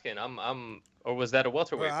asking. Or was that a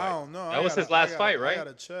welterweight fight? I don't know. That was his last fight, right? I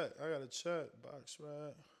gotta check. Box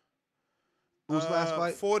right. Whose last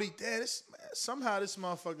fight? 40. Damn, somehow this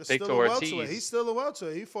motherfucker's Victor still a welterweight. Ortiz. He's still a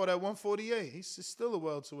welterweight. He fought at 148. He's still a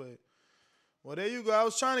welterweight. Well, there you go. I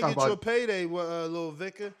was trying to get you a payday, little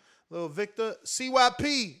Victor. Little Victor.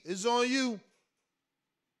 CYP is on you.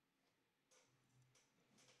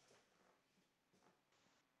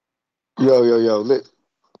 Yo.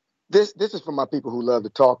 This is for my people who love to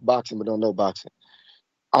talk boxing but don't know boxing.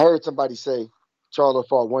 I heard somebody say Charlo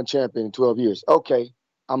fought one champion in 12 years. Okay,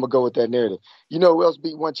 I'm going to go with that narrative. You know who else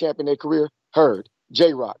beat one champion in their career? Hurd,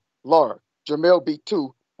 J-Rock, Lara. Jermell beat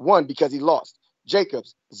 2, 1 because he lost.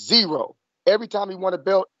 Jacobs, 0. Every time he won a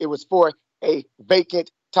belt, it was for a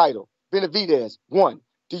vacant title. Benavidez, 1.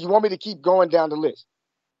 Do you want me to keep going down the list?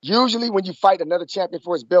 Usually when you fight another champion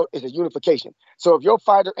for his belt, it's a unification. So if your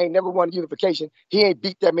fighter ain't never won unification, he ain't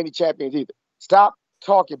beat that many champions either. Stop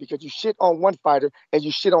talking, because you shit on one fighter and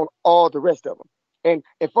you shit on all the rest of them.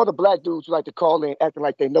 And for the black dudes who like to call in acting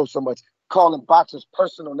like they know so much, calling boxers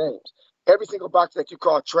personal names. Every single boxer that you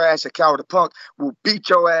call trash, a coward, a punk will beat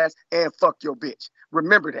your ass and fuck your bitch.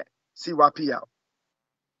 Remember that. CYP out.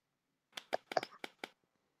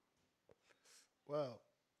 Well,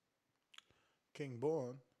 King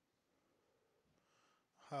Born,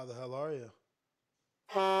 how the hell are you?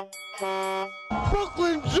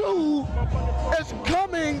 Brooklyn Jew is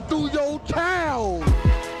coming through your town.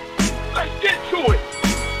 Let's get to it.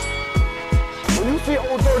 When you see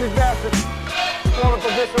old dirty bastards in a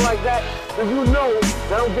position like that, then you know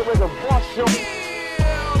they don't get ready to bust your.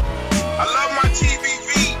 I love my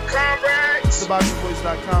TVV, comrades.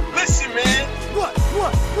 TheBoxingVoice.com. Listen, man. What?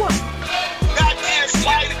 Goddamn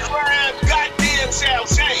slight of crime, goddamn Sal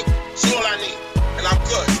Shane. That's all I need, and I'm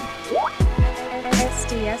good.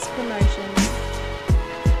 SDS Promotions.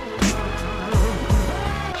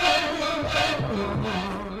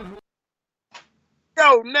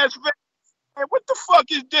 Yo, next man, what the fuck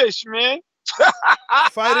is this, man?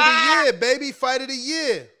 Fight of the year, baby. Fight of the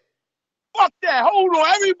year. Fuck that. Hold on.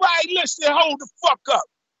 Everybody listen. Hold the fuck up.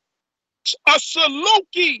 A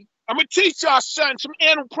Saluki. I'm going to teach y'all son some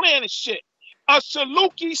Animal Planet shit. A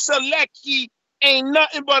Saluki Selecki ain't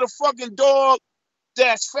nothing but a fucking dog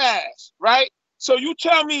that's fast, right? So you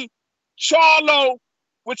tell me Charlo,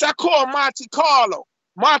 which I call Monte Carlo.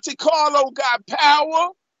 Monte Carlo got power,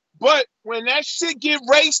 but when that shit get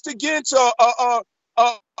raced against a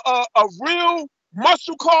real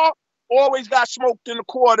muscle car, always got smoked in a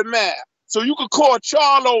quarter mile. So you could call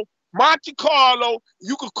Charlo Monte Carlo,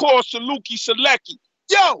 you could call Saluki Selecki.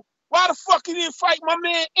 Yo, why the fuck he didn't fight my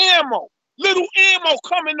man Ammo? Little Ammo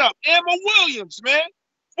coming up, Ammo Williams, man.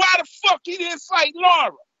 Why the fuck he didn't fight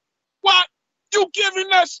Lara? What? You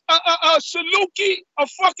giving us a Saluki, a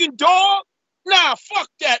fucking dog? Nah, fuck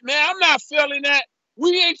that, man. I'm not feeling that.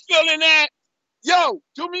 We ain't feeling that. Yo,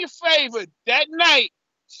 do me a favor. That night,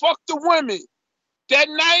 fuck the women. That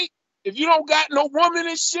night, if you don't got no woman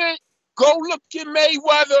and shit, go look at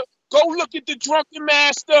Mayweather. Go look at the Drunken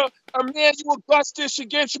Master, Emmanuel Augustus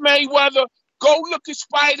against Mayweather. Go look at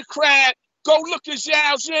Spider Crab. Go look at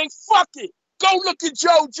Zhao Zhang. Fuck it. Go look at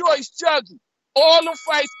Joe Joyce Juggy. All the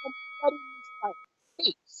fights.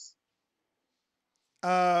 Peace.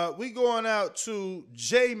 We going out to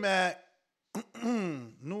J-Mac,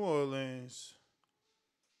 New Orleans.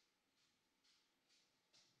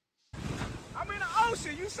 I'm in the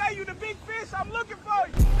ocean. You say you the big fish. I'm looking for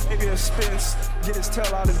you. Maybe a Spence get his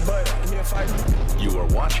tail out his butt and he'll fight me. You are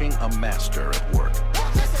watching a master at work.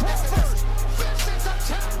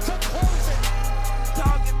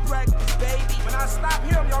 Y'all get practice, baby. When I stop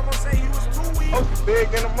him, y'all gonna say he was too weak. Oh, big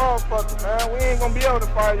in the motherfucker, man. We ain't gonna be able to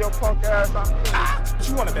fire your punk ass out here.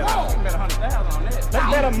 You wanna bet? You can bet 100,000 on that. Let's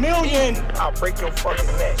bet $1 million. I'll break your fucking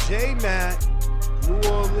neck. J-Mac, New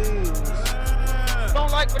Orleans.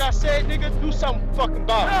 Don't like what I said, nigga? Do something fucking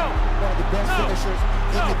about it. One of the best finishers.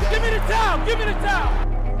 No. Give me the towel. Give me the towel.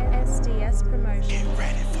 SDS Promotion. Get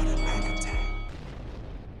ready for the back attack.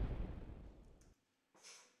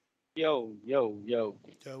 Yo.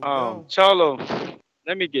 Charlo,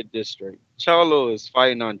 let me get this straight. Charlo is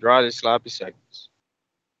fighting Andrade Sloppy Seconds.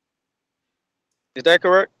 Is that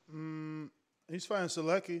correct? He's fighting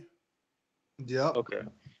Selecki. Yep. Okay.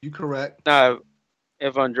 You correct. Now,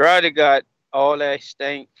 if Andrade got all that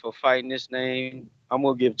stink for fighting this name, I'm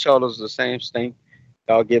gonna give Charlo the same stink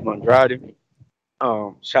I'll give Andrade.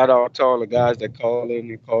 Shout out to all the guys that call in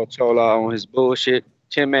and call Charlo on his bullshit.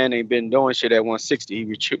 Tin Man ain't been doing shit at 160.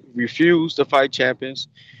 He refused to fight champions.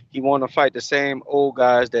 He want to fight the same old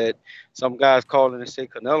guys that some guys call in and say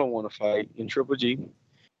Canelo want to fight in Triple G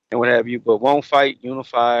and what have you, but won't fight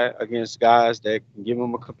unify against guys that can give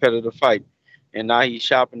him a competitive fight. And now he's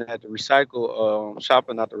shopping at the recycle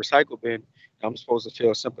bin. I'm supposed to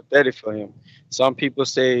feel sympathetic for him. Some people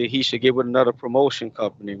say he should get with another promotion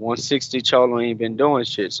company. 160 Charlo ain't been doing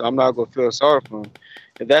shit, so I'm not gonna feel sorry for him.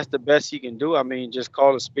 If that's the best he can do, I mean, just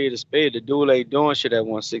call a spade a spade. The dude ain't doing shit at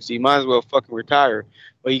 160. He might as well fucking retire.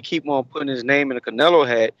 But he keep on putting his name in a Canelo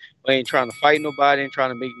hat, but ain't trying to fight nobody, ain't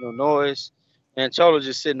trying to make no noise. And Charlo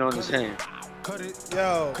just sitting on his hand.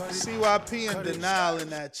 Yo, CYP in denial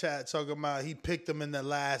in that chat talking about he picked him in the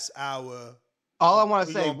last hour. All I want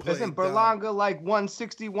to say, isn't Berlanga like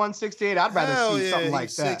 160, 168? I'd rather see something like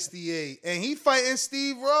that. 68. And he fighting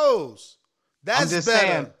Steve Rose. That's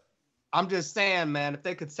better. I'm just saying, man, if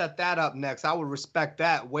they could set that up next, I would respect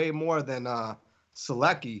that way more than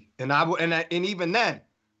Selecki. And even then,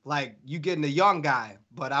 like, you getting a young guy,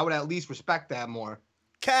 but I would at least respect that more.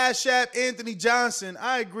 Cash App, Anthony Johnson.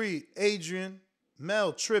 I agree. Adrian,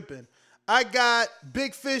 Mel tripping. I got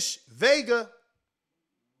Big Fish Vega.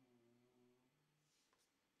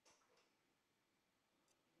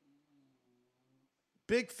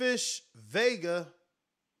 Big Fish Vega.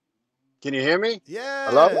 Can you hear me? Yeah.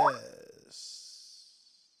 Hello?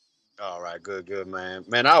 All right, good, man.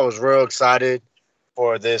 Man, I was real excited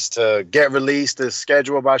for this to get released, this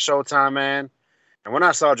schedule by Showtime, man. And when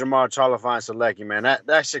I saw Jermall Charlo fight Selecki, man,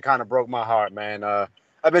 that shit kind of broke my heart, man.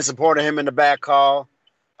 I've been supporting him in the back call.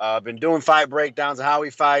 I've been doing fight breakdowns of how he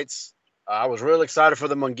fights. I was real excited for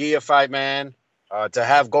the Munguia fight, man. To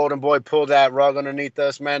have Golden Boy pull that rug underneath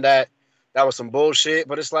us, man, that was some bullshit.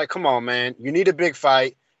 But it's like, come on, man. You need a big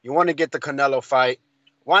fight. You want to get the Canelo fight.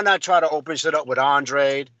 Why not try to open shit up with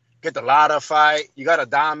Andrade? Get the Lara fight. You got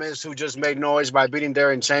Adames who just made noise by beating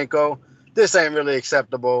Derenchenko. This ain't really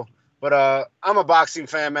acceptable. But I'm a boxing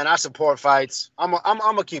fan, man. I support fights. I'm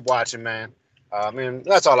gonna keep watching, man. I mean,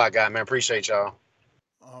 that's all I got, man. Appreciate y'all.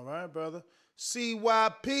 All right, brother.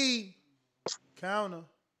 CYP counter.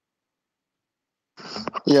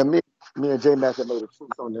 Yeah, me and J Mac have made a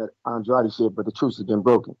truce on that Andrade shit, but the truce has been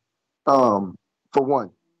broken. For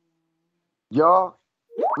one, y'all,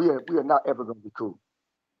 we are not ever gonna be cool.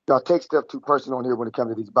 Y'all take stuff too personal on here when it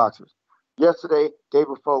comes to these boxers. Yesterday, day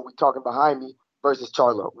before, we talking behind me versus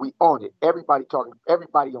Charlo. We on it. Everybody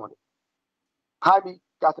on it. Jaime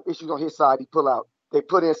got some issues on his side. He pull out. They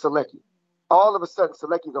put in Selecki. All of a sudden,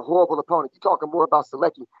 Selecki's a horrible opponent. You're talking more about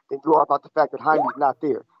Selecki than you are about the fact that Jaime's not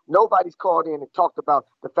there. Nobody's called in and talked about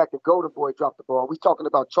the fact that Golden Boy dropped the ball. We're talking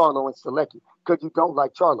about Charlo and Selecki because you don't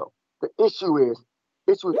like Charlo. The issue is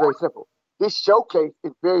very simple. This showcase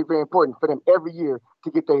is very, very important for them every year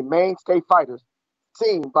to get their mainstay fighters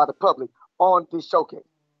seen by the public on this showcase.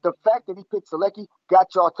 The fact that he picked Selecki got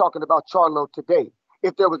y'all talking about Charlo today.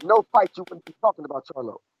 If there was no fight, you wouldn't be talking about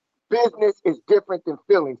Charlo. Business is different than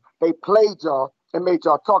feelings. They played y'all and made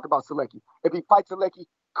y'all talk about Selecki. If he fights Selecki,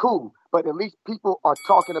 cool. But at least people are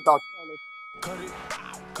talking about Charlo.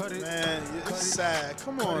 Cut it. Man, it's sad.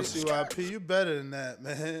 Come on, CYP. You better than that,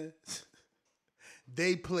 man.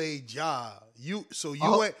 They played y'all. You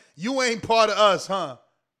ain't part of us, huh?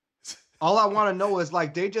 All I want to know is,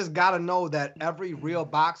 like, they just got to know that every real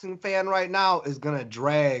boxing fan right now is going to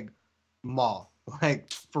drag Maul.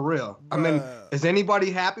 Like, for real. I mean, is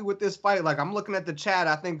anybody happy with this fight? Like, I'm looking at the chat.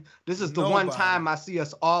 I think this is the one time I see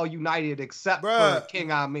us all united except for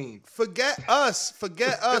King Amin. Forget us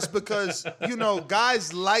because,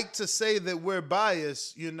 guys like to say that we're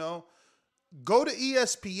biased, Go to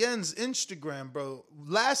ESPN's Instagram, bro.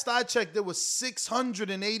 Last I checked, there was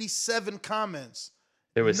 687 comments.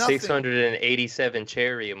 There was 687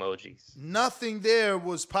 cherry emojis. Nothing there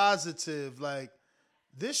was positive. Like,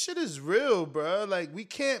 this shit is real, bro. Like, we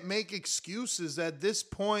can't make excuses at this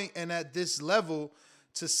point and at this level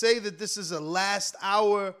to say that this is a last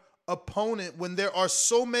hour opponent when there are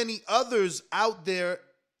so many others out there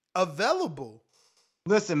available.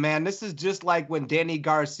 Listen, man, this is just like when Danny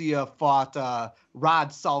Garcia fought Rod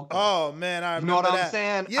Salka. Oh man, I remember what that. I'm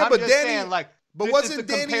saying? Yeah, I'm just saying, like, but wasn't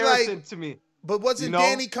Danny like? To me, but wasn't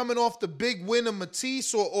Danny coming off the big win of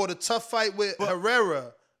Matisse or the tough fight with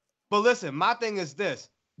Herrera? But listen, my thing is this: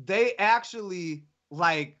 they actually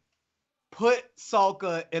put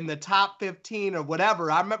Salka in the top 15 or whatever.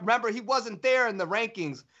 I remember he wasn't there in the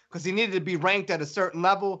rankings because he needed to be ranked at a certain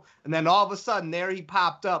level. And then all of a sudden, there he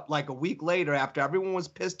popped up like a week later after everyone was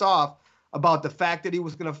pissed off about the fact that he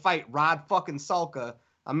was going to fight Rod fucking Salka.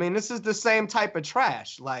 I mean, this is the same type of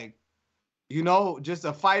trash. Like, just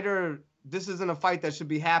a fighter. This isn't a fight that should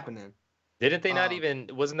be happening. Didn't they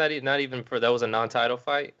wasn't that not even for, that was a non-title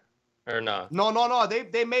fight? Or not? No.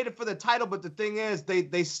 They made it for the title, but the thing is,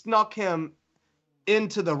 they snuck him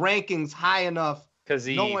into the rankings high enough,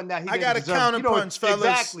 knowing that he didn't got a counterpunch,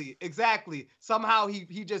 fellas. Exactly. Somehow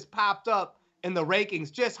he just popped up in the rankings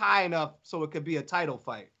just high enough so it could be a title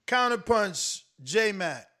fight. Counterpunch,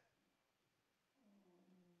 J-Mac.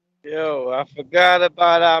 Yo, I forgot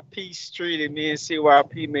about our peace treaty me and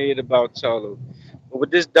CYP made about Charlo. But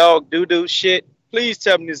with this dog doo-doo shit, please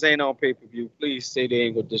tell me this ain't on pay-per-view. Please say they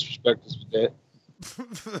ain't gonna disrespect us with that.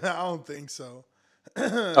 I don't think so.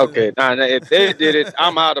 Okay, if they did it,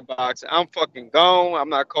 I'm out of boxing. I'm fucking gone. I'm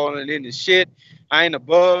not calling it in the shit. I ain't a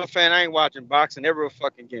Bud fan. I ain't watching boxing ever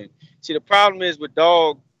fucking again. See, the problem is with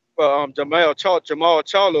Jamal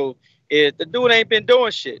Charlo is the dude ain't been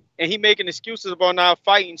doing shit, and he making excuses about not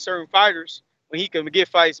fighting certain fighters when he can get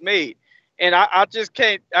fights made. And I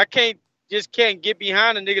can't get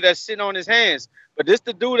behind a nigga that's sitting on his hands. But this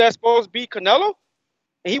the dude that's supposed to beat Canelo,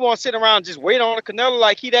 and he want to sit around and just wait on a Canelo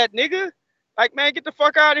like he that nigga. Like, man, get the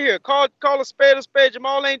fuck out of here. Call a spade a spade.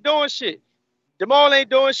 Jamal ain't doing shit. He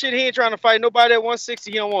ain't trying to fight nobody at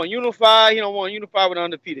 160. He don't want to unify. He don't want to unify with an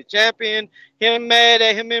undefeated champion. Him mad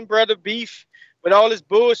at him and brother beef with all this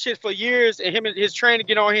bullshit for years, and him and his trainer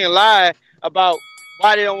get on here and lie about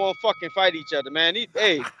why they don't want to fucking fight each other, man.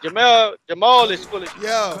 Jamal is full of shit.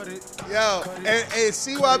 Yo, and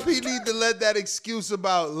CYP need to let that excuse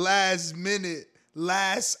about last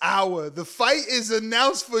hour. The fight is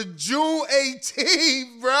announced for June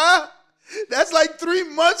 18th, bruh. That's like 3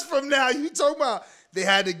 months from now. You talking about they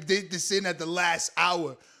had to get this in at the last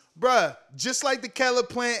hour. Bruh, just like the Keller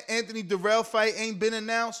Plant Anthony Durrell fight ain't been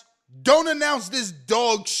announced, don't announce this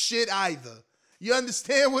dog shit either. You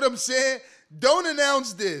understand what I'm saying? Don't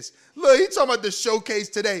announce this. Look, he talking about the showcase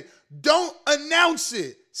today. Don't announce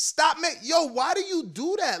it. Stop. Why do you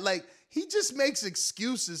do that? Like, he just makes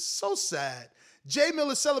excuses. So sad. Jay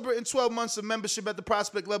Miller celebrating 12 months of membership at the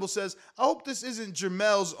prospect level says, I hope this isn't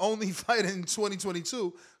Jermel's only fight in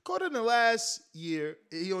 2022. According to last year,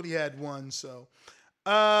 he only had one, so.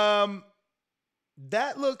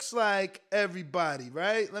 That looks like everybody,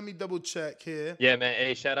 right? Let me double check here. Yeah, man.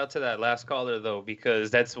 Hey, shout out to that last caller, though,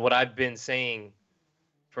 because that's what I've been saying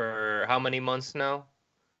for how many months now?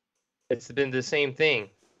 It's been the same thing.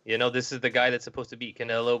 You know, this is the guy that's supposed to beat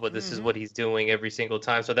Canelo, but this is what he's doing every single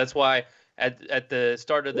time. So that's why at the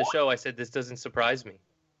start of the show, I said this doesn't surprise me.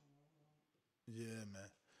 Yeah, man.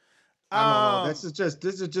 I don't know. This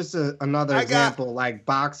is just another example, like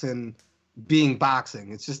boxing being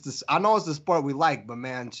boxing. It's just this. I know it's the sport we like, but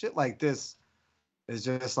man, shit like this is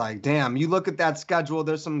just like, damn. You look at that schedule.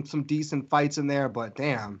 There's some decent fights in there, but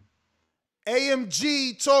damn.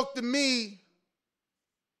 AMG, talk to me.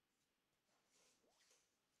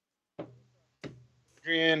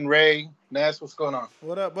 Adrian, Ray, Ness, what's going on?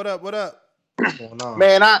 What up? What up? What up? What's going on?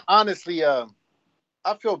 Man, I honestly, I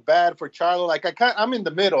feel bad for Charlo. Like I'm in the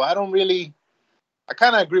middle. I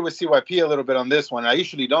kind of agree with CYP a little bit on this one. I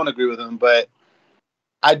usually don't agree with him, but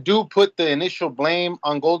I do put the initial blame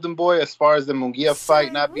on Golden Boy as far as the Munguia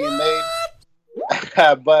fight not being made.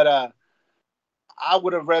 But I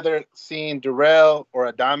would have rather seen Durrell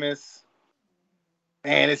or Adames.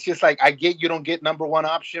 And it's just like, I get you don't get number one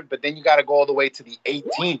option, but then you got to go all the way to the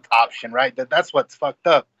 18th option, right? That's what's fucked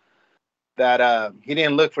up. That he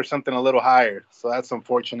didn't look for something a little higher. So that's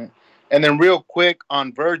unfortunate. And then real quick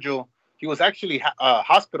on Virgil, he was actually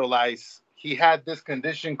hospitalized. He had this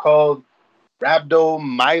condition called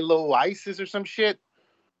rhabdomyolysis or some shit.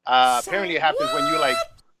 Apparently it happens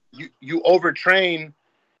when you overtrain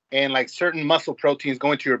and like certain muscle proteins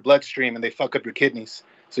go into your bloodstream and they fuck up your kidneys.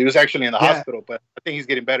 So he was actually in the hospital, but I think he's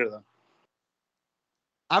getting better though.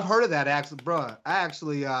 I've heard of that actually, bro. I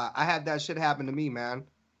had that shit happen to me, man.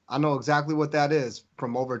 I know exactly what that is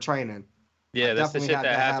from overtraining. Yeah, that's the shit that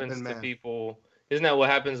happens to people. Isn't that what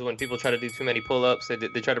happens when people try to do too many pull-ups?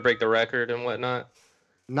 They try to break the record and whatnot?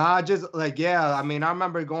 Nah, just like, yeah. I mean, I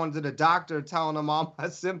remember going to the doctor telling them all my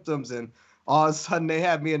symptoms, and all of a sudden they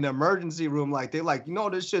had me in the emergency room. Like, they're like,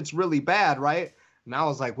 this shit's really bad, right? And I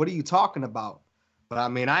was like, what are you talking about? But I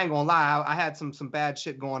mean, I ain't gonna lie. I had some bad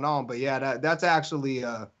shit going on. But yeah, that's actually,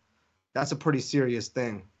 that's a pretty serious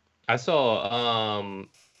thing. I saw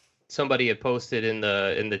somebody had posted in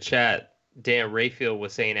the chat, Dan Rayfield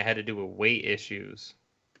was saying it had to do with weight issues.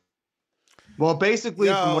 Well, basically,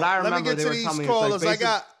 from what I remember, they were telling me. Callers. I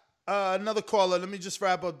got another caller. Let me just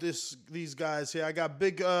wrap up these guys here. I got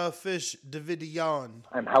Big Fish Davidian.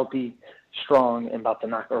 I'm healthy, strong, and about to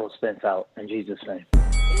knock Earl Spence out in Jesus' name.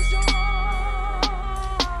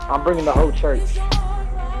 I'm bringing the whole church.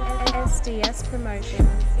 SDS promotion.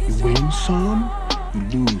 You win some,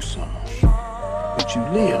 you lose some, but you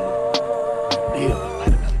live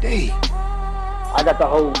another day. I got the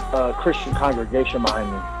whole Christian congregation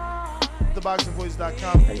behind me.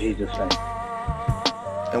 TheBoxingVoice.com. In Jesus' name.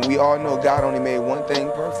 And we all know God only made one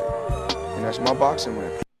thing perfect, and that's my boxing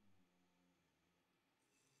ring.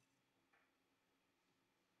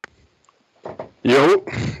 Yo.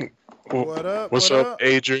 What up? What's up,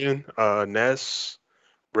 Adrian, Ness,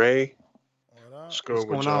 Ray? What's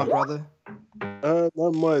going on, brother?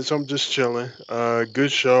 Not much. I'm just chilling.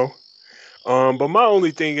 Good show. But my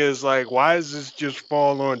only thing is, like, why does this just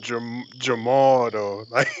fall on Jamal though?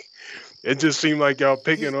 Like, it just seemed like y'all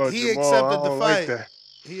picking on Jamal. He accepted the fight. Like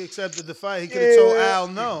he accepted the fight. He could have told Al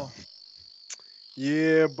no.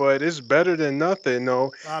 Yeah, but it's better than nothing,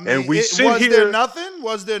 though. I mean, and we was there nothing?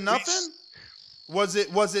 Was there nothing? Was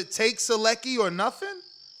it take Selecki or nothing?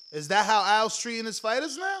 Is that how Al's treating his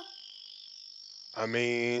fighters now? I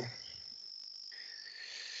mean,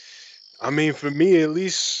 for me at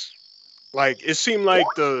least, like, it seemed like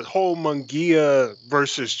the whole Munguia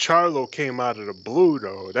versus Charlo came out of the blue,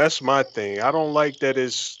 though. That's my thing. I don't like that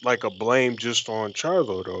it's like a blame just on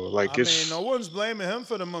Charlo, though. Like, I mean, no one's blaming him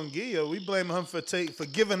for the Munguia. We blame him for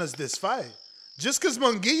giving us this fight. Just because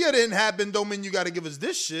Munguia didn't happen don't mean you got to give us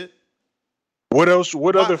this shit. What else?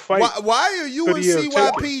 What other fight? Why are you and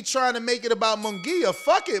CYP trying to make it about Munguia?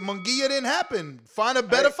 Fuck it. Munguia didn't happen. Find a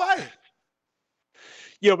better fight.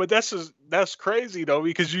 Yeah, but that's crazy though,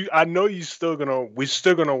 because I know we're still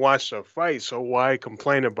gonna watch the fight. So why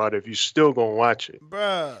complain about it if you still gonna watch it,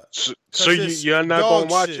 bruh? So you're not gonna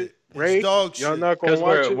watch it, right? You're not gonna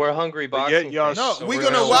watch it. We're hungry boxing. No, we're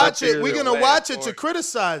gonna watch it. We're gonna watch it to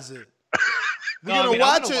criticize it. We're gonna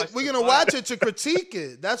watch it. We're gonna watch it to critique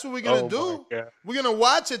it. That's what we're gonna do. We're gonna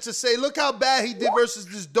watch it to say, look how bad he did versus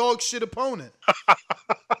this dog shit opponent.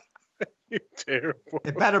 You're terrible.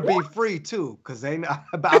 It better be free too, because I'm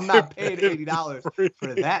not paying $80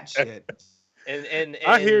 for that shit. And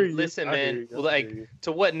I hear you. Listen, man.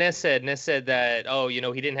 To what Ness said that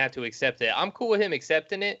he didn't have to accept it. I'm cool with him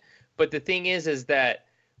accepting it, but the thing is that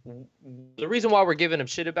the reason why we're giving him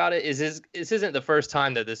shit about it is this isn't the first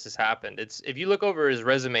time that this has happened. It's if you look over his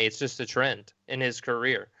resume, it's just a trend in his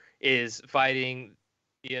career is fighting,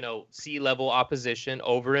 C-level opposition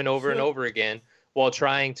over and over and over again while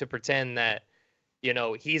trying to pretend that,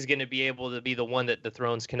 he's going to be able to be the one that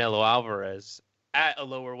dethrones Canelo Alvarez at a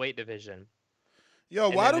lower weight division. Yo,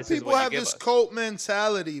 why do people have this cult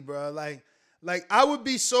mentality, bro? Like I would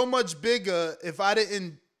be so much bigger if I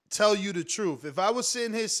didn't tell you the truth. If I was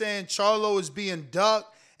sitting here saying Charlo is being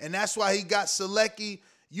ducked and that's why he got Selecki,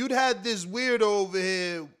 you'd have this weirdo over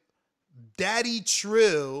here, Daddy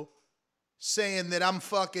Trill, saying that I'm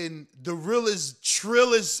fucking the realest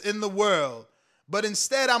trillest in the world. But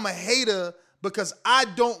instead I'm a hater because I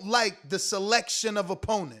don't like the selection of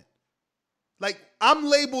opponent. Like I'm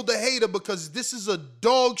labeled a hater because this is a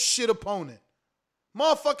dog shit opponent.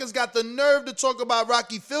 Motherfuckers got the nerve to talk about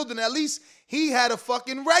Rocky Fielding. At least he had a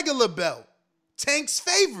fucking regular belt. Tank's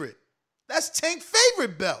favorite. That's Tank's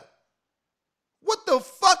favorite belt. What the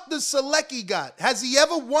fuck does Selecki got? Has he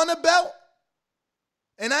ever won a belt?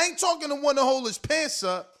 And I ain't talking to one to hold his pants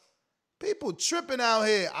up. People tripping out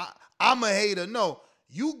here. I'm a hater. No,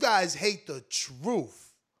 you guys hate the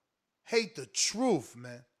truth. Hate the truth,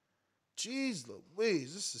 man. Jeez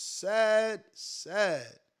Louise, this is sad.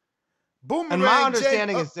 Boomerang. And my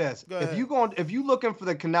understanding is this: if you looking for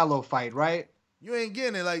the Canelo fight, right? You ain't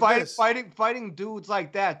getting it like this. Fighting dudes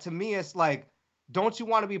like that. To me, it's like, don't you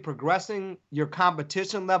want to be progressing your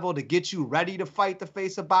competition level to get you ready to fight the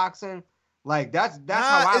face of boxing? Like that's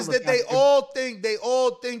how I is that they all think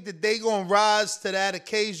that they gonna rise to that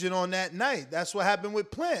occasion on that night. That's what happened with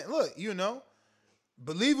Plant. Look,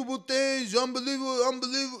 believable things, unbelievable.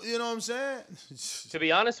 You know what I'm saying? To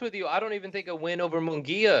be honest with you, I don't even think a win over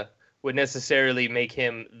Munguia would necessarily make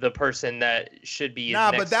him the person that should be.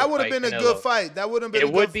 But that would have been a good fight. That would have been.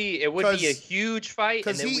 It would be a huge fight,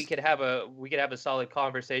 and then we could have a solid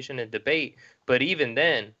conversation and debate. But even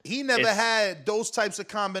then, he never had those types of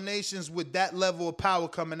combinations with that level of power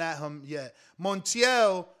coming at him yet.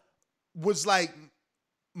 Montiel was like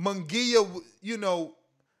Munguia,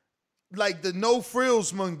 like the no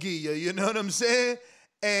frills Munguia. You know what I'm saying?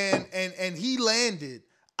 And he landed.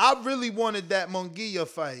 I really wanted that Munguia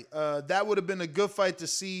fight. That would have been a good fight to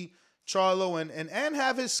see Charlo and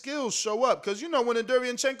have his skills show up. Because, when the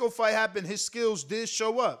Derevyanchenko fight happened, his skills did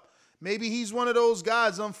show up. Maybe he's one of those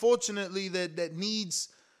guys, unfortunately, that needs,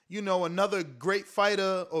 another great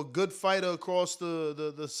fighter or good fighter across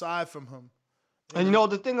the side from him. And,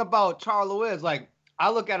 the thing about Charlo is, like, I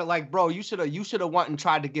look at it like, bro, you should have went and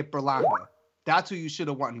tried to get Berlanga. That's who you should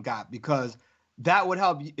have went and got, because that would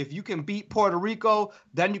help you. If you can beat Puerto Rico,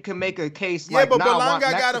 then you can make a case. Yeah, but Berlanga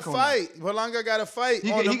got to fight. Berlanga got to fight.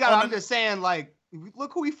 I'm just saying, like,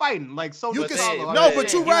 look who he fighting. Like, so you can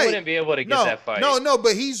but you're right. You wouldn't be able to get that fight. No,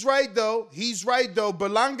 but he's right though.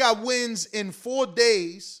 Berlanga wins in 4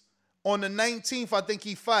 days. On the 19th, I think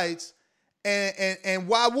he fights. And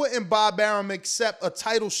why wouldn't Bob Arum accept a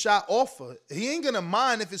title shot offer? He ain't gonna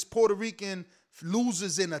mind if his Puerto Rican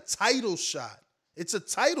loses in a title shot. It's a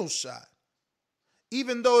title shot.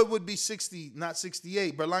 Even though it would be 60, not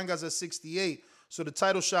 68. Berlanga's at 68, so the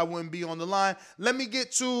title shot wouldn't be on the line. Let me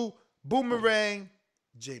get to Boomerang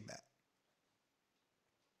J-Mac.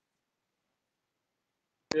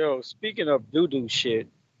 Yo, speaking of doo-doo shit,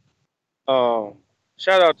 shout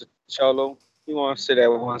out to Charlo. He wants to sit at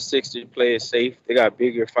 160, play it safe. They got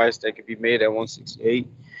bigger fights that could be made at 168.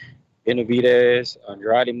 Benavidez,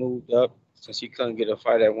 Andrade moved up since he couldn't get a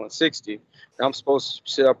fight at 160. And I'm supposed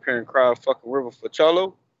to sit up here and cry a fucking river for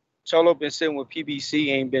Charlo. Charlo been sitting with PBC,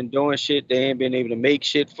 ain't been doing shit. They ain't been able to make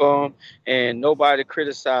shit for him. And nobody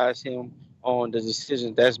criticized him on the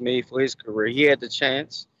decisions that's made for his career. He had the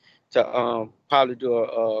chance to probably do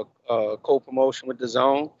a co-promotion with the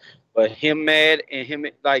Zone. But him mad for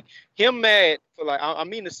I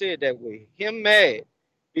mean to say it that way. Him mad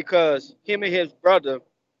because him and his brother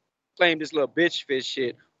claimed this little bitch fish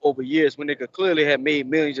shit over years when they could clearly have made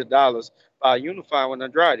millions of dollars by unifying with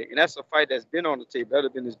Andrade. And that's a fight that's been on the table. That would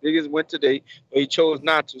have been as big as it went today, but he chose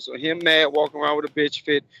not to. So him mad, walking around with a bitch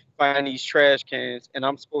fit, fighting these trash cans, and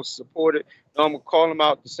I'm supposed to support it. No, I'm going to call him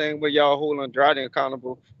out the same way y'all hold Andrade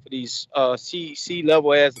accountable for these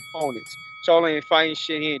C-level ass opponents. Charlo ain't fighting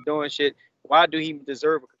shit. He ain't doing shit. Why do he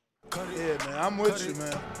deserve it? Yeah, man, I'm with you,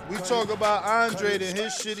 man. We talk about Andre and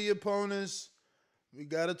his shitty opponents. We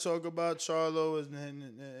got to talk about Charlo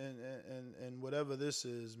and whatever this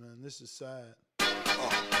is, man. This is sad.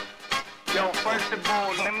 Yo, first of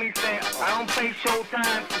all, let me say, I don't play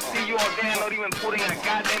Showtime to see you all damn not even putting a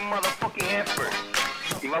goddamn motherfucking effort.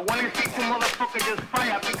 If I want to see two motherfuckers just fight,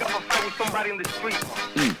 I pick up a fight with somebody in the street.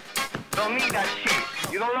 Don't need that shit.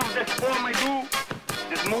 You don't love that sport, my dude?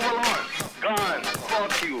 Just move along. Gone.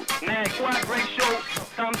 Fuck you. Next. What a great show.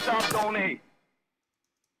 Thumbs up, donate.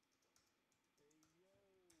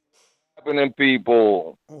 Happening,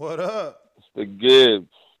 people. What up? It's the Gibbs.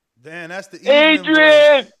 Damn, that's the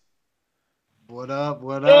Adrian. What up?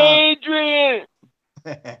 What up? Adrian.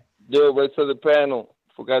 Yo, right to the panel.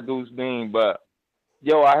 Forgot dude's name, but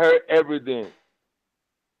yo, I heard everything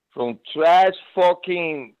from trash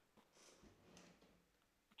fucking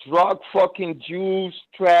drug fucking juice,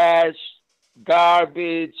 trash,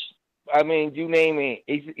 garbage. I mean, you name it.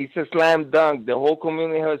 It's a slam dunk. The whole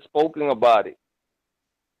community has spoken about it.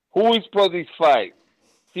 Who is pro this fight?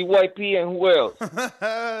 CYP and who else?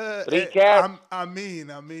 Recap. I mean.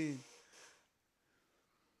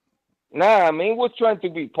 Nah, I mean, was trying to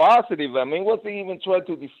be positive. I mean, wasn't even trying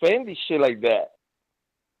to defend this shit like that.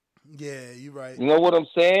 Yeah, you're right. You know what I'm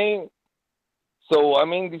saying? So, I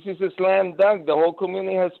mean, this is a slam dunk. The whole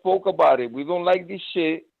community has spoke about it. We don't like this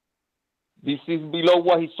shit. This is below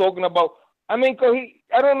what he's talking about. I mean,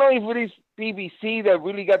 I don't know if it is PBC that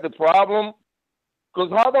really got the problem.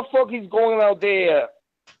 Because how the fuck he's going out there?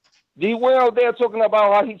 He went out there talking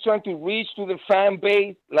about how he's trying to reach to the fan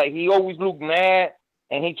base. Like, he always look mad.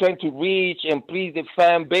 And he's trying to reach and please the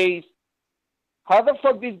fan base. How the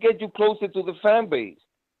fuck this get you closer to the fan base?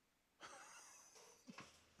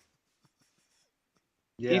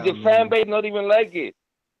 Yeah, is the fan base not even like it?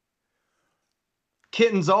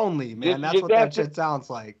 Kittens only, man. That's what that shit sounds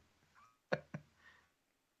like.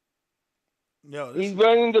 Yo, he's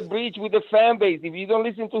burning the bridge with the fan base. If you don't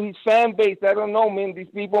listen to his fan base, I don't know, man. These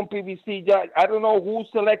people on PBC, I don't know who's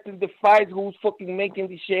selecting the fights, who's fucking making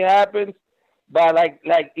this shit happen. But like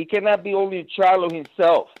it cannot be only Charlo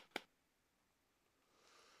himself.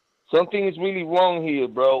 Something is really wrong here,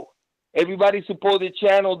 bro. Everybody support the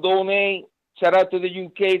channel, donate. Shout out to the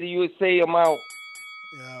UK, the USA. I'm out.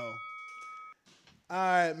 Yo. All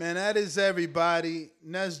right, man. That is everybody.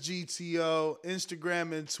 Ness GTO,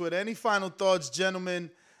 Instagram and Twitter. Any final thoughts,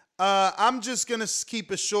 gentlemen? I'm just gonna keep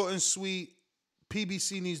it short and sweet.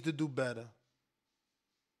 PBC needs to do better.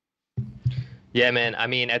 Yeah, man. I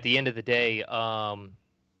mean, at the end of the day,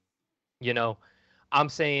 you know, I'm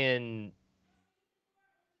saying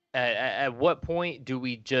at what point do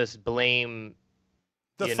we just blame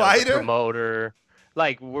the fighter, the promoter?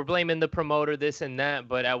 Like, we're blaming the promoter, this and that,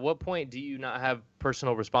 but at what point do you not have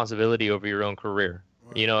personal responsibility over your own career?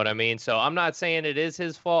 Right. You know what I mean? So I'm not saying it is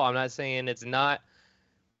his fault. I'm not saying it's not.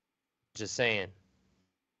 Just saying.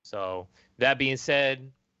 So that being said,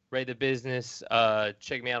 Ray the Business.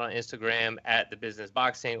 Check me out on Instagram at The Business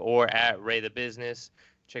Boxing or at Ray the Business.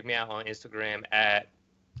 Check me out on Instagram at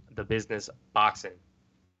The Business Boxing.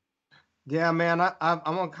 Yeah, man, I'm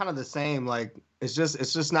on kind of the same. Like, it's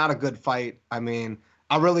just not a good fight. I mean,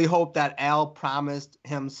 I really hope that Al promised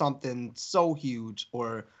him something so huge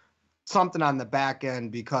or something on the back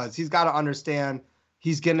end, because he's got to understand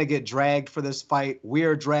he's gonna get dragged for this fight.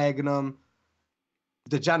 We're dragging him.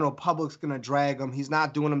 The general public's going to drag him. He's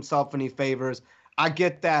not doing himself any favors. I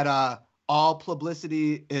get that all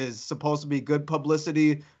publicity is supposed to be good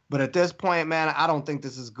publicity, but at this point, man, I don't think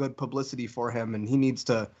this is good publicity for him, and he needs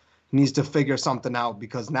to figure something out,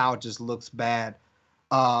 because now it just looks bad.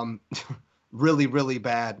 Really, really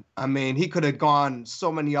bad. I mean, he could have gone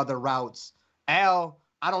so many other routes. Al,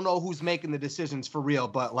 I don't know who's making the decisions for real,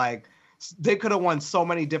 but like, they could have won so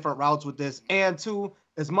many different routes with this. And two,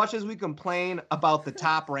 as much as we complain about the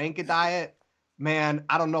Top Rank diet, man,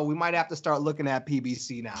 I don't know. We might have to start looking at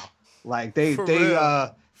PBC now. Like, they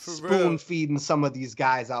spoon feeding some of these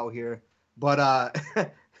guys out here. But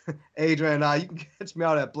Adrian, you can catch me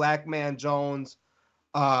out at Black Man Jones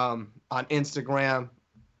on Instagram.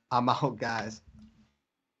 I'm out, guys.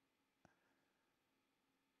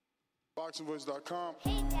 BoxingVoice.com.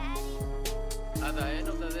 At the end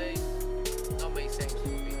of the day, no makes sense to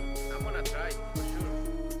me. I'm gonna try for sure.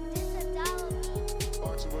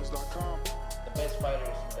 BoxingVoice.com. The best fighters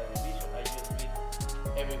in the division. I just beat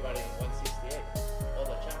everybody in 168. All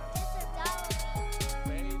the champions.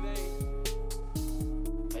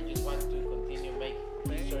 I just want to continue making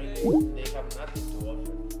history. They have nothing to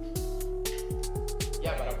offer.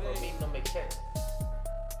 Yeah, but for me, it don't make sense.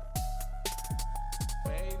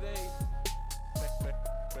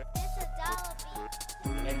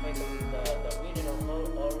 I fight the winner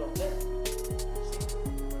of all of them.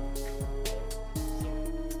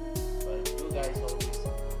 But you guys always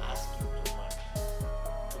asking too much.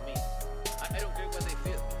 To me, I don't care what they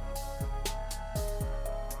feel.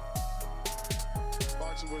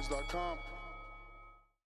 BoxingVoice.com.